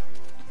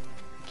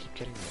 Keep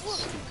getting that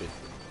stupid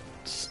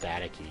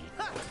staticky.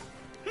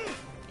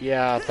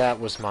 Yeah, that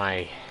was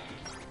my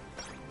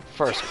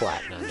first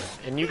platinum,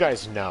 and you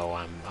guys know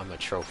I'm a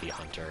trophy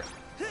hunter,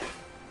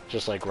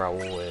 just like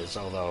Raul is,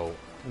 although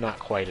not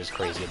quite as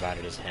crazy about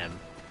it as him.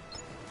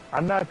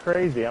 I'm not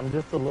crazy, I'm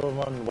just a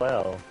little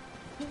unwell.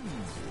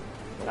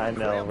 I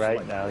know,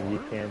 right now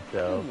you can't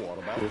tell.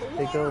 Just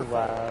take a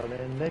while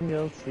and then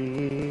you'll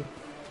see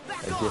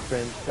a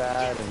different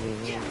side of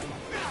me.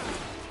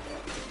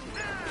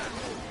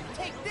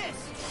 Take this.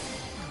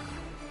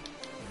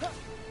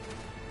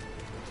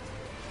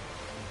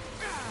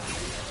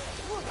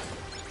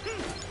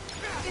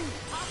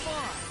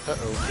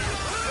 Uh-oh.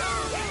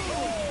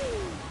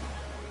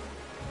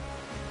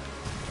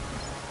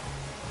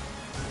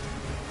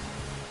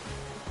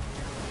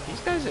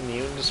 These guys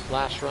immune to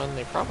Splash Run?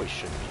 They probably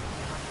should be.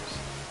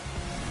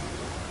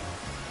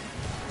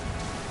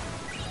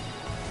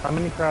 How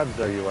many crabs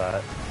are you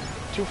at?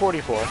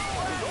 244.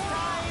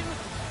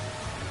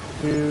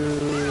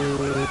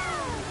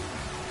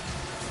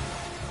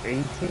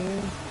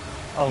 218?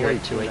 Oh, you're wait,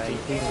 at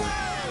 218.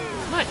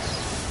 Nice.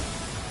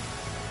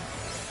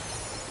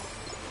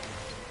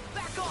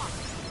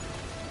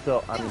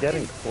 So I'm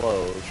getting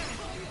close.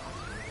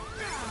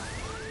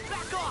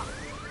 Back off.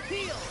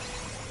 Heal.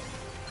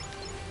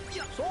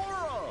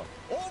 Sora,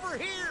 over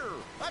here!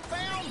 I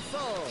found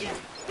some!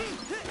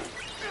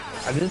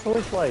 I just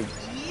wish, like,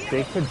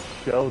 they could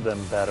show them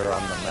better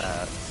on the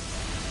map.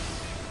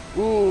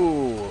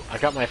 Ooh, I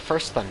got my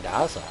first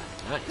Thundaza.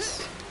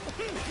 Nice.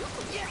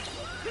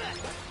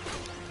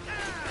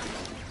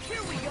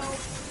 Here we go.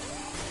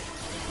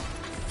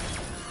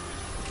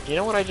 You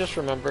know what I just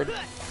remembered?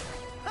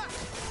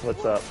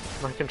 What's up?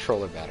 My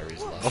controller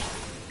battery's low.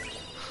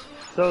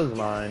 So is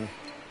mine.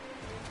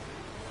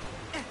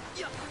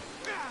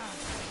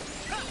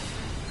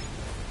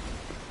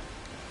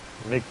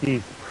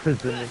 Mickey's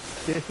prison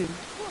escape.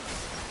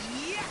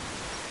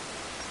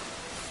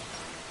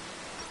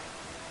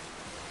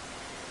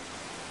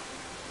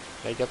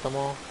 Did I get them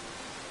all?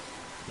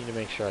 Need to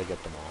make sure I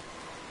get them all.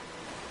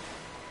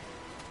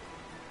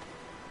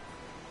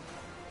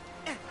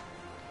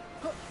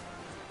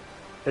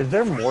 Is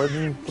there more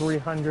than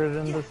 300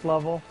 in this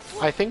level?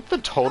 I think the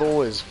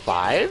total is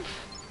 5?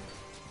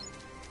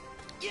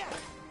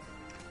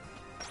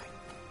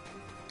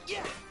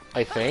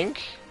 I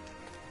think?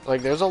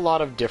 Like, there's a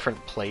lot of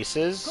different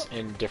places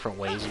and different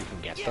ways you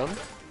can get them.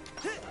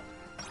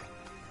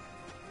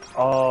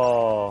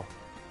 Oh,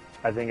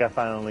 I think I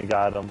finally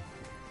got him.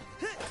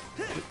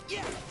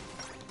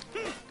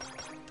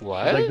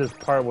 What? It's like this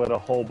part with a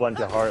whole bunch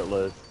of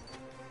Heartless.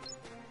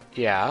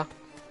 Yeah.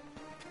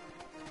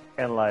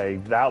 And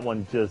like, that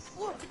one just...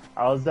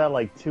 I was at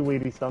like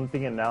 280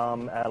 something and now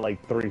I'm at like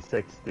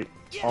 360.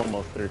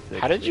 Almost 360.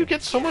 How did you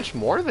get so much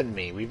more than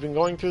me? We've been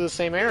going through the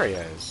same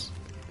areas.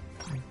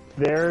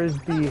 There's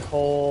the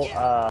whole,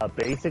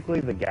 basically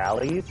the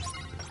galleys,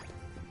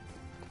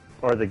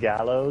 or the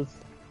gallows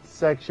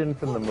section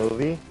from the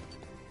movie,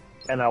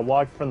 and I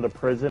walked from the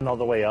prison all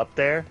the way up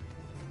there.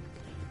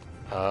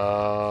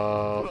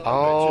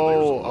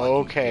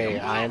 Okay.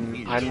 I'm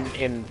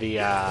in the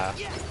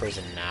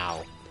prison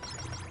now.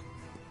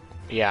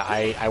 Yeah,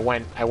 I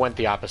went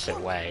the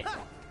opposite way.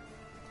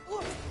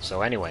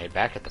 So anyway,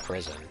 back at the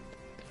prison.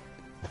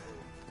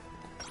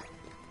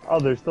 Oh,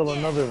 there's still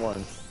another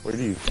one. Where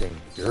do you think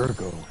you're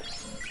going?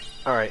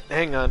 Alright,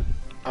 hang on.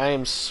 I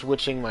am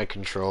switching my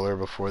controller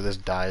before this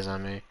dies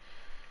on me.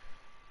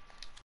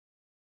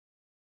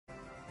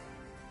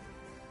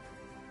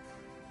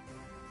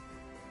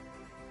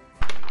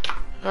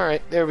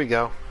 Alright, there we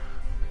go.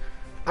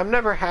 I'm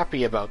never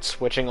happy about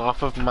switching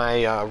off of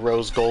my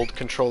rose gold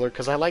controller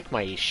because I like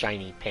my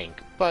shiny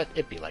pink, but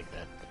it be like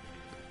that.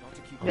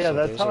 Yeah, Also,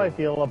 that's how I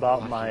feel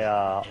about my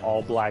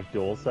all-black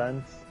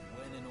DualSense.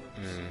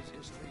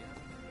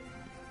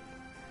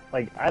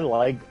 Like, I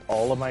like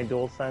all of my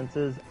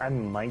DualSenses. I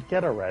might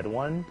get a red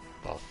one.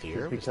 Balthier,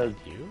 just because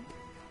you?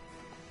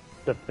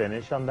 The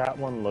finish on that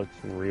one looks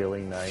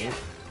really nice.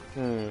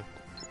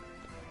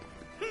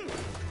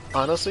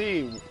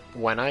 Honestly,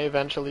 when I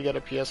eventually get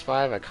a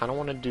PS5, I kind of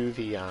want to do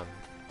the,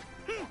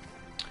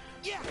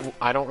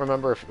 I don't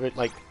remember if,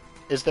 like,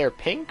 is there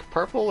pink,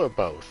 purple, or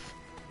both?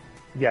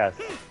 Yes.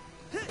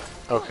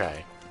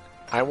 Okay.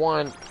 I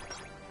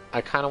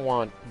kind of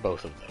want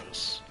both of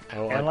those.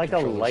 And like a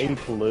light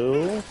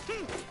blue,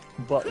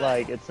 but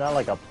like, it's not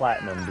like a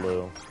platinum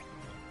blue.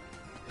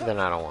 Then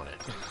I don't want it.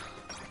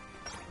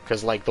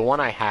 Because, like, the one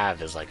I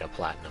have is like a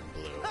platinum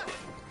blue.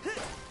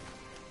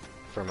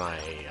 For my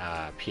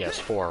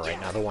PS4 right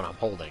now, the one I'm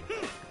holding.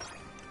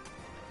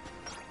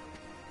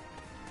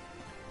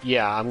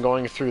 Yeah, I'm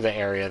going through the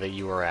area that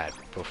you were at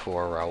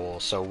before,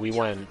 Raul. So we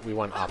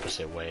went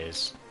opposite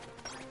ways.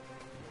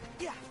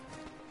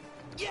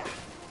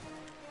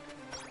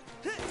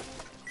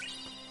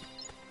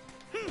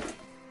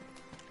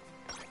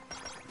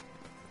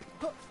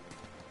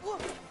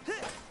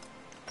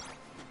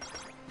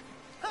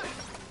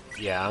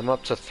 Yeah, I'm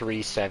up to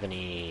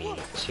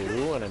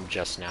 372, and I'm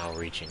just now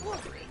reaching the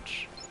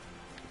bridge.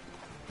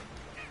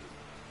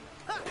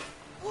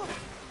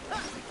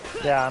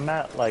 Yeah, I'm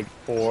at like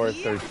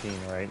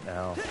 413 right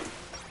now.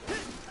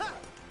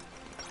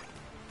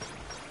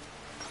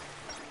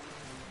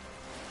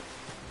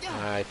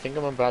 I think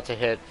I'm about to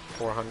hit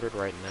 400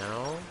 right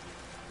now.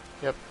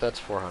 Yep, that's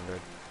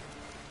 400.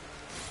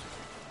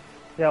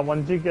 Yeah,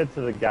 once you get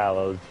to the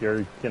gallows,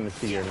 you're gonna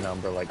see your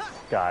number like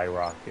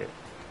skyrocket.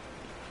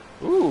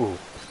 Ooh,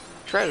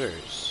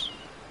 treasures.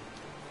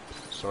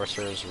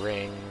 Sorcerer's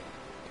ring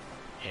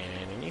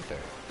and an ether.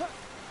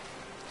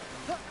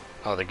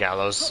 Oh, the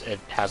gallows, it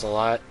has a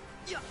lot?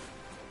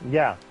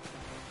 Yeah.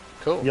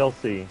 Cool. You'll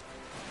see.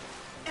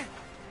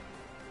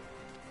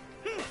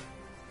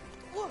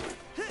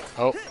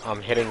 Oh,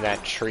 I'm hitting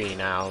that tree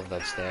now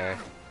that's there.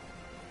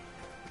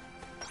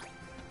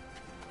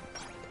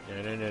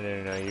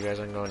 No, you guys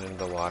aren't going into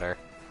the water.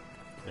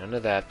 None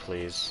of that,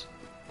 please.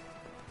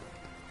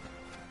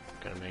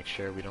 Gotta make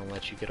sure we don't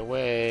let you get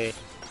away.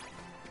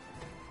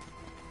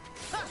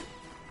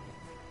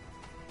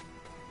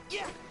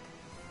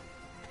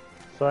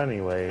 So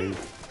anyways,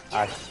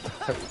 I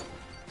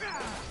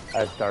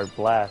start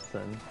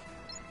blasting.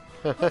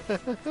 I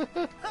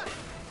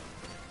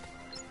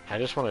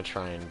just want to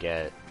try and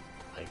get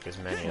like as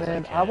many as I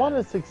Man, can. I want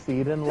to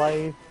succeed in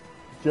life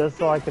just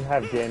so I can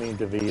have Danny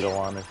DeVito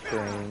on a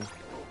stream.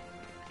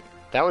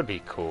 That would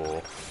be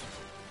cool.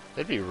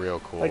 That'd be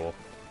real cool.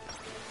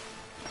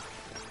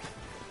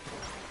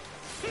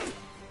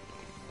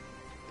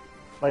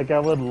 Like I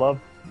would love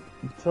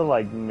to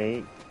like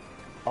make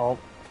all,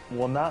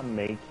 well not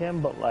make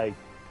him, but like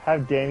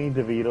have Danny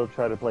DeVito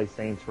try to play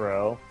Saints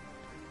Row.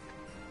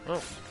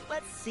 Oh.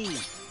 Let's see.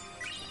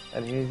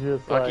 And he's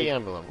just Lucky like,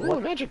 emblem. Ooh,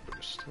 what, magic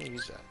boost. Let me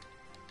use that.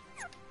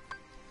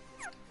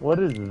 what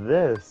is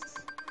this?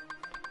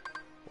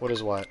 What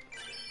is what?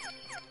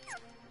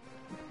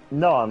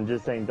 No, I'm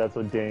just saying that's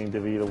what Danny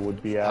DeVito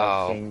would be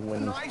asking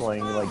when he's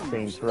playing like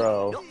Saints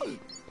Row.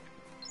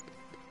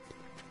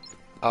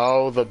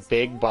 Oh, the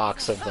big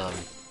box of them.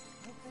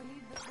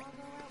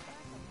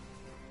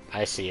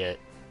 I see it.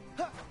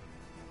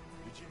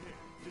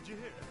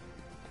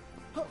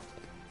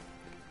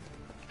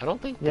 I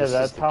don't think Yeah, this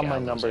that's is the how my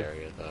gallows number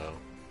area, though.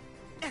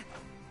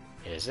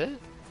 Is it?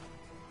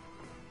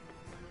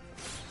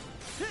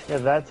 Yeah,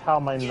 that's how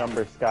my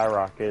number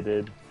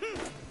skyrocketed.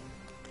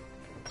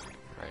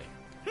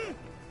 Right.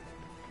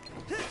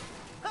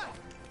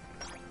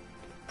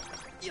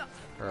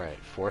 Alright,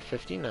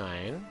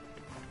 459.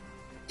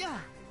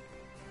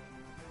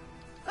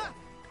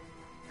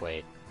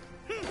 Wait.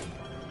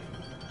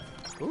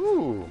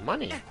 Ooh,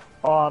 money.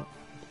 Oh,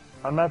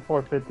 I'm at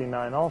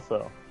 459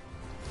 also.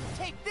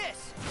 Take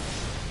this.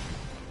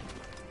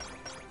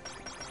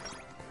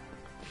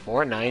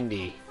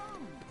 490.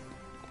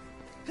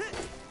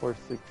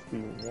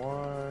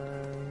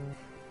 461.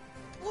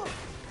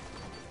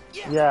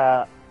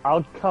 Yeah,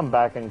 I'll come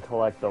back and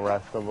collect the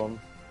rest of them.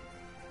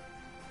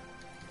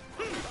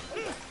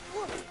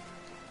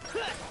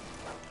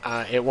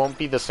 It won't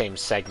be the same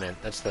segment.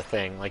 That's the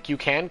thing. Like, you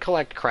can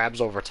collect crabs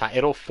over time.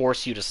 It'll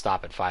force you to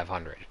stop at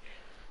 500.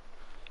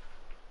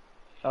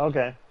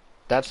 Okay.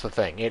 That's the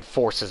thing. It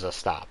forces a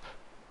stop.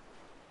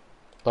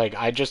 Like,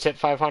 I just hit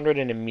 500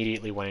 and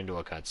immediately went into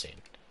a cutscene.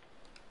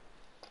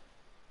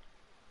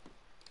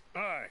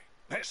 Aye,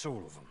 that's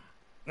all of them.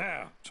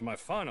 Now, to my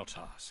final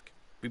task.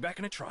 Be back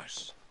in a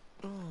trice.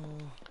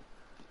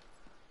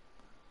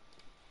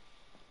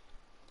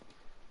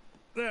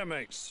 There,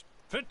 mates.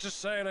 Fit to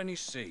sail any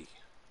sea.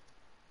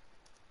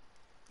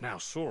 Now,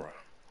 Sora,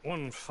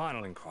 one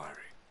final inquiry.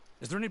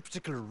 Is there any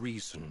particular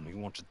reason you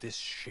wanted this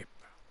ship?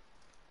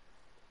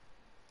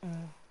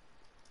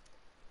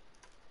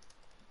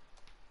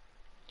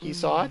 He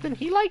saw it and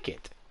he liked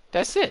it.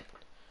 That's it.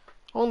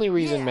 Only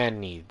reason man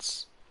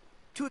needs.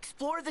 To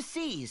explore the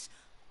seas.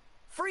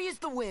 Free as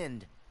the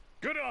wind.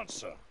 Good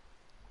answer.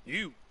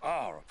 You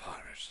are a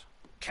pirate.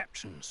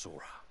 Captain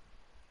Sora.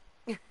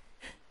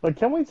 But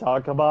can we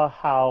talk about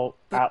how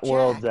At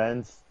World's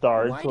End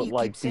starts why do with you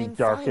like keep the saying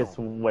darkest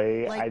final?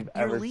 way Like I've you're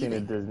ever seen a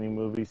leaving. Disney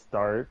movie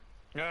start?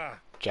 Ah,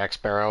 Jack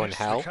Sparrow in it's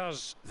hell?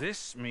 because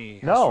this me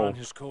has No, run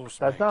his course,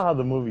 that's mate. not how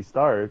the movie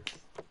starts.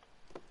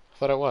 I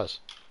thought it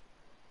was.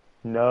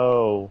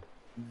 No.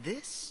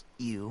 This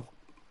you.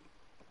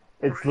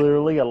 It's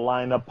literally a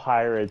line of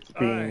pirates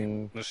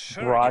being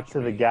brought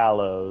to the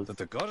gallows That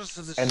the goddess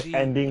of the and sea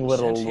ending with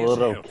a sent here to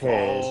little help.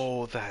 kid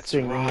Oh, that's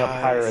singing a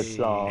pirate right.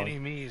 song Any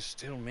me is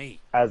still me.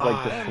 as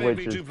like the I may switch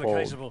be is pulled.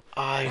 duplicatable,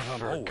 I but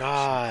I'm always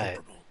forgot.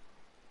 incomparable.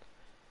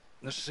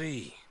 The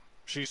sea.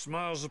 She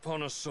smiles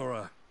upon us,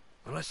 Sora.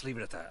 Well, let's leave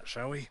it at that,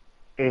 shall we?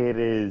 It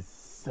is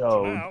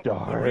so Now, the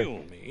dark.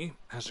 real me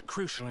has a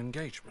crucial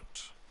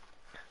engagement.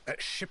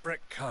 At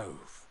Shipwreck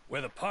Cove,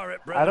 where the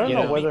pirate I don't brethren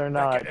know meet whether or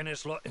not Beckett and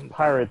his lot in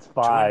Pirates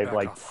battle to win 5 back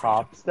like our freedom.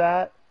 tops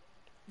that.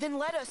 Then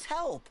let us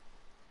help.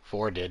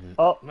 4 didn't.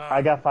 Oh, No,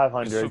 I got It's for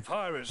 500.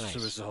 pirates Nice. to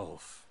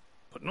resolve,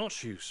 but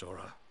not you,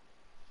 Sora.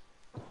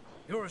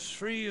 You're as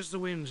free as the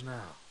wind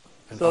now.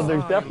 And So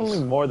there's fine definitely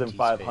as- more than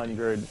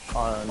 500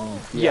 on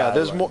the Yeah,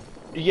 there's island. more.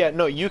 Yeah,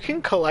 no, you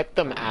can collect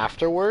them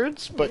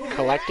afterwards, but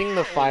collecting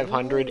the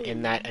 500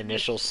 in that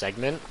initial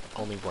segment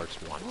only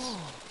works once.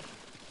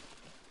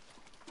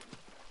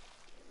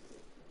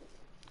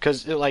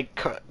 Because, like,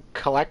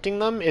 collecting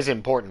them is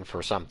important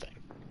for something.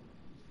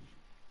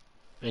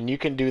 And you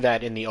can do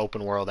that in the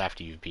open world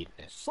after you've beaten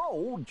it.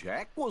 So,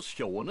 Jack was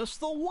showing us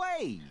the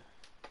way.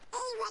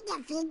 Even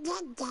if he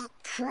did get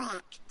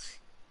tricked.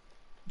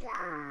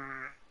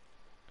 Ah.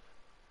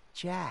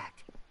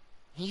 Jack.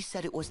 He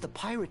said it was the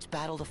pirates'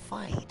 battle to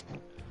fight.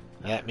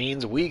 That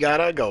means we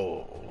gotta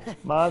go.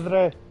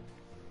 Madre.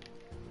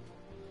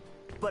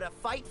 But a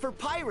fight for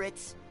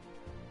pirates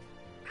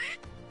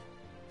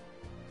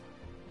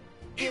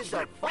is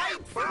a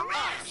fight for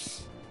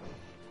us.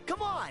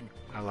 Come on.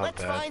 I love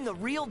Let's that. find the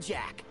real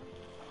Jack.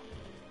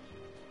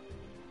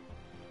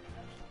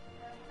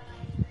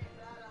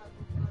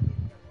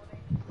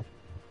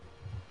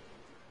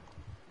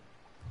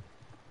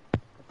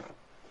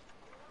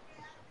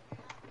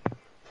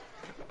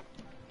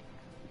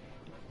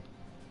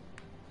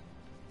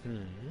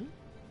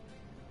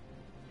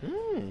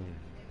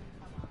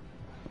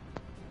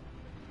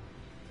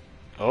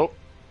 Oh,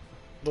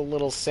 the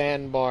little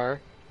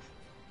sandbar.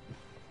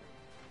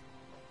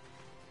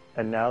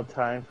 And now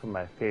time for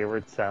my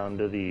favorite sound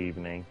of the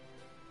evening.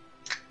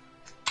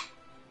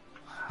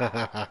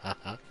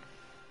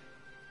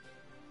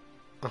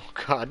 Oh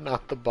god,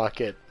 not the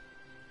bucket.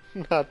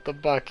 Not the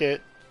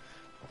bucket.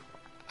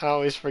 I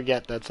always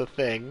forget that's a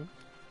thing.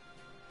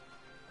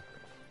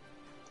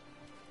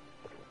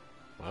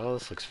 Well,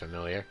 this looks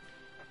familiar.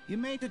 You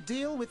made a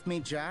deal with me,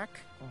 Jack,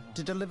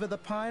 to deliver the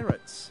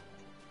pirates.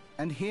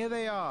 And here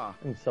they are.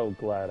 I'm so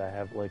glad I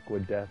have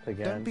Liquid Death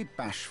again. Don't be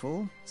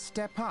bashful.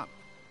 Step up.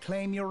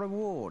 Claim your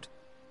reward.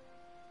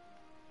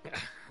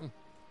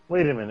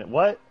 Wait a minute,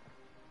 what?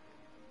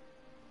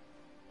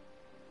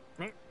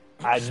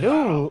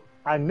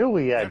 I knew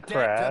he had Your debt to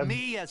crabs.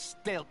 me is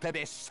still to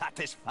be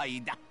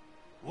satisfied.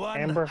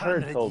 Amber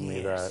Heard 100 told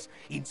me years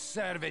that. in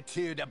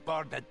servitude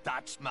aboard the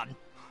Dutchman.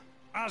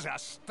 As a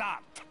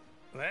start,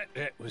 That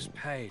debt was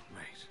paid,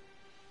 mate.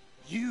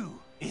 you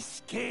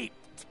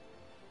escaped.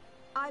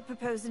 I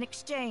propose an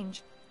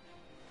exchange.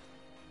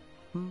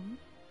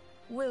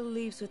 Will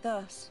leaves with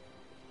us,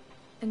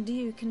 and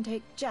you can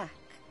take Jack.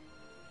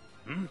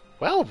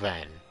 Well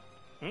then.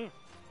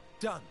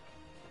 Done.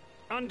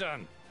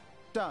 Undone.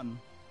 Done.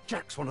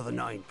 Jack's one of the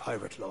 9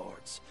 pirate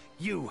lords.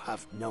 You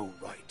have no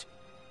right.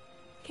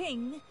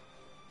 King,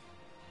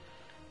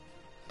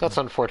 That's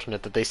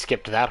unfortunate that they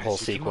skipped that whole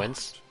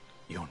sequence.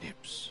 Your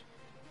nibs.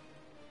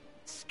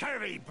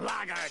 Scurvy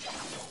blackguard!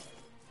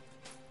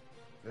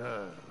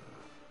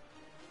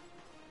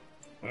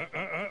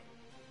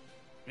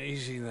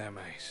 Easy there,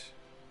 mate.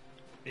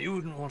 You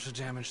wouldn't want to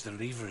damage the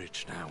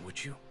leverage now,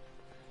 would you?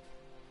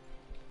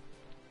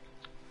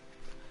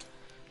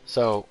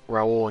 So,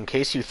 Raoul, in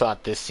case you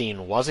thought this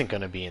scene wasn't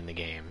going to be in the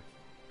game...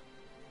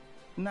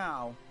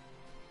 Now.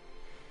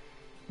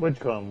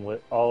 Which one?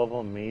 With all of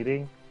them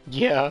meeting?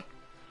 Yeah.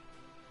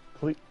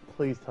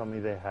 Please tell me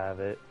they have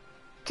it.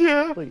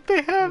 Yeah, please,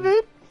 they have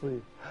it.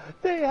 Please.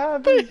 They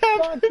have it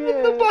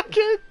in the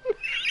bucket.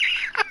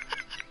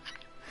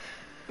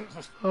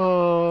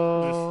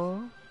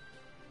 Oh.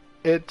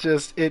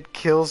 It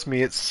kills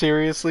me. It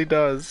seriously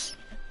does.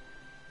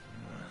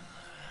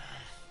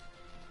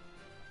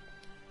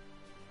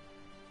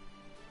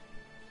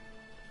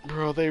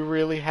 Bro, they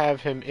really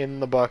have him in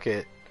the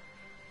bucket.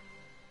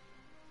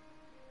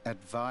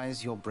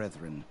 Advise your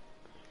brethren.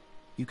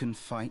 You can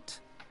fight.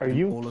 Are and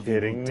you all of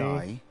kidding you will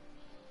me? Die,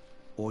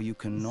 or you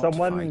cannot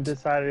Someone fight,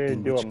 decided to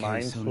in do a which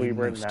case only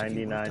minesweeper most of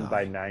you will 99 die.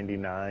 by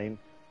 99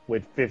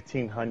 with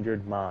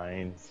 1,500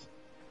 mines.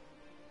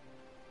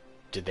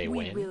 Did they we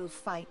win? will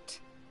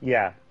fight.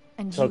 Yeah.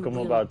 And Took you them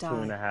will about die.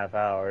 2.5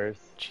 hours.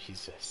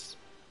 Jesus.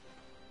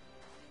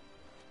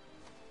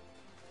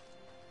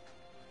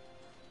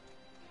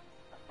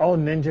 Oh,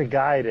 Ninja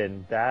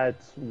Gaiden.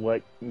 That's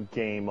what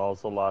game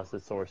also lost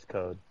its source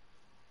code.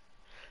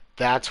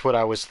 That's what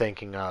I was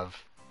thinking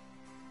of.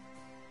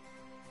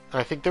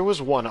 I think there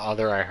was one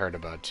other I heard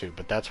about too,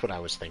 but that's what I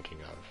was thinking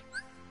of.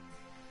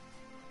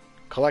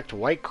 Collect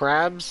white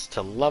crabs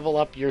to level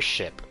up your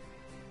ship.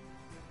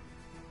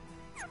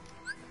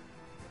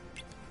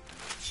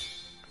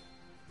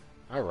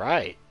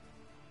 Alright.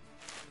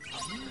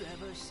 Have you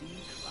ever seen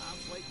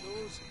crabs like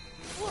those?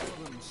 All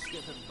of them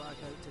skipping back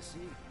out to sea.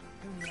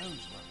 Who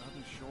knows what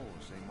other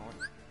shores they might...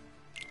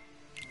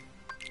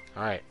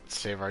 Alright,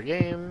 save our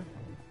game.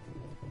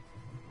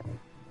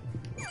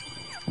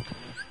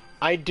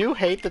 I do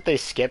hate that they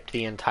skipped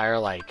the entire,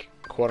 like,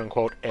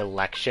 quote-unquote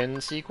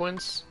election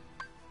sequence.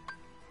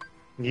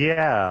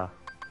 Yeah.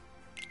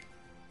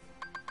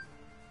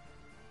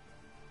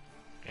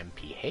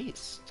 MP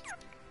haste.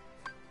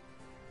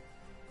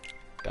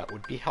 That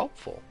would be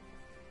helpful.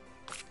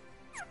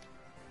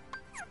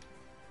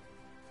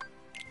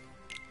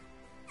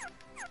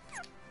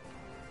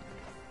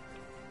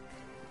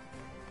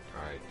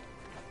 Alright.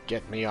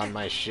 Get me on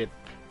my ship.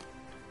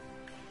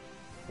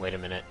 Wait a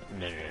minute.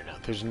 No.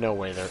 There's no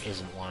way there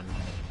isn't one.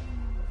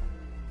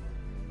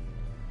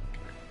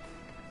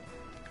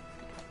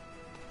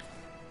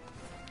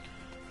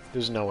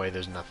 There's no way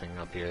there's nothing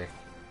up here.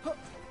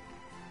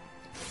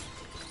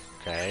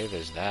 Okay,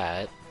 there's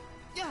that.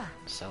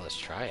 Celis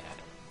Triad.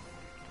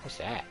 What's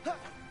that?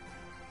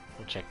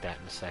 We'll check that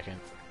in a second.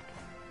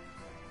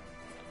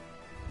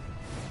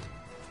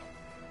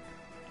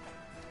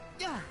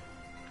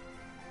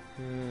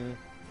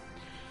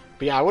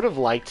 But yeah, I would have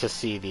liked to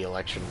see the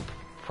election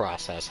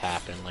process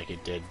happen like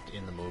it did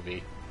in the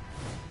movie.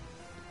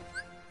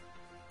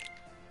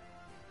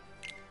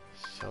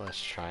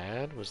 Celis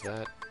Triad, was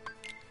that?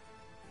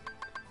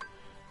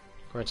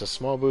 Grants a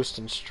small boost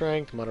in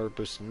strength, moderate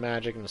boost in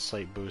magic, and a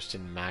slight boost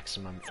in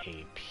maximum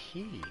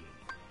AP.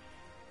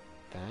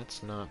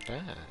 That's not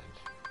bad.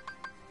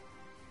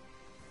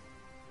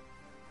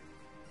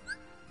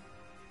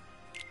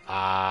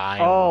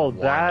 Oh,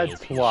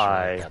 that's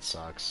why. That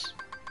sucks.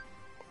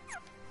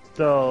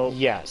 So,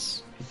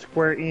 yes.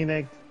 Square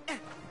Enix,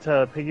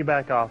 to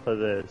piggyback off of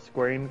this,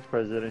 Square Enix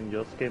president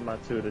Yosuke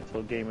Matsuda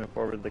told Game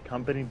Informer the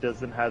company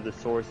doesn't have the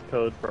source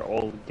code for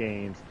old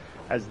games,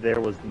 as there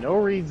was no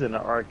reason to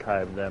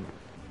archive them.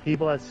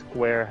 People at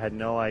Square had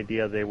no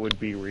idea they would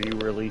be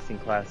re-releasing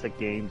classic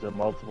games on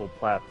multiple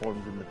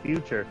platforms in the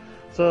future,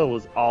 so it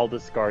was all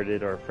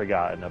discarded or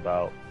forgotten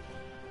about.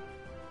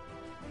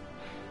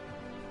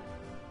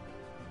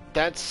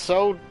 That's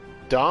so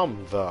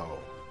dumb, though.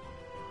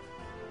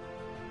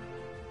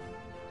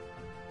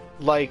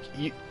 Like,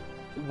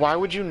 why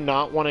would you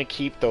not want to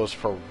keep those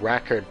for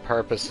record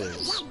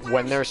purposes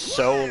when they're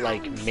so,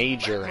 like,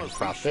 major and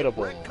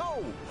profitable?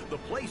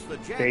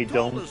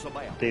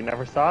 They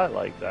never saw it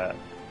like that.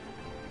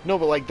 No,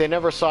 but, like, they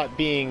never saw it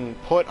being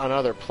put on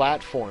other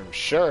platforms,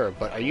 sure,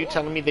 but are you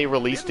telling me they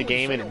released the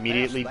game and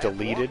immediately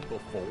deleted?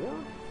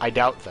 I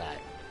doubt that.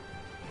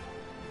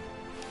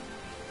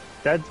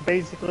 That's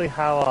basically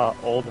how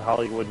old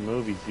Hollywood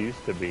movies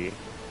used to be.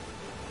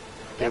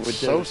 That's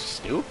so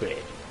stupid.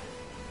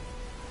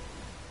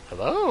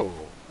 Hello.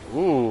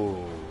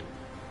 Ooh.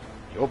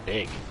 You're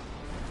big.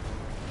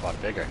 A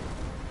lot bigger.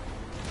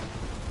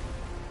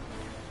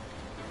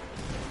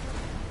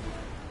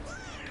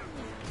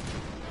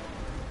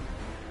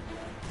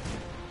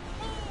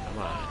 Come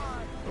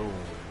on. Ooh.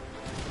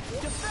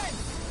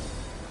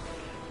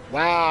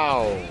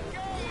 Wow.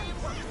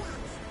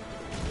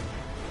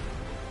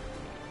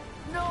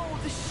 No,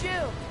 the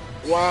shield.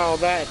 Wow,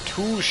 that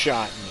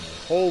two-shot me.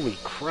 Holy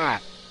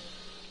crap.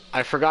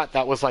 I forgot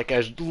that was like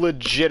a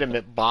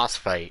legitimate boss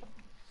fight.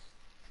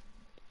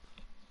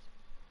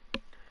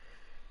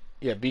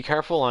 Yeah, be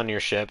careful on your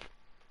ship.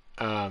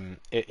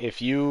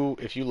 If you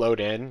load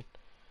in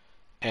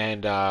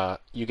and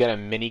you get a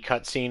mini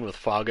cutscene with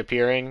fog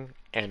appearing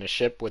and a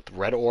ship with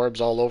red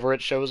orbs all over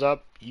it shows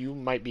up, you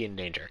might be in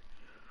danger.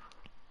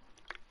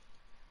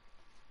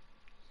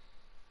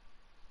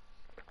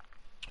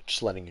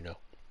 Just letting you know.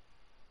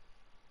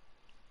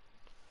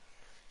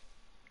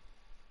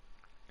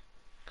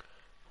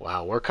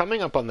 Wow, we're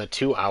coming up on the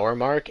 2-hour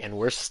mark and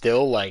we're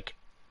still like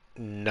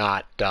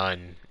not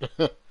done.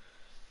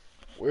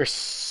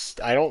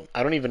 I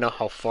don't even know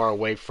how far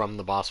away from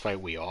the boss fight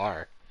we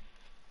are.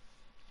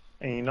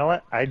 And you know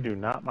what? I do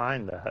not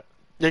mind that.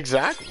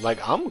 Exactly.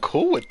 Like, I'm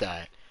cool with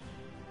that.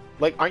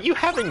 Like, aren't you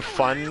having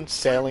fun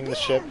sailing the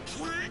ship?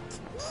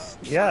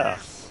 Yeah.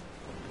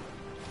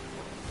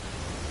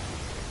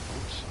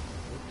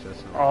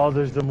 Oh,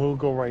 there's the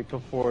Moogle right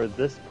before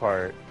this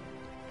part.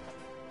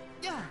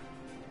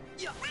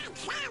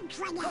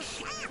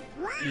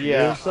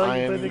 Yeah,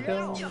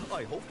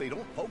 I hope they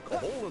don't poke a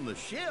hole in the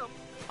ship.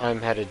 I'm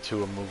headed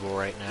to a Moogle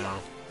right now.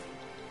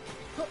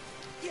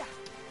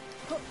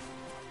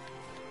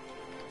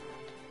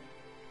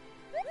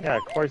 Yeah,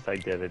 of course I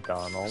did it,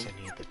 Donald.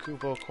 I need the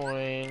Kupo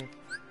coin.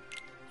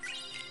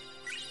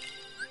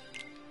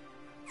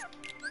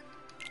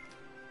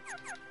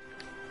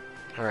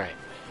 Alright.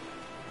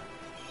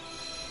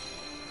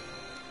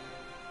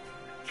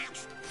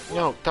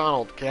 No,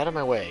 Donald, get out of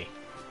my way.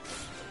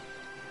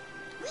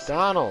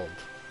 Donald!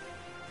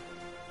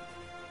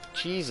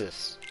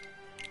 Jesus.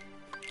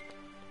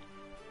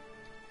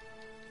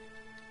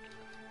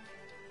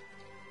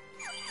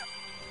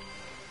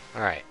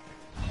 Alright.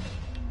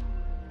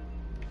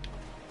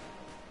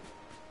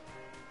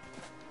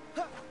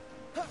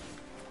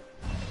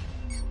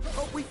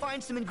 Hope we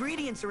find some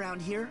ingredients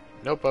around here.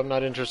 Nope, I'm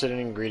not interested in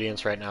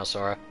ingredients right now,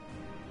 Sora.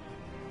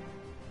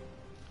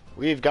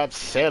 We've got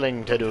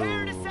sailing to do.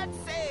 Prepare to set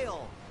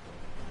sail.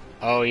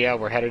 Oh yeah,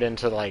 we're headed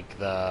into like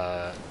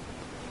the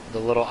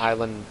little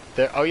island.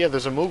 There. Oh yeah,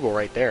 there's a Moogle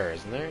right there,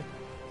 isn't there?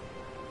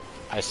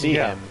 I see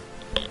him.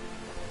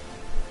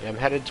 Yeah, I'm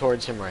headed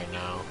towards him right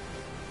now.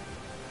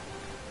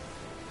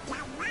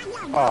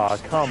 Aw,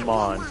 come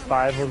on,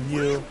 5 of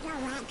you.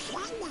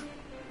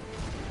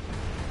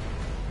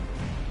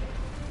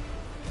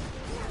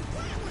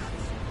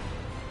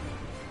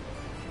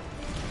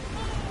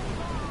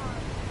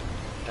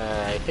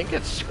 I think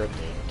it's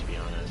scripting, to be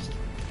honest.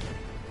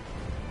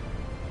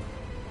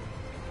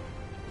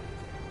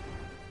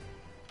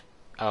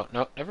 Oh,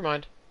 no, never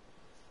mind.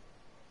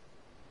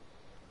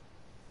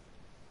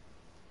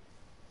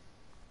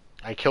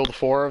 I killed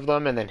 4 of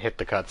them and then hit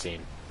the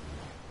cutscene.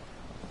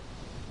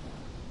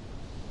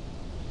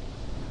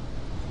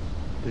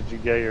 Did you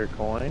get your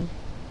coin?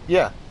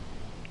 Yeah.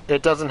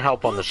 It doesn't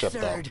help on the ship,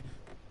 though.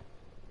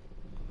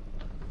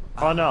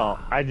 Oh no,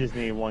 I just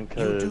need one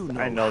because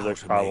I know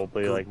there's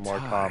probably like more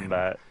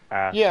combat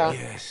after. Yeah.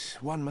 Yes,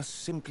 one must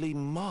simply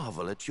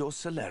marvel at your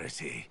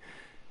celerity.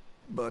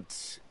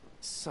 But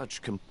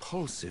such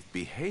compulsive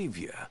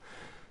behavior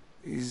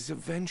is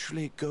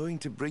eventually going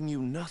to bring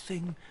you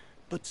nothing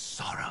but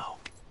sorrow.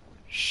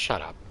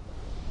 Shut up.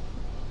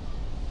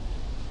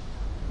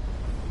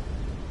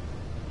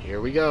 Here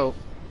we go.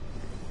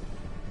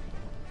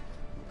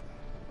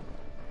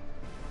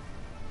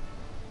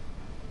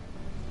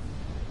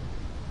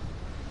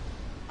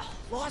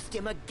 Lost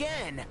him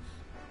again.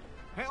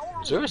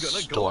 Is there a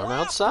storm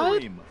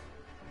outside?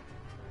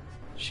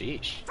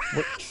 Sheesh.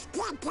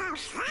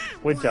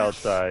 Which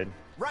outside?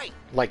 Right.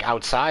 Like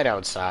outside.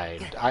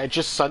 I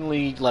just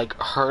suddenly like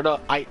heard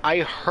I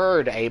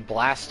heard a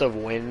blast of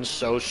wind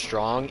so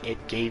strong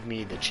it gave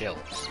me the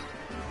chills.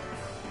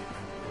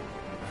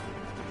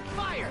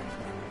 Fire!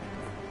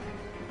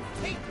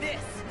 Take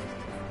this.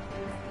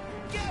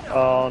 Get him.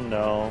 Oh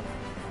no.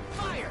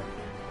 Fire!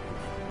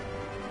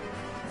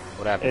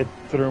 What happened? It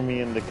threw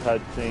me in the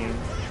cutscene.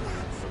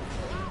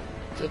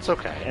 It's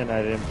okay. And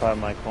I didn't find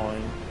my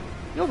coin.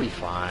 You'll be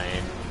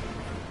fine.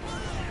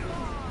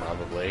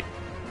 Probably.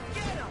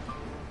 Get him.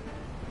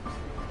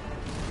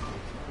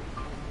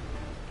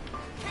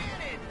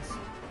 Cannons!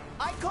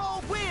 I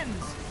call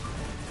winds.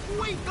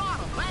 We got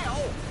him now.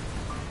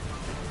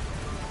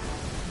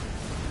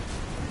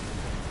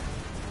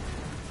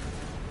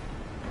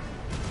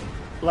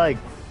 Like,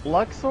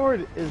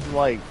 Luxord is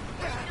like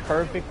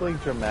perfectly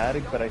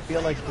dramatic, but I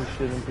feel like he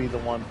shouldn't be the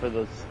one for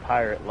this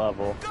pirate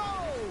level.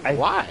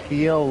 Why? I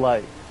feel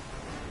like...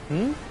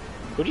 Who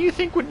do you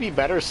think would be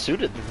better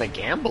suited than the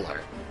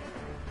Gambler?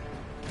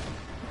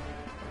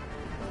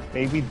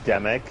 Maybe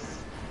Demix.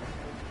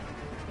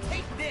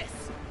 Take this.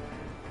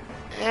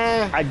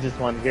 I just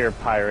want to hear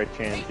pirate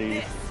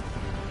chanties.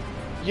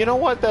 You know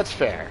what? That's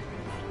fair.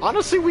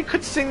 Honestly, we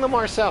could sing them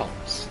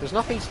ourselves. There's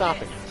nothing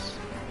stopping us.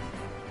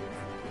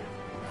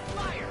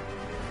 Fire.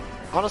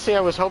 Honestly,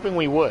 I was hoping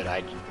we would.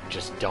 I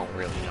just don't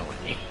really know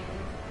any.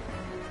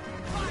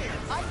 Fire.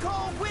 I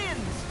call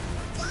winds.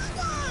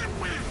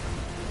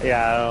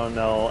 Yeah, I don't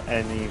know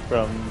any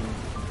from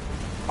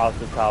off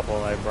the top of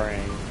my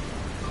brain.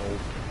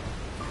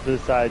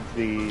 Besides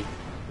the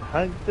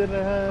Like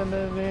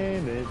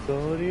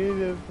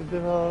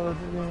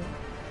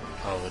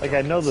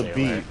I know the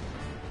beat.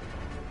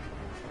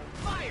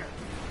 Fire!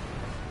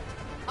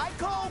 I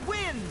call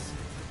winds!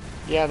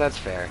 Yeah, that's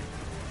fair.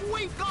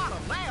 We've got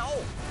him now!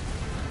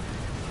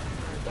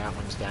 That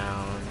one's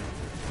down.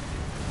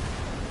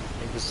 I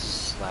think this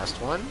is the last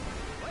one.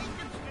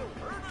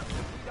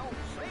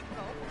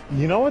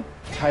 You know what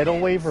Tidal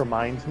Wave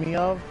reminds me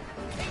of?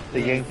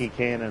 The Yankee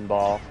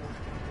Cannonball.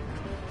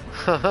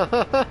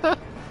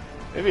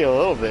 Maybe a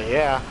little bit,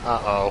 yeah.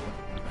 Uh-oh.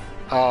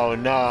 Oh,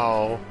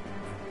 no.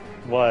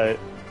 What?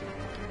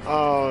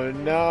 Oh,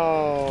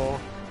 no.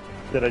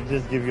 Did I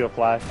just give you a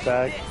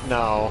flashback?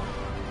 No.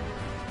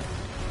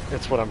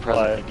 It's what I'm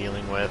presently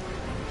dealing with.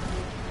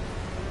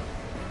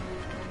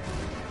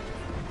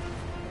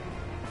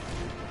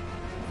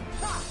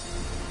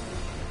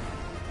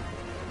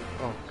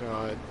 Oh,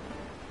 God.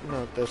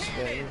 Not this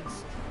thing.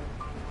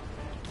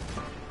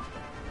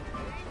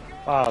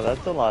 Wow,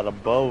 that's a lot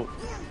of boat.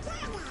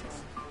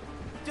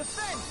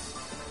 Defense!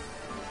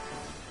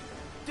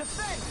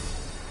 Defense!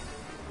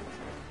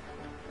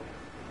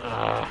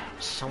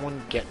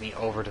 Someone get me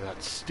over to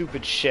that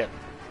stupid ship.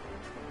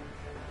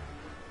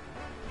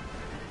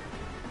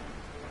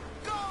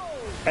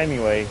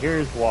 Anyway,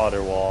 here's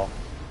Water Wall.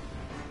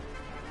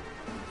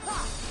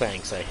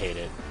 Thanks, I hate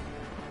it.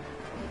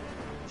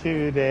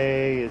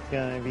 Today is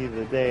gonna be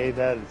the day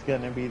that it's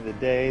gonna be the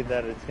day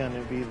that it's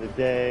gonna be the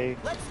day.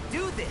 Let's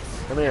do this!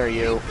 Come here,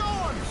 you. Keep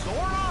going,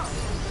 Sora!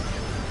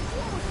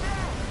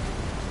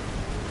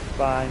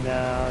 By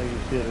now, you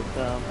should have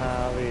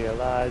somehow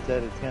realized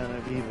that it's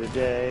gonna be the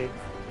day.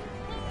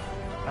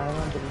 I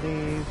don't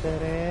believe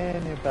that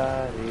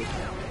anybody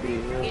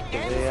feels the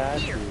way I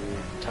do.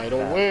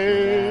 Tidal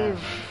Wave!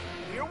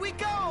 Here we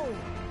go!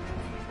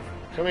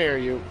 Come here,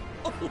 you.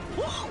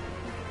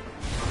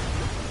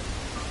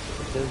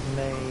 Because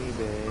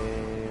maybe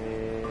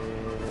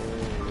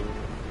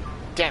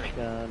Damn it!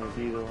 Gonna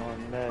be the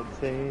one that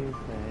saves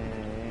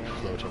me.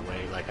 Float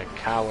away like a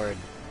coward.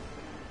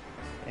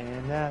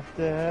 And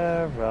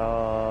after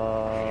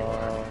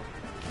all,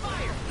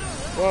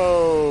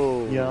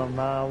 whoa! You're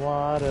my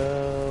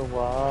water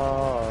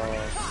wall.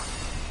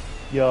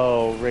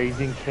 Yo,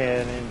 raising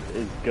cannons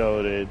is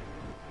goated.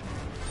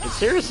 It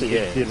seriously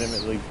is.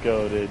 Legitimately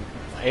goated.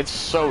 It's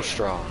so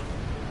strong.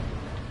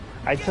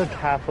 I took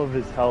half of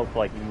his health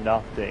like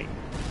nothing.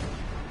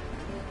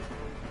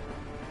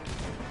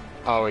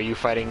 Oh, are you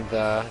fighting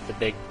the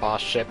big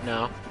boss ship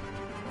now?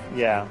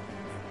 Yeah.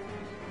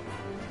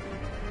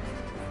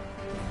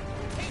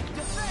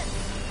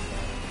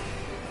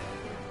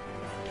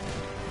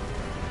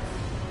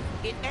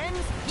 It ends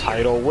here.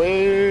 Tidal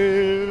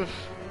Wave!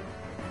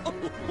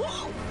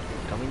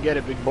 Come and get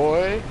it, big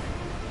boy.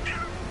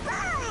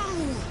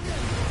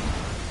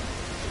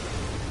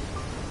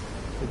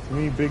 It's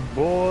me, big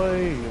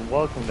boy, and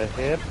welcome to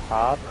Hip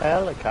Hop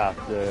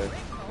Helicopter.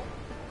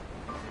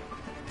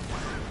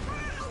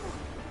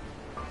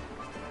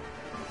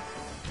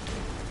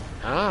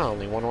 Ah,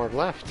 only one orb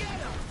left.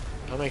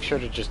 I'll make sure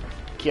to just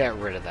get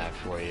rid of that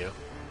for you.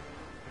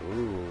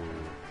 Ooh.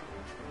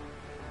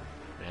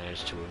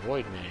 Managed to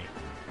avoid me.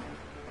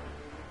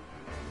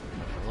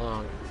 Not for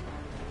long.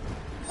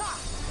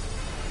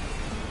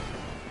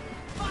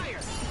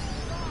 Fire!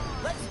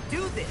 Let's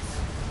do this!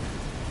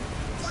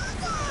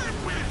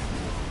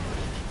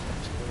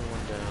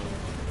 One down.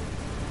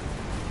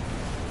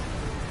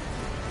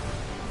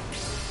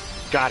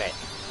 Got it.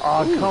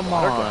 Oh, Ooh, come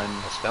on.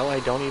 A spell I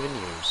don't even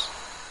use.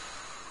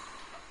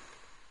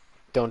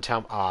 Don't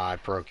tell me. Ah, I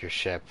broke your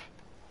ship.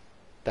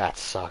 That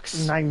sucks.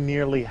 And I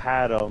nearly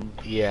had him.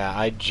 Yeah,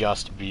 I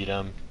just beat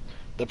him.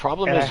 The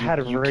problem And is I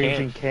had you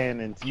raging can't,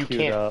 cannons you queued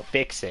can't up.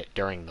 fix it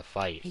during the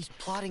fight. He's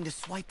plotting to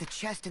swipe the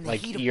chest in the Like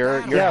heat of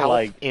your battle.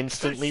 health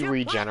instantly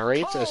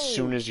regenerates as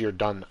soon as you're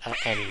done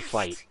any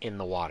fight in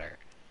the water.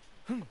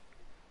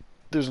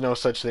 There's no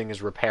such thing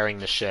as repairing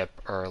the ship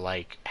or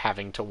like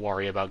having to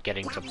worry about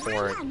getting to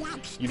port.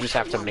 You just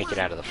have to make it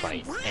out of the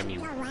fight, and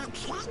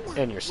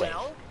you're safe.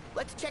 Well,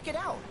 let's check it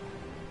out.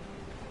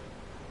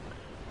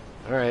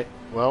 Alright,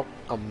 well,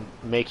 I'm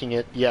making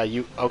it... Yeah,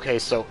 you... Okay,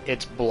 so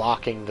it's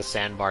blocking the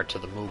sandbar to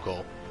the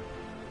Moogle.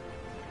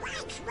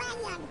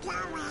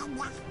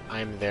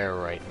 I'm there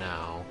right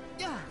now.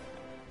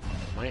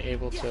 Am I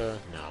able to...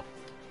 No.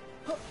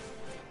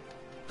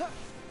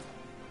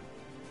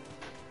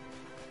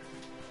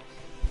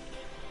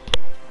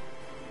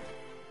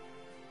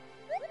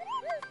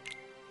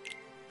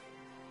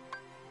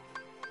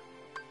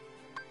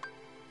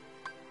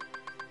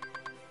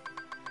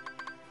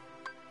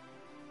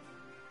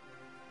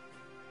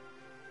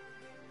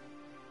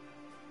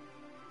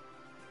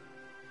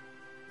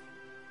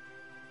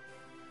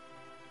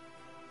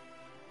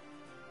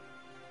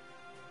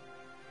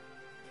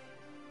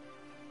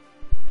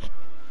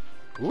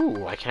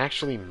 Ooh, I can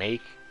actually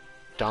make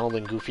Donald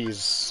and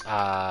Goofy's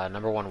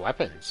 #1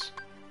 weapons.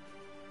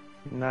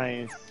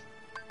 Nice.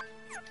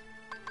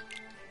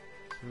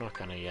 I'm not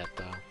gonna yet,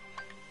 though.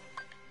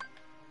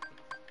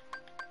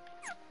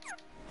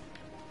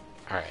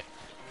 Alright.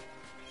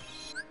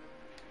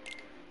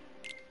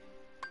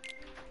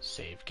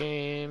 Save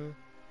game.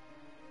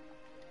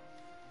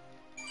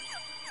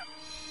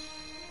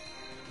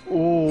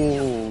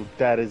 Ooh,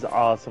 that is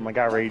awesome. I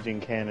got Raging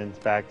Cannons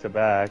back to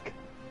back.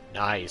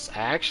 Nice. I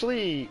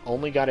actually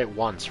only got it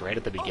once, right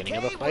at the beginning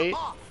of the fight,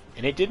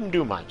 and it didn't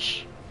do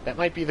much. That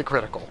might be the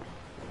critical.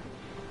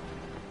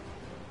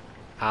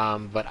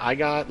 But I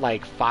got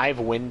like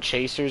 5 wind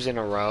chasers in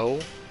a row,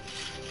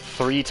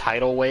 3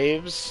 tidal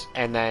waves,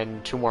 and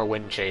then 2 more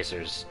wind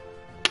chasers.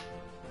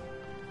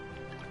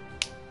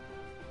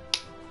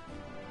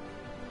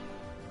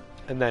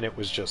 And then it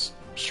was just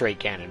straight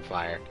cannon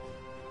fire.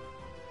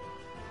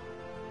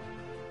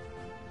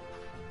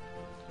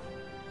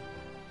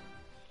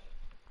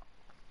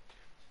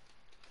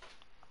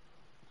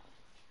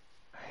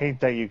 I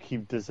hate that you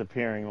keep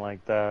disappearing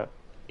like that.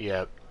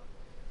 Yep.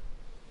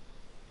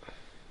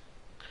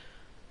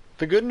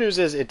 The good news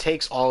is it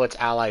takes all its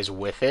allies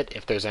with it,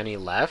 if there's any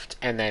left,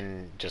 and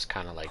then just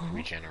kind of like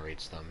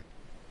regenerates them.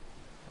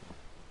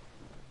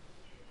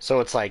 So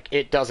it's like,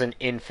 it doesn't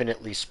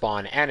infinitely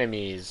spawn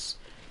enemies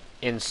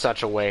in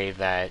such a way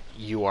that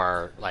you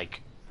are, like,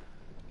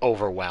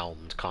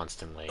 overwhelmed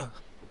constantly.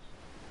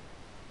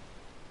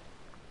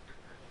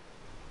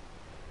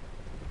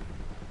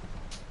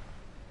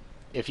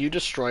 If you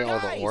destroy all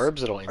the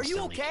orbs, it'll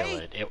instantly kill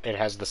it. It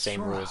has the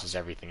same rules as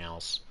everything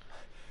else.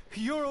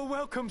 You're a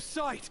welcome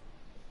sight!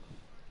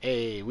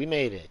 Hey, we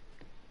made it.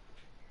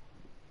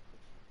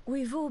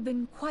 We've all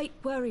been quite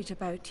worried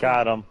about you.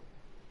 Got him.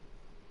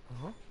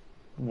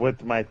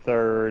 With my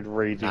 3rd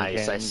Raging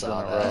Nice, Cannons I saw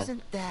in a that. row.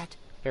 Isn't that...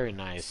 Very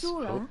nice.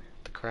 Sora? Oh,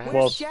 the crab.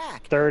 Well,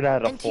 Jack 3rd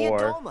out of and Tia 4.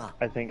 Dalma?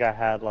 I think I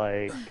had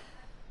like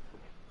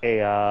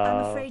a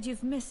I'm afraid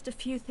you've missed a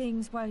few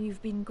things while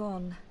you've been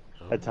gone.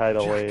 a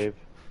tidal Jack. wave.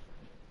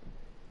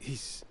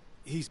 He's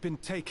been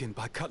taken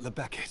by Cutler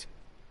Beckett.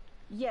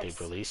 Yes.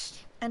 They've released.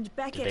 And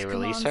Beckett they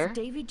release commands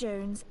her? Davy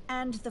Jones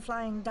and the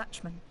Flying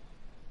Dutchman.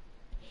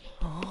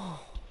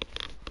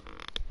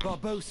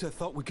 Barbossa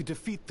thought we could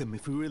defeat them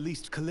if we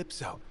released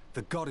Calypso,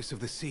 the goddess of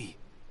the sea,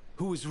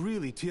 who was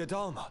really Tia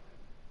Dalma,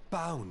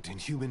 bound in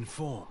human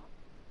form.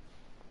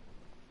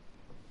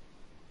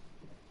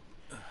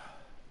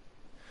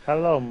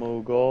 Hello,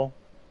 Moogle.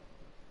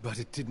 But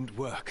it didn't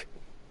work.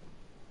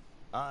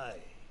 Aye,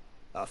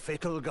 a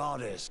fickle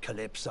goddess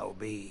Calypso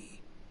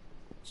be.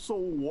 So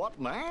what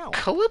now?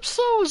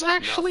 Calypso is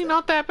actually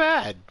not that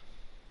bad.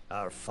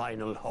 Our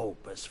final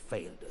hope has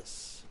failed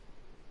us.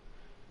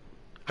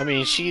 I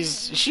mean, she's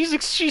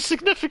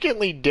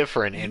significantly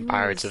different in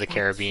Pirates of the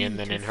Caribbean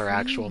than in her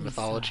actual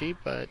mythology,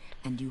 but...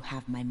 And you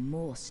have my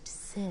most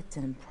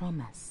certain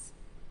promise.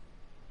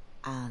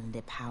 All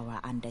the power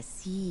and the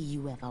sea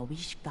you ever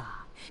wish for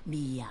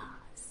be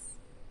yours.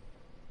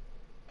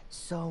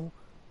 So...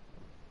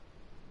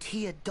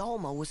 Tia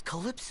Dalma was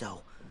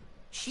Calypso.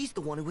 She's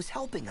the one who was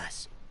helping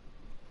us.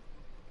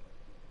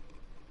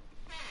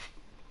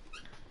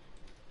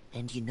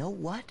 And you know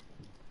what?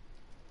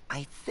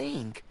 I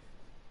think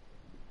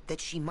that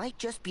she might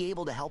just be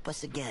able to help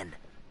us again.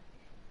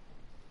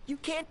 You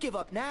can't give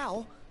up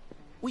now.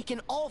 We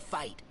can all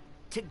fight.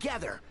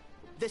 Together.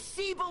 The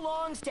sea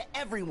belongs to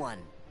everyone.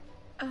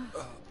 I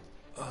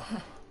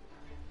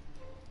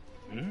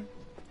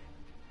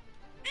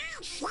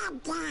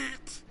said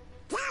that.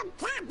 Don't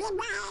copy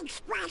my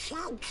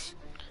expressions.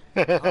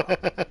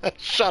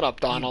 Shut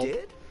up, Donald. You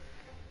did?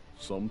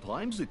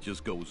 Sometimes it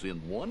just goes in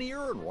one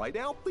ear and right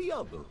out the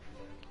other.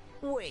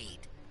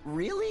 Wait,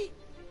 really?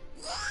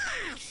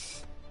 Yes!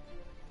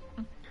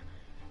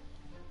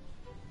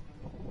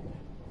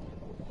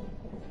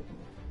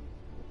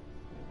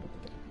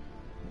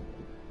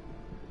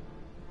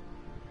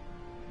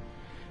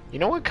 You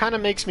know what kind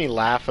of makes me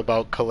laugh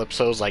about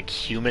Calypso's, like,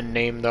 human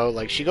name, though?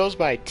 Like, she goes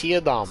by Tia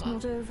It's Dalma.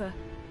 not over.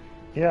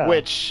 Yeah.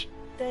 Which,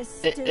 There's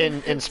still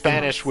in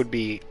Spanish, would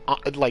be,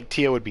 like,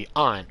 Tia would be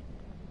aunt.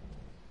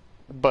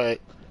 But...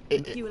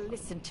 You will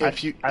listen to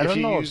if you I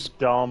don't know use, if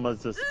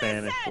Dalma's a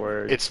Spanish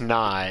word. it's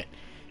not.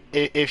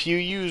 If you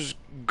use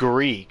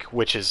Greek,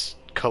 which is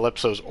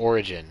Calypso's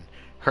origin,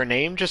 her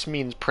name just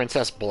means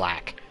Princess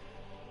Black.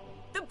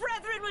 The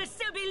brethren will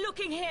still be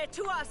looking here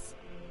to us,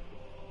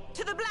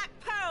 to the Black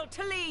Pearl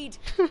to lead,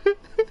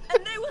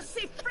 and they will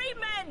see free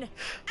men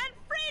and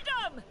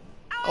freedom.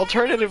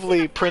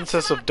 Alternatively,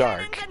 Princess of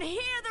Dark. And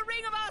hear the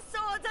ring of our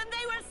swords, and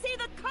they will see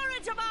the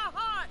courage of our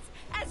hearts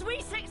as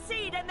we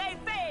succeed and they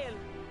fail.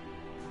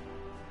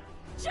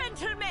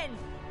 Gentlemen,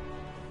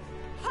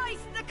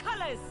 hoist the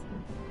colors.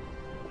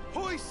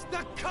 Hoist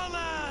the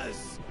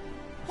colors!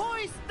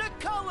 Hoist the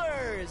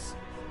colors!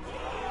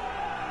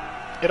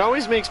 It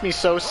always makes me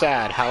so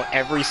sad how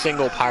every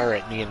single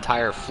pirate in the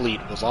entire fleet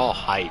was all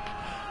hype.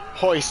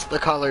 Hoist the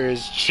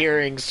colors,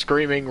 cheering,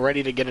 screaming,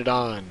 ready to get it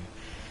on.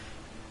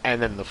 And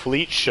then the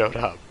fleet showed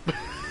up.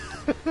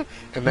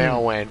 And they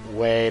all went,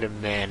 wait a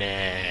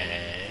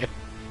minute.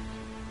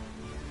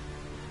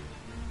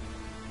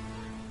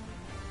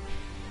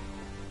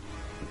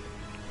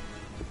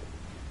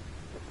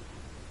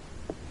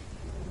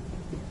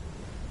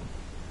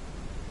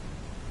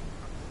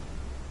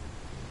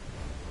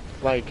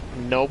 Like,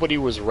 nobody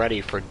was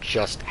ready for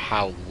just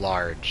how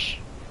large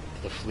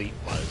the fleet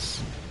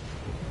was.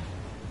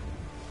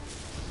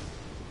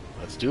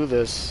 Let's do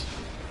this.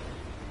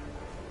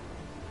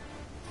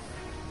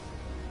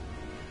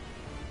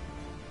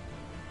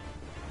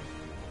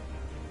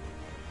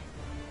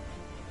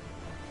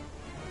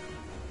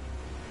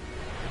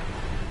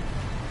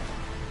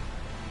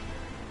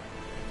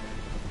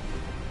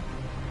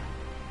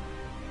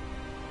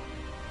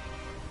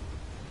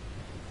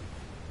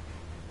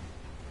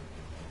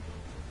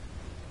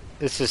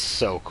 This is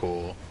so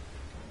cool.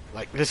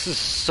 Like, this is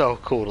so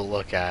cool to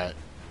look at.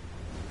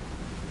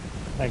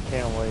 I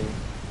can't wait.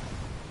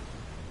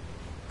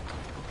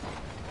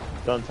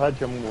 Don't touch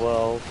him,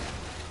 Will.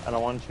 I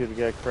don't want you to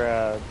get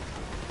crabbed.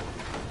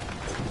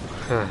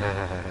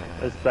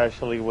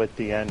 Especially with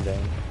the ending.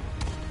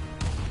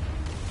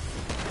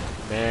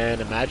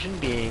 Man, imagine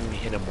being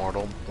an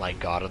immortal, like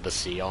God of the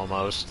Sea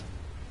almost,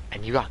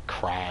 and you got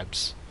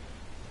crabs.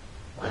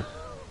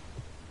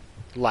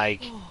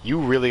 Like, you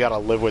really gotta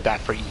live with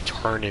that for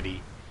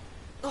eternity.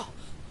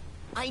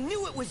 I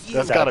knew it was you.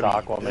 That's gotta be.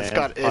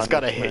 It's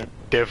gotta hit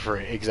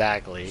different.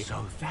 Exactly.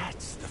 So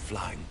that's the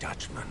Flying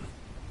Dutchman.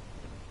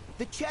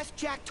 The chest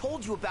Jack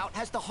told you about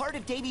has the heart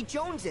of Davy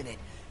Jones in it.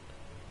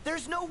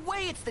 There's no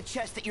way it's the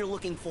chest that you're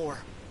looking for.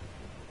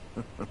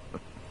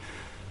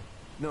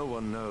 No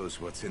one knows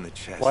what's in the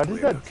chest. Why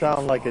does that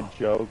sound like a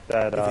joke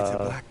that if it's a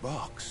black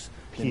box,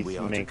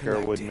 Peacemaker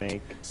would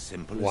make?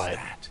 Simple what? as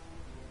that.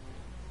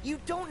 You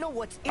don't know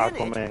what's in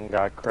Aquaman it.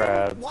 got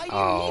crabbed. Why do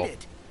you need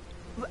it?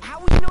 How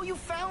would you know you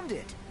found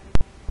it?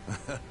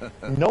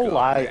 No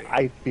lie,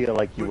 I feel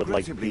like you would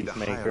like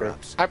Peacemaker.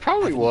 I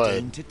probably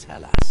would. To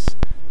tell us,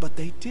 but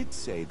they did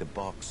say the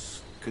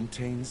box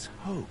contains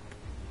hope.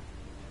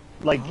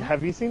 Like,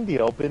 have you seen the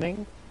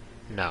opening?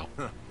 No.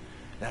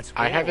 That's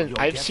I all haven't. you'll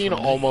I've get seen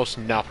from me. almost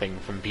nothing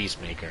from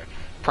Peacemaker.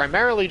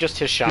 Primarily just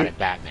his shot at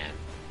Batman.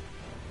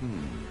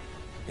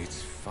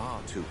 It's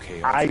far too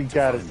chaotic. I to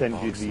gotta find a send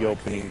you box the like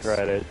opening this.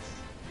 credits.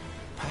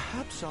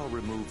 Perhaps I'll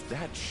remove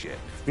that shit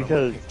from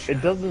Because the picture.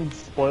 it doesn't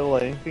spoil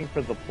anything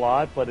for the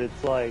plot, but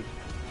it's like...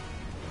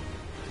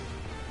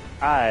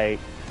 Wait,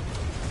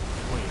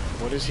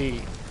 what is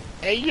he...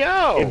 Hey,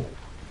 yo!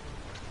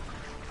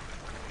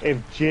 If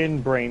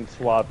Jin brain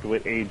swapped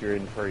with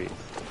Adrian Priest.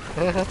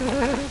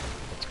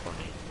 That's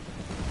funny.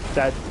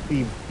 That's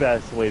the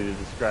best way to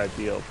describe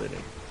the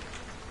opening.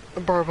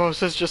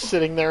 Barbosa's just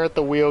sitting there at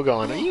the wheel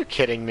going, are you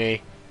kidding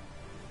me?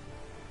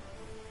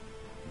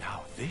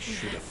 Now this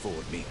should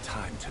afford me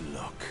time to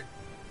look.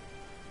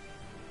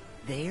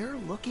 They're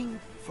looking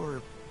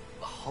for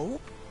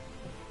hope?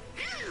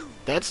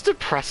 That's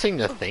depressing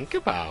to think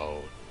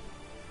about.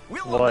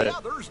 Will and the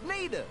others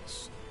need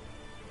us.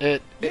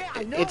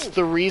 It's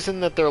the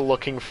reason that they're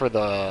looking for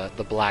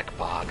the black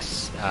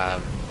box.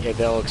 Yeah,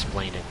 they'll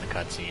explain it in the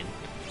cutscene.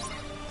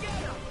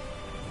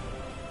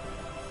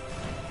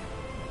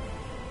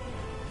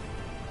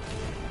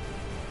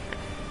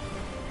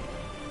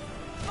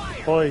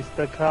 Hoist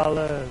the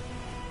colors.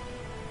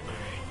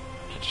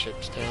 It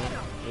ships down.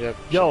 Yep.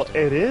 Yo,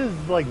 it is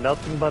like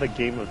nothing but a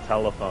game of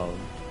telephone.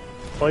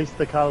 Hoist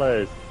the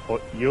colors.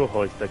 You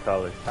hoist the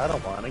colors. I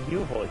don't want to.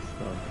 You hoist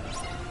them.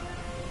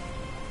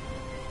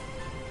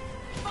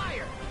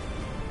 Fire!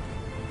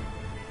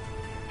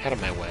 Out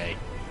of my way.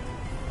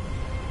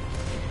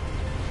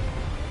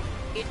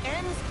 It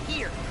ends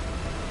here.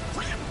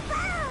 Come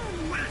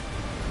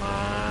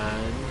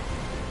on.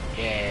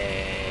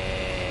 Yeah.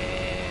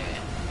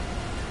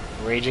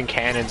 Raging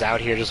Cannon's out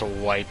here just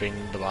wiping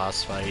the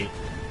boss fight.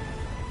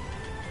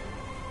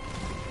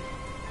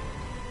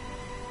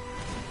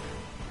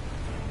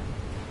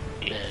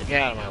 Yeah,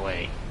 get out of my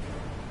way.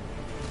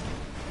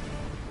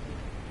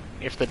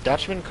 If the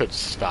Dutchman could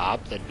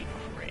stop, that'd be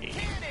great.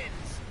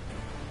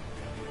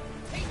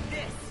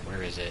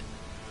 Where is it?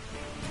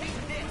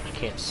 I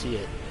can't see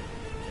it.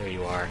 There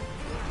you are.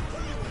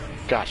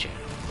 Gotcha.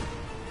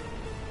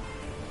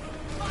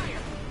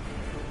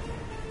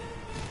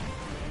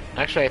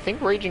 Actually, I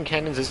think Raging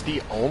Cannons is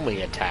the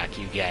only attack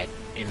you get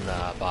in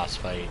the boss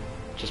fight.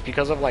 Just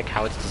because of, like,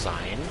 how it's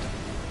designed.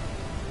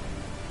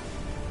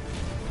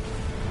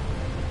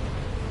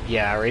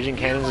 Yeah, Raging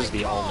Cannons is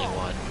the only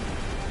one.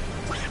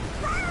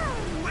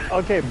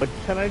 Okay, but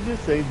can I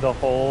just say the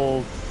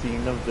whole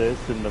scene of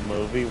this in the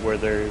movie where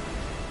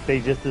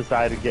they just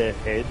decide to get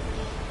hit?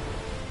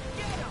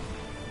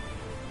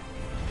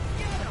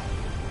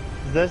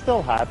 Does that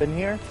still happen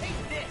here?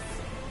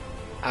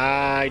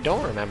 I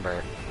don't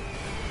remember.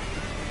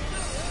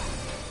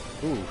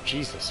 Ooh,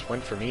 Jesus,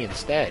 went for me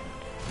instead.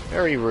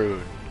 Very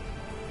rude.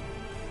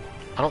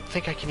 I don't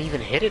think I can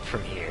even hit it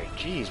from here.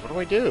 Jeez, what do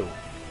I do?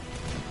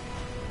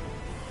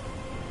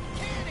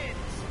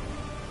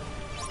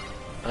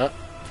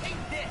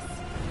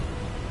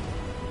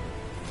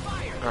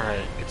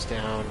 Alright, it's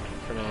down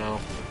for now.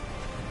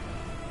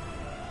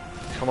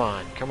 Come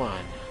on, come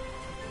on.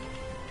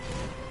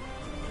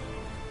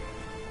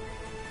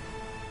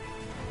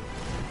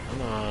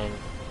 Come on.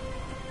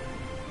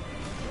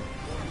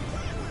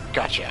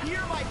 Gotcha.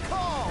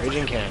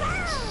 Raging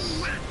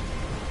Cannons.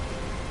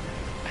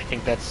 I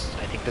think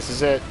this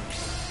is it.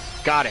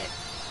 Got it.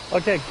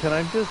 Okay, can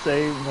I just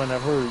say,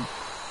 whenever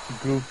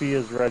Goofy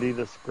is ready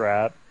to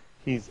scrap,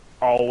 he's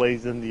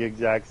always in the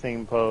exact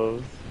same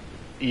pose.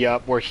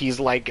 Yep, where he's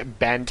like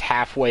bent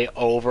halfway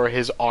over,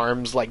 his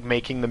arms like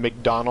making the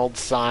McDonald's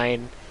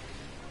sign.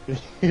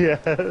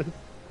 Yes.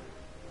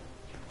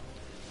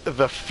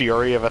 The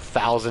fury of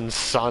 1,000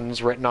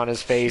 suns written on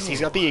his face.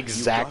 He's got the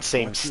exact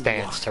same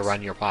stance to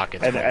run your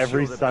pockets. And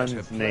every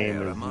son's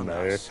name is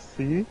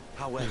Mercy.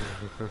 However,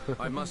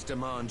 I must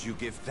demand you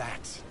give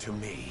that to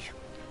me.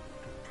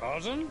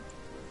 Pardon?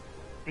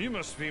 You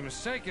must be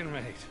mistaken,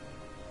 mate.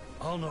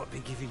 I'll not be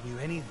giving you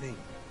anything.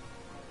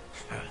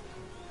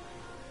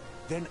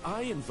 Then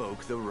I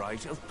invoke the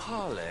right of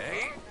parley.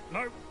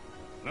 No.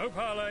 No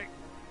parley.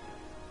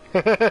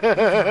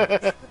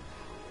 We're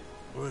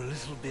a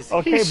little busy.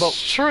 Okay, He but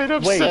straight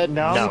up wait, said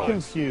now no. I'm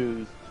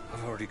confused.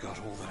 I've already got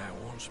all that I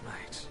want,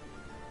 mate.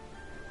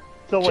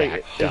 So wait, Jack,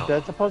 is don't.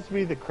 that supposed to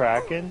be the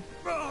Kraken?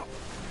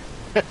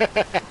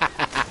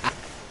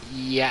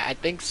 Yeah, I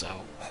think so.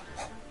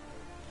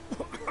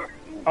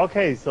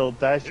 Okay, so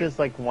that's just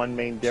like one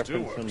main Still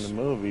difference from works. the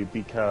movie,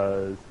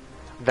 because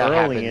That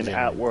early happens in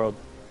At-World...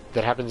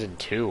 That happens in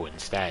 2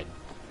 instead.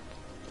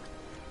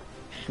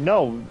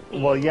 No,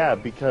 well, yeah,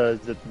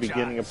 because at the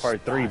beginning of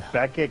Part 3,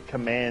 Beckett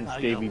commands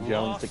Davy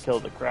Jones to kill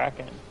the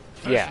Kraken.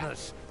 Yeah.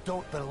 Business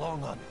don't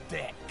belong on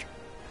deck.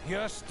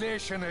 Your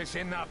station is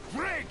in the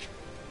brig!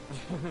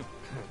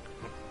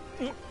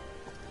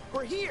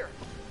 We're here.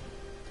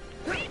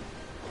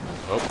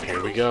 Oh,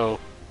 here we go.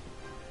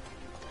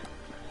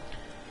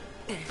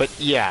 But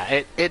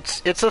yeah,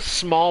 it's a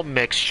small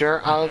mixture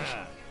of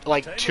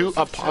like two.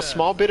 A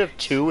small bit of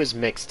 2 is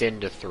mixed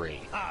into 3.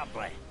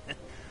 Hardly.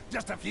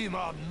 Just a few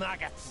more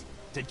nuggets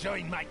to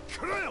join my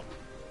crew!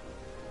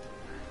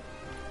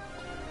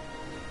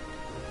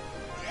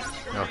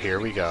 Oh, here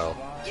we go.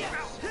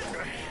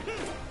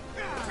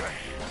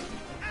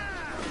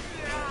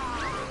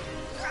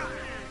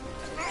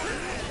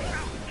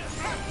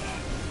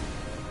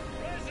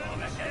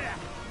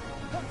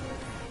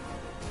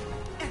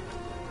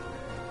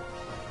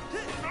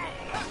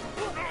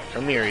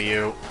 Come here,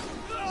 you.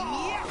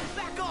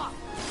 Back off.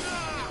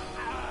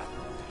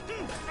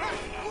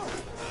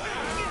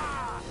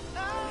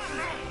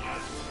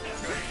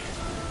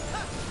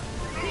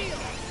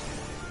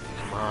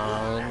 Come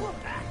on.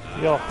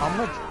 Yo, how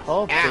much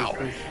health Ow. does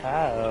this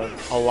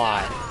have? A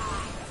lot.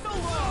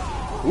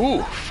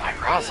 Ooh,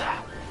 Firaza.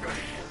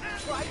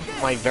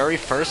 My very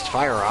first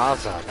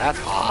Firaza. That's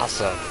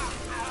awesome.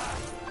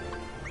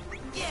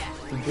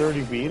 Did you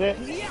already beat it?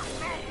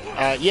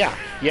 Yeah.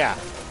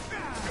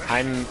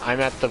 I'm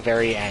at the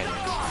very end.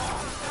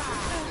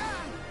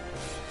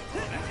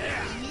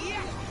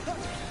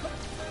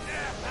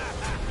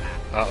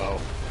 Uh-oh.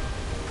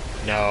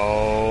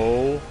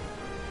 No.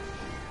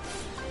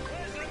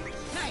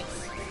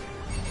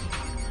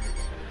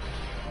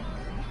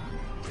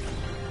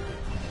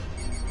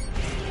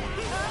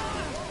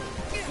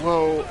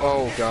 Whoa,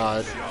 oh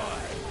god.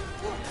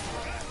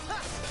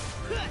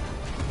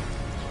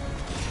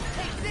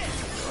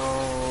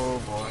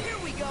 Oh boy.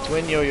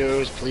 Twin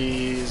yo-yos,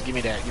 please. Give me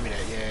that,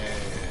 yeah.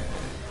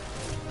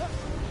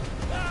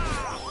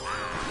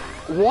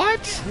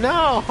 What?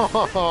 No!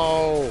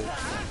 Oh,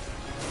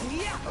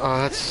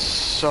 that's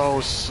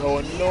so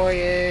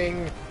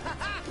annoying.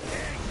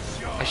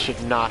 I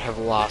should not have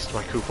lost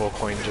my Kupo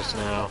coin just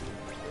now.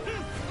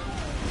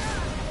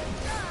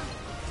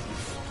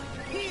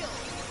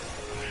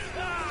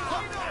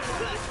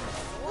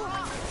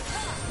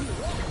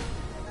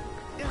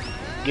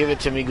 Give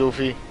it to me,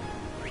 Goofy.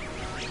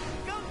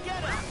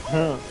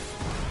 Huh.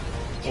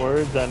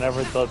 Words I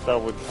never thought that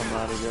would come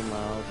out of your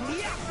mouth.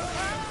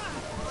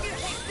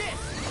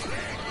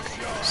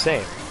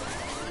 Same.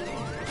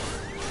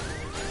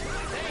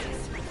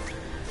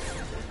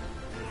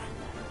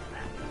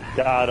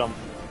 Got him.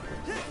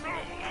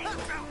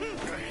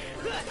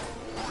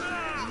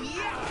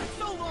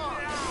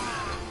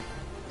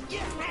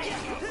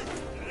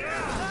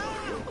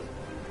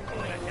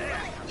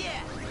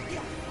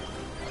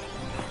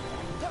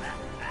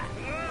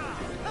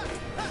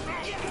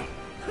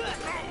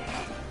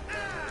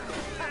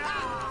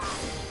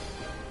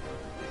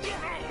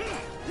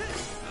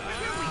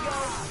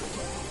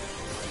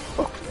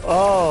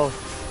 Oh,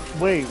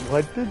 wait,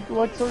 what did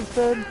Luxor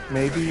said?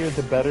 Maybe you're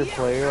the better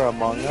player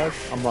among us?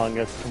 Among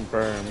Us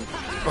confirmed.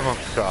 Oh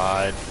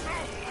god.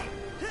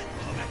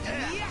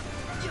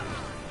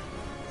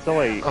 So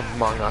wait.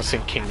 Among Us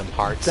in Kingdom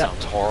Hearts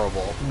sounds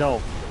horrible. No,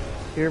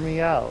 hear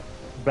me out.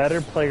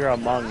 Better player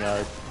Among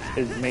Us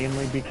is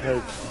mainly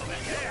because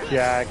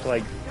Jack,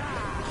 like,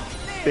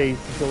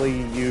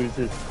 basically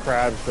uses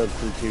crab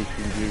substitution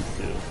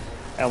jutsu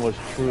and was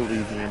truly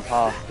the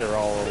imposter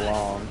all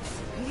along.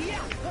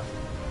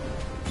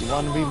 You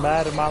want to be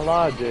mad at my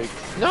logic?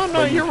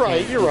 No, you're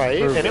right.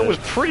 And it was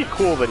pretty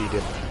cool that he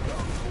did that.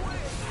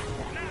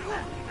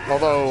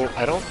 Although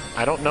I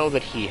don't know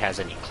that he has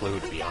any clue,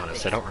 to be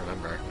honest. I don't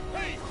remember.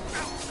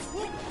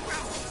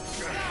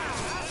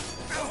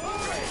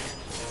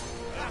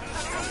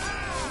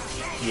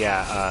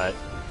 Yeah,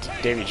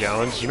 Davy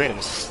Jones, you made a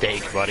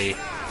mistake, buddy.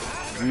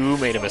 You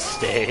made a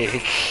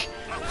mistake.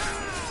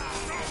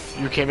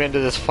 You came into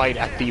this fight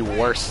at the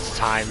worst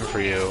time for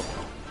you.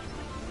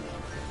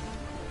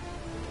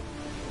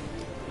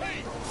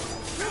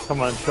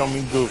 Come on, show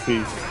me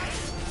Goofy.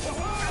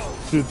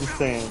 Do the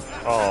same.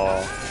 Oh.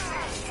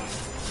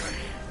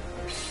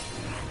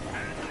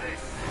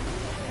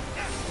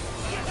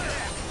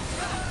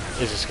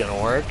 Is this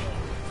gonna work?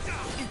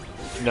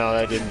 No,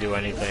 that didn't do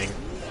anything.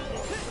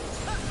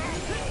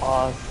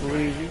 Oh,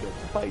 sweet. You get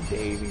to fight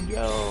Davy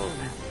Jones.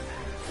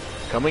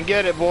 Come and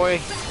get it, boy.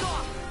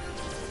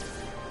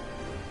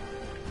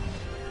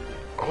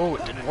 Oh,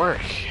 it didn't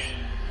work.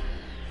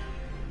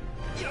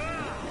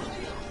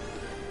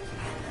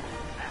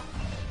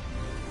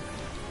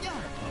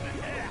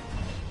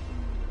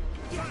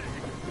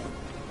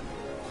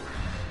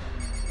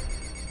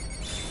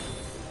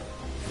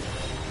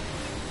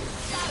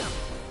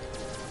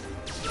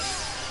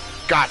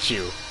 Got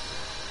you.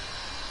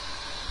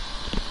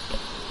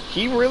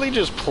 He really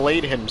just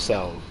played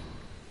himself.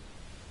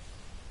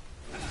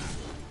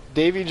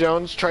 Davy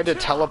Jones tried to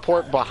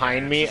teleport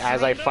behind me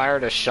as I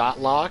fired a shot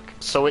lock,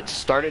 so it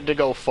started to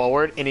go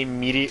forward and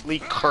immediately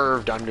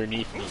curved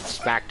underneath me,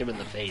 smacked him in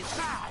the face.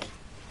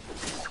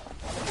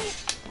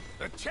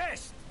 The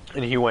chest.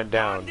 And he went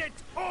down. Hand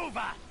it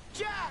over,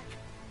 Jack.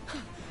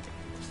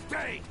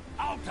 Stay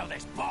out of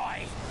this,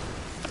 boy.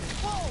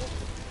 Whoa.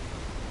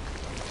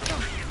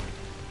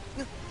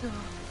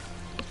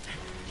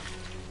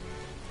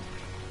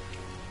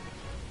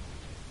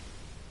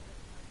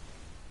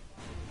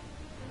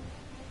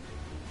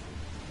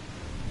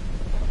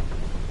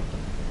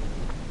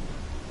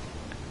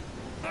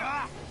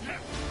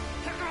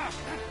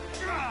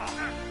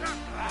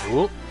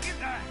 Ooh.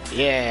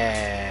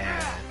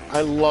 Yeah,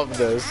 I love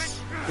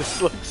this.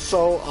 This looks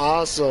so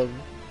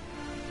awesome.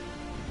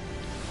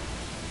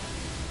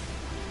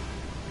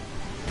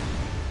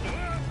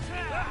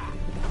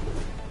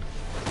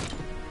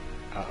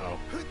 Uh-oh.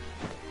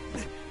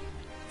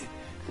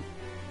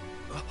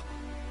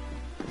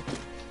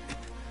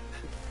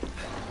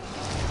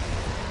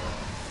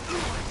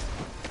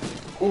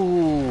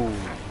 Ooh,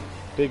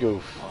 big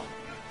oof.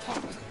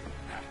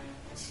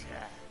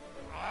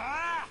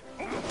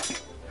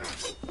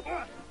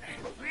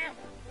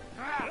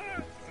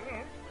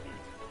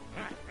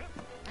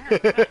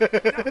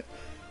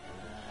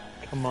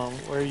 Come on,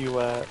 where are you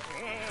at?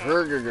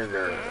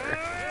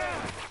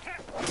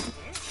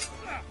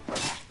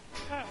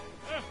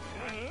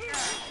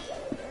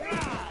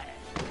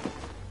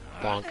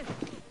 Bonk.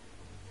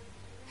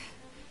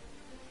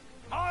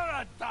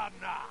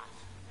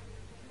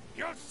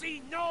 You'll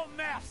see no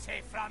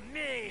mercy from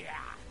me.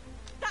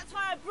 That's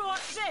why I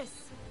brought this.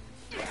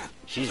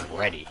 She's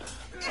ready.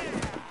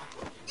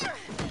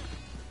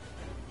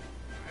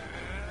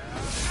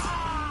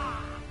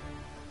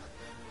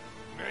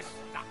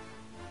 Mister,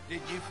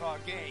 did you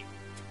forget?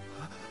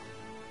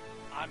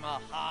 I'm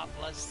a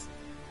heartless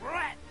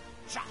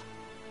wretch.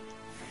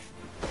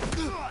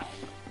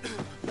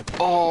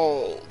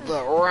 Oh,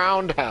 the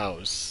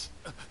roundhouse.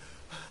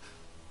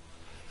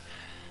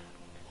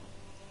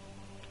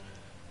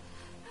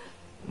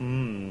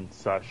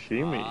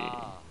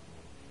 Sashimi.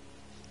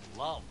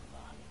 Love.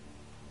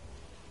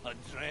 A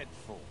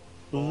dreadful.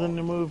 Who's in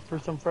the mood for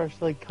some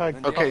freshly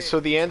cut? Okay, so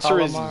the answer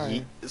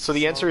calamari?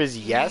 is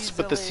yes,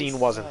 but the scene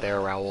wasn't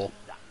there, Raoul.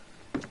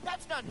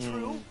 That's not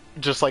true.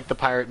 Just like the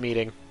pirate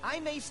meeting. I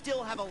may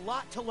still have a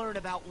lot to learn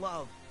about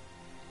love,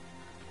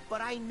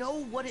 but I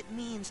know what it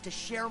means to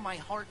share my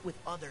heart with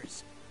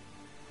others.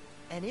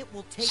 And it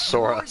will take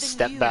Sora, more than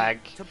step you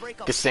back. to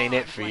break a This ain't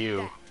it bond for like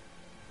you.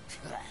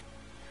 that.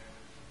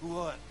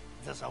 What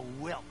does a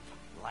whelp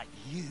like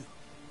you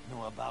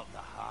know about the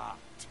heart?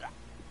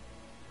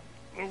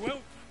 The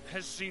whelp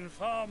has seen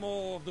far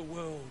more of the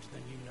world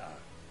than you know.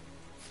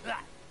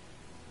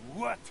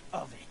 What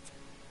of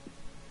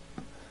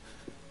it?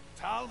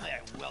 Tell me,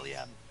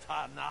 William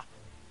Turner.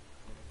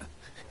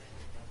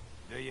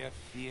 Do you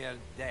fear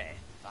death?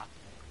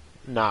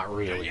 Not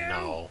really,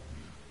 no.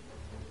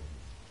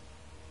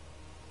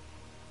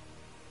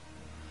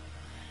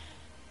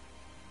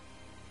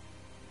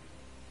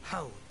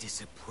 How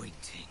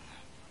disappointing.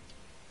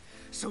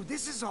 So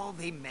this is all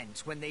they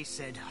meant when they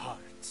said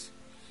heart.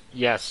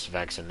 Yes,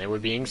 Vexen, they were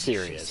being Chasing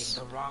serious.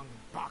 the wrong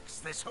box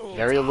this whole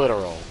Very time.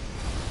 literal.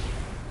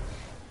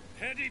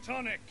 Heady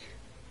tonic.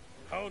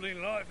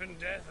 Holding life and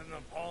death in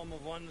the palm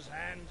of one's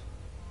hand.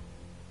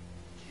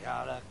 You're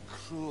a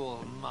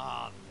cruel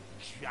man,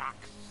 Jack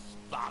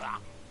Sparrow.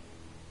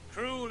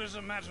 Cruel is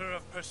a matter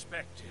of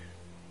perspective.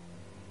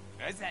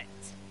 Is it?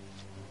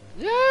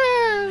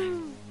 Yeah.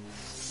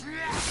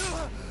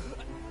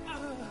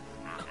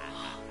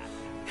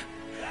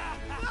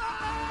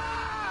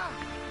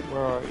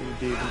 Where are you,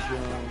 Davy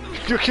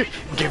Jones?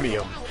 Give me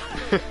him.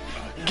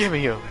 Give me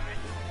him.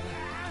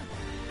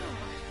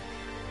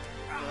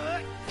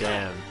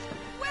 Damn.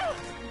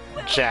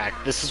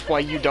 Jack, this is why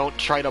you don't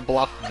try to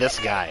bluff this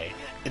guy.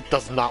 It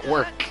does not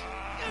work.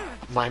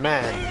 My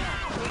man,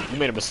 you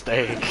made a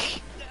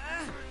mistake.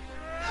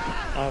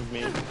 I've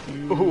made a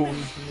huge You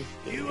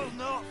mistake. will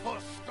not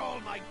forestall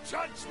my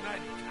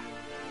judgment.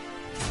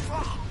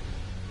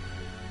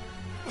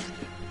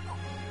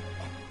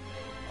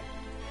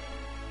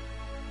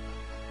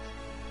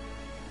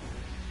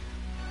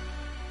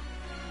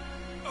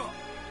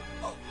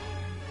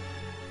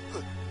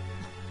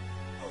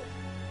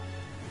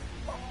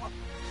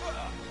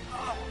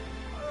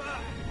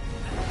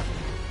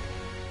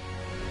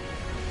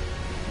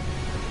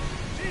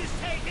 She's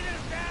taking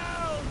us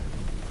down!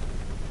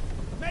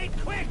 Make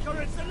quick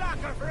or it's a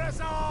locker for us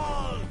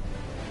all!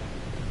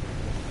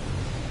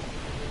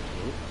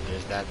 Oop,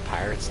 there's that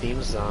Pirates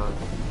theme song.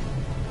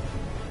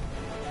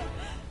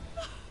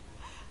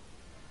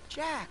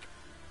 Jack,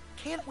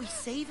 can't we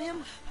save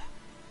him?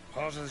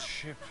 Part of the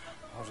ship,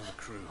 part of the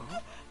crew.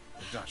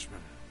 The Dutchman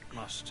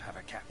must have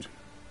a captain.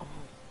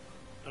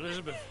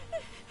 Elizabeth,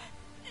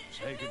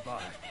 say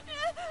goodbye.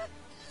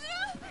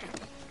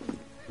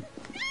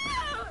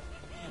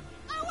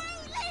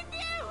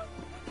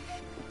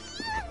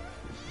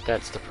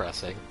 That's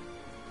depressing.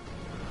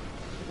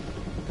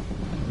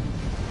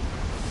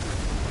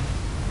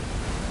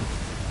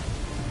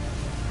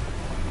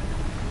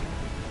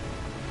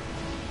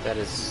 That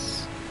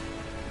is...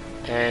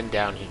 And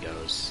down he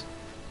goes.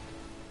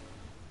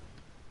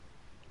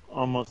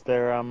 Almost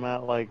there. I'm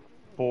at like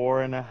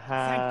 4.5.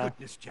 Thank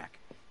goodness, Jack.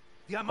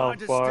 The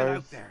Armada's bars. still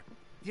out there.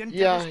 The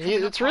Yeah, Endeavor's coming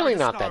up it's really hard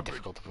not that starboard.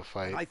 difficult of a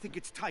fight. I think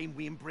it's time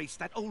we embrace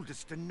that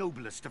oldest and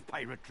noblest of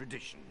pirate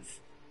traditions.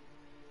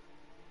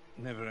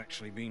 Never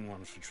actually been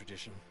one for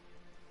tradition.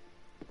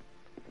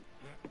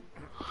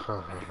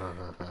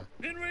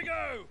 In we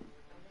go!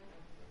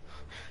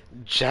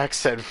 Jack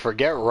said,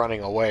 forget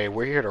running away,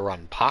 we're here to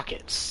run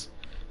pockets.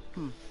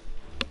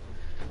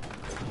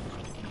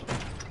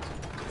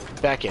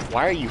 Beckett,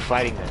 why are you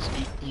fighting this?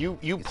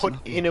 You put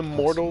an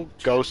immortal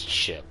ghost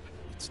ship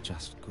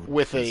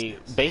with a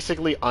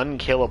basically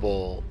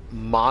unkillable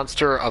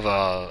monster of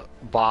a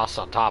boss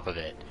on top of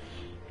it,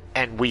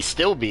 and we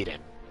still beat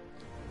him.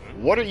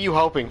 What are you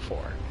hoping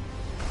for?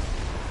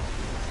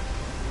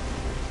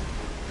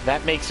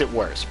 That makes it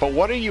worse, but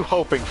what are you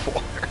hoping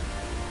for?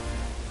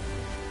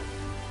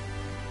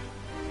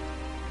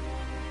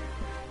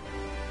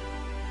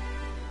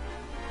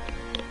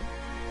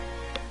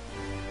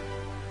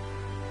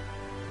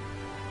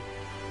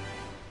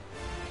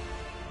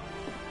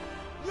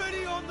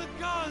 Ready on the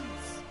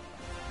guns!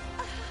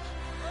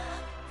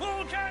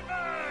 Full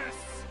canvas!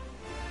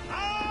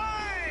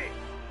 Aye!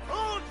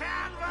 Full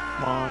canvas!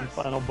 Come on,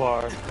 final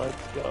bar.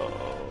 Let's go.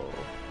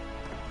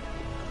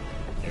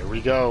 Here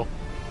we go.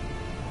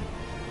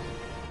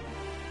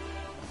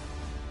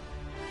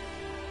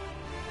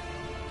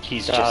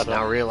 He's just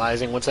now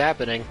realizing what's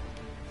happening.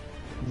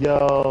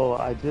 Yo,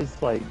 I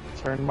just like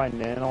turned my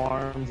nano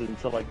arms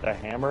into like the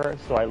hammer,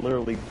 so I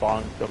literally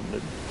bonked him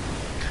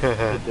to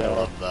I death.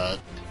 love that.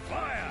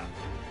 Fire!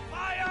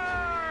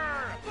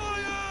 Fire!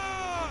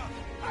 Fire!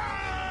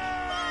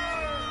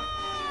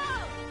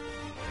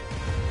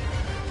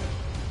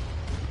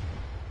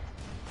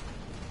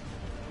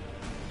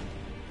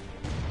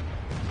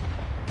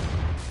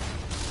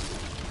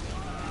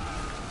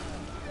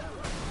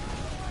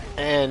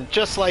 And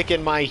just like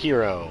in My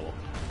Hero,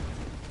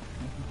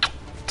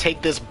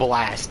 take this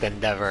blast,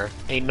 Endeavor.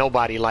 Ain't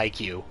nobody like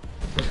you.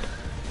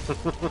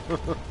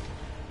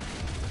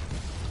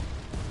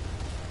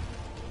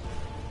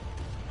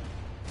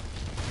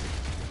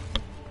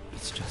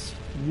 It's just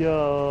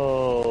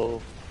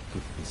Yo,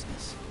 good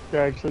business.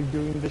 they're actually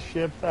doing the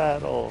ship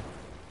battle,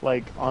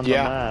 like on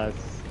Yeah. the mast.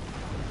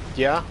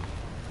 Yeah.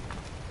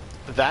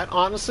 That,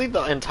 honestly,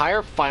 the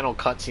entire final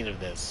cutscene of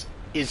this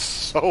is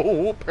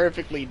so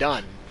perfectly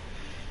done.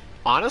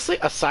 Honestly,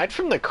 aside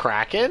from the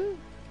Kraken,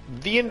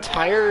 the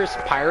entire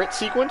pirate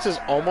sequence is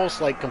almost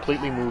like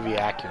completely movie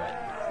accurate.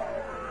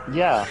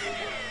 Yeah.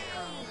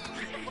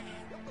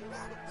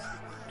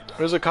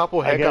 There's a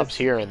couple I hiccups guess-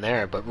 here and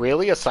there, but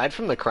really, aside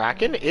from the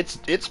Kraken, it's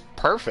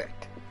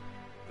perfect.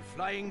 The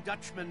Flying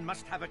Dutchman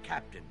must have a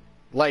captain.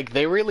 Like,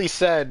 they really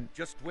said,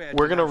 Just where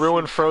we're do gonna our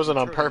ruin ships Frozen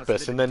on turn us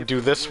purpose and live in then do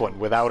different this one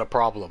worlds? without a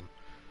problem.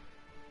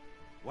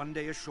 One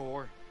day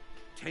ashore,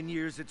 10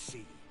 years at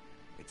sea.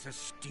 It's a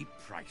steep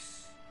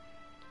price.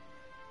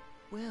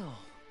 Will.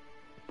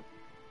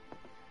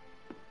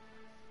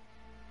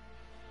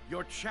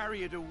 Your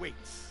chariot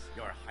awaits,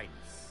 Your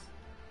Highness.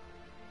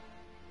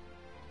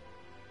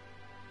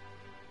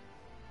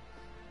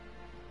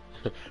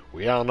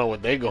 We all know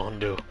what they gonna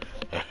do.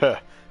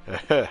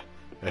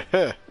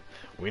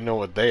 We know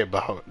what they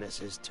about.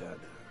 Mrs. Turner.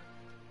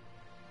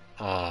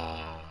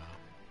 Ah.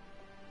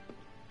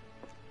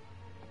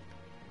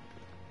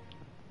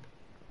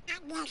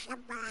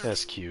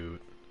 That's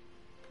cute.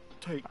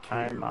 Take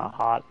care. I'm a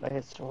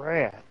heartless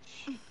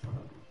wretch.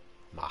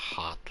 My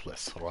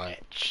heartless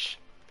wretch.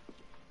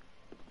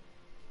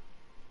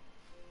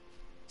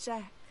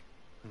 Jack,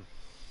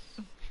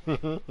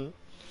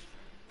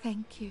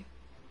 thank you.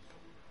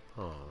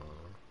 Aww.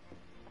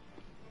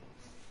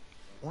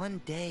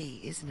 One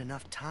day isn't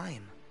enough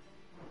time.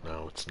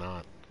 No, it's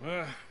not.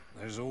 Well,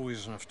 there's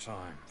always enough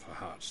time for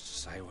hearts to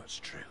say what's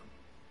true.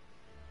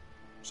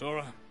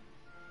 Sora,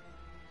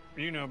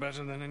 you know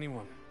better than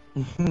anyone.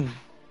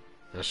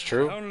 That's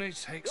true. It only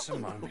takes a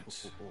moment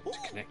to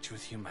connect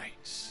with your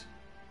mates.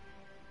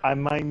 I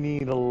might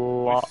need a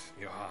lot With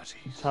your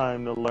hearties.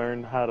 time to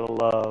learn how to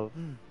love.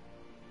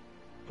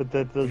 But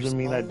that doesn't There's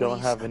mean I don't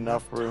always have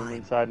enough room time.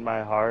 inside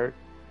my heart.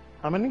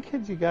 How many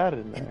kids you got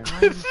in there?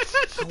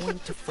 I'm going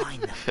to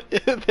find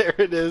them. There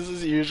it is,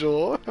 as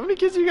usual. How many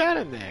kids you got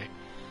in there?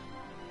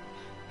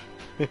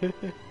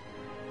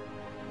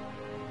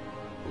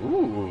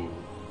 Ooh.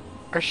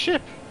 Our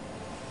ship.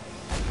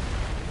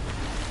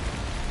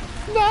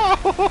 No!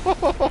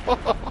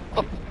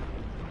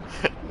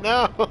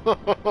 No!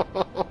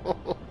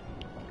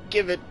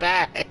 Give it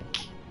back.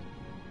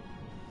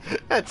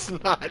 That's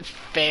not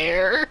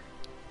fair.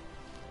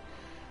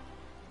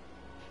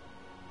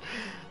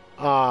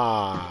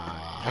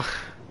 Ah.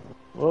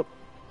 Whoop.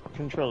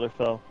 Controller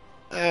fell.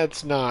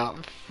 That's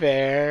not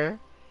fair.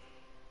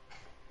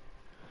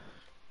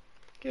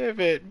 Give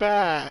it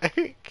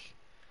back.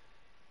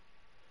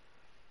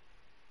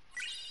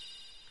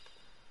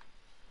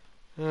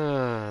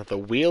 The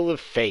Wheel of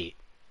Fate.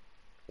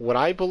 What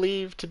I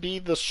believe to be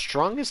the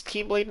strongest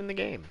Keyblade in the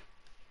game.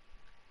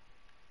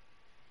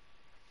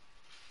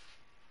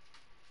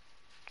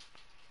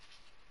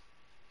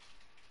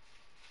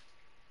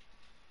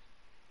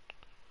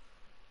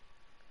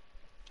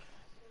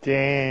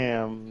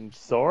 Damn.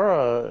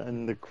 Sora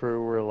and the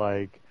crew were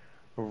like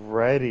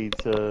ready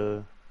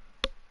to...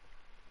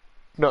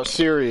 No,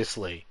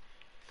 seriously.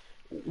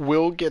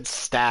 Will gets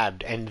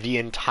stabbed and the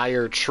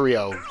entire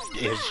trio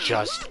is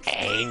just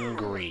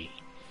angry.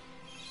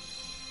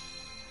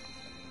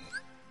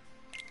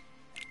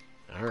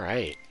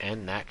 Alright,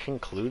 and that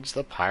concludes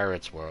the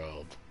Pirates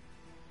World.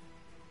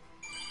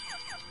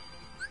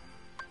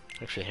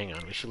 Actually, hang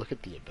on, we should look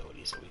at the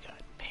abilities that we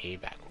got.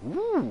 Payback.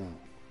 Ooh!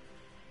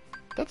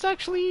 That's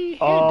actually handy.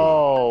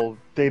 Oh,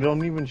 they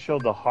don't even show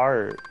the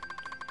heart.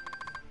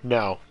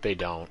 No, they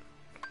don't.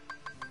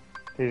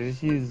 They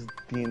just use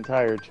the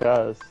entire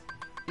chest.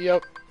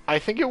 Yep. I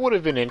think it would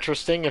have been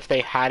interesting if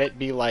they had it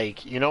be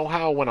like, you know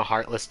how when a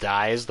Heartless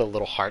dies, the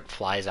little heart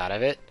flies out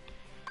of it?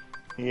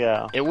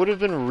 Yeah. It would have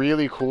been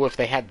really cool if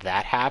they had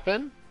that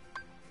happen.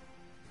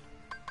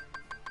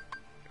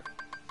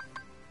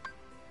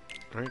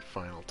 Alright,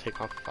 fine, I'll take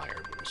off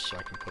Fire Boost so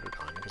I can put it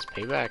on, because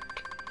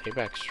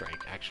Payback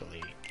Strike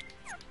actually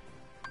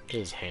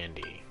is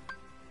handy.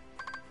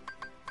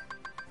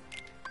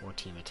 More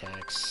team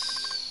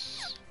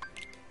attacks.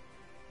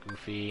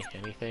 Goofy,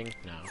 anything?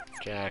 No.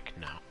 Jack,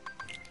 no.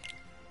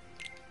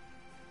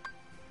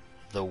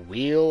 The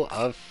Wheel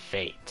of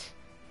Fate.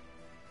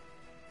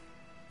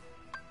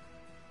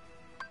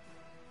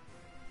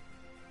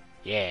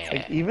 Yeah.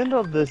 Like, even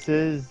though this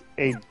is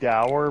a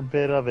dour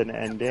bit of an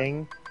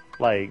ending,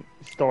 like,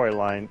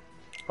 storyline,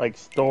 like,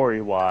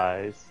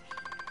 story-wise,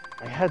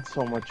 I had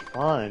so much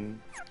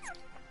fun.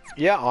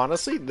 Yeah,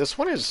 honestly, this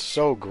one is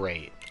so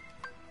great.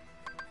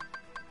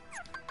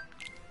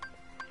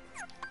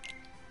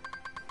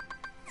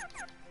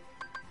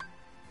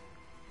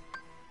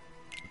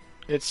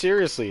 It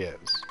seriously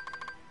is.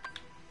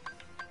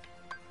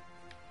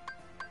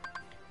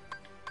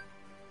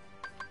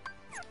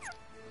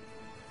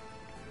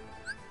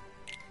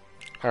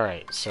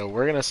 Alright, so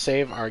we're gonna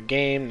save our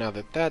game. Now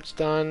that that's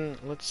done,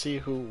 let's see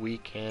who we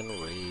can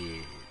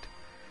raid.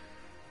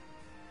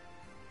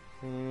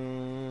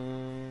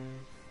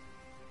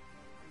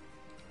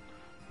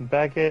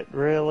 Beckett,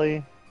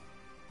 really?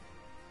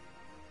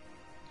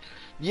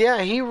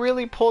 Yeah, he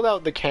really pulled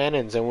out the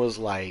cannons and was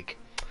like,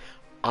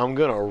 I'm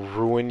gonna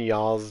ruin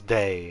y'all's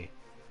day.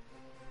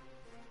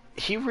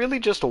 He really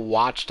just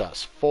watched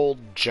us fold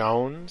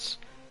Jones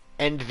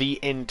and the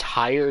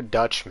entire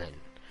Dutchman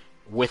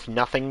with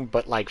nothing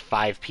but like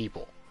 5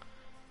 people.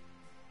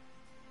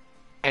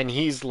 And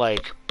he's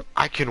like,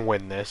 I can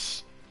win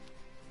this.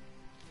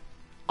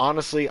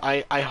 Honestly,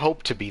 I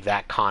hope to be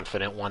that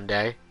confident one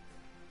day.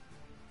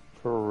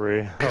 For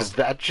real. Because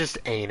that just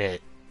ain't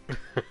it.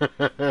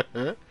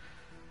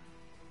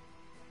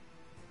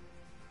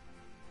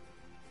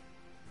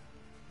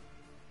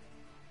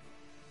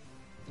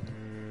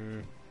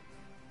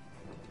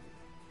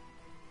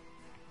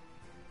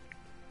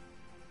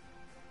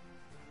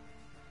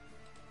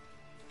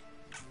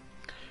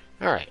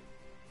 Alright.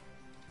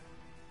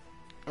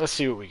 Let's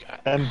see what we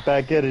got. And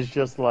Beckett is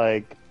just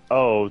like,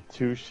 oh,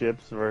 2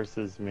 ships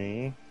versus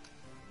me?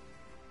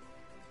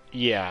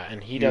 Yeah,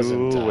 and he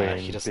doesn't,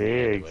 he doesn't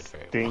big, do it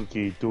very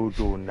stinky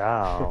doo-doo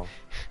now.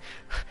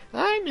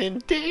 I'm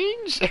in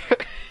danger!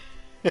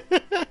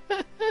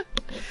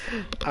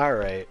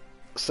 Alright,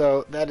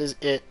 so that is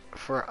it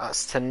for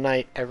us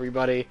tonight,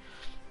 everybody.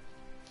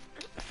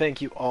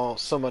 Thank you all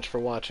so much for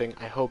watching.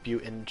 I hope you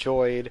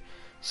enjoyed.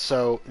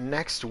 So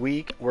next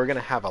week, we're going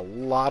to have a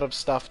lot of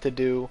stuff to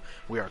do.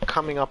 We are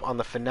coming up on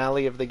the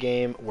finale of the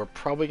game. We're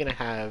probably going to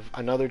have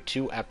another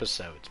 2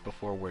 episodes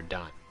before we're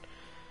done.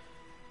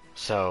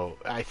 So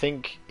I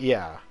think,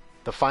 yeah,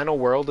 the final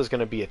world is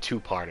going to be a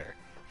 2-parter,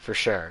 for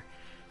sure.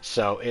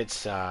 So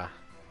it's,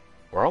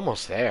 we're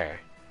almost there.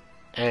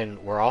 And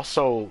we're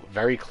also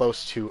very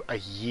close to a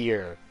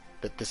year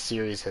that this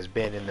series has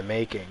been in the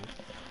making.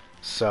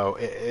 So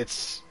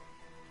it's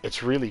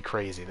It's really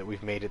crazy that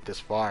we've made it this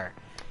far.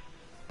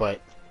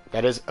 But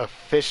that is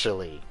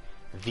officially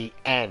the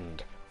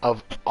end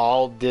of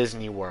all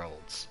Disney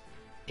worlds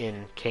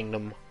in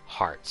Kingdom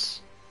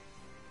Hearts.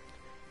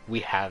 We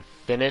have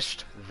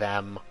finished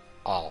them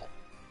all.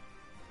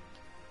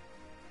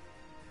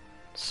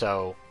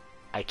 So,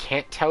 I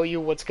can't tell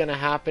you what's going to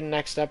happen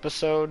next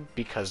episode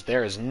because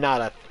there is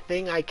not a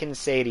thing I can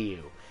say to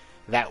you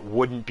that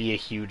wouldn't be a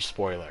huge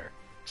spoiler.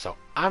 So,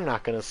 I'm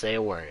not going to say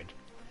a word.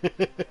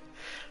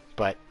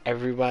 But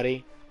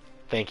everybody,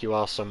 thank you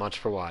all so much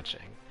for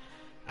watching.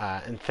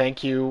 And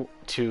thank you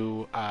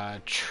to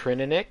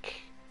Trininic,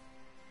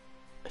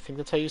 I think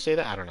that's how you say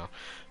that, I don't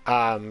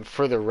know,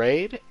 for the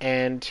raid,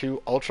 and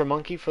to Ultra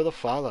Monkey for the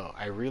follow.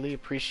 I really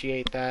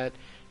appreciate that.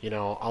 You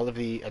know, all of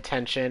the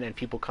attention and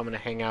people coming to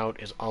hang out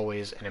is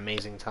always an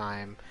amazing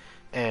time.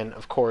 And,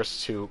 of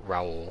course, to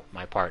Raul,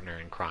 my partner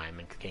in crime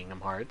in Kingdom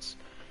Hearts.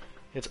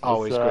 It's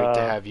always great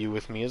to have you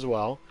with me as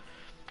well.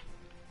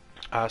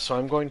 So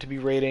I'm going to be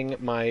raiding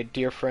my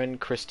dear friend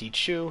Christy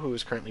Chu, who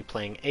is currently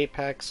playing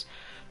Apex.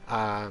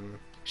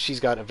 She's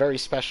got a very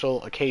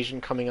special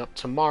occasion coming up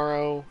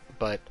tomorrow,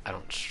 but I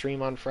don't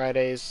stream on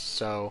Fridays,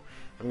 so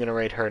I'm going to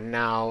raid her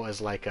now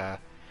as like a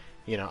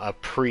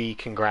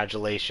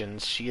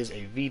pre-congratulations. She is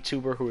a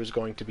VTuber who is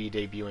going to be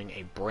debuting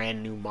a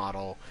brand new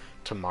model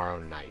tomorrow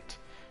night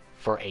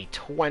for a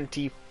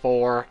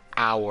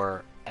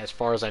 24-hour, as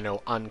far as I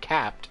know,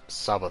 uncapped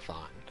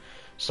subathon.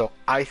 So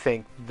I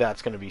think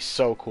that's going to be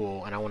so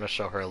cool, and I want to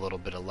show her a little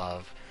bit of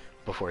love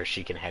before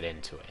she can head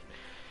into it.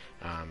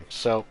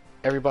 So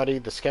everybody,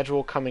 the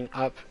schedule coming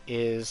up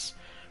is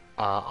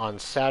on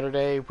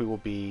Saturday we will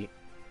be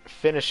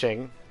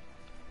finishing,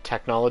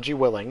 technology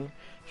willing,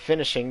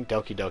 finishing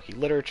Doki Doki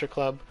Literature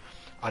Club.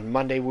 On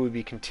Monday we will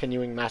be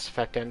continuing Mass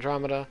Effect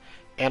Andromeda,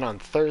 and on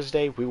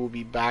Thursday we will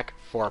be back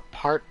for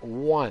part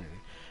 1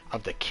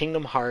 of the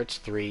Kingdom Hearts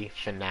 3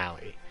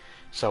 finale.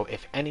 So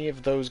if any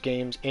of those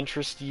games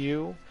interest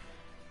you,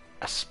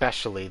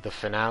 especially the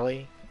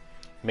finale,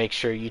 make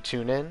sure you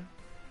tune in.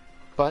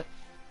 But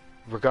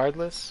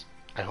regardless,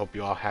 I hope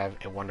you all have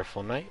a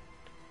wonderful night,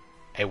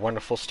 a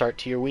wonderful start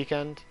to your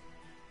weekend,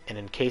 and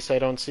in case I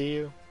don't see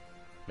you,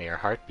 may your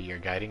heart be your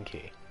guiding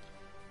key.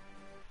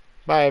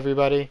 Bye,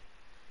 everybody.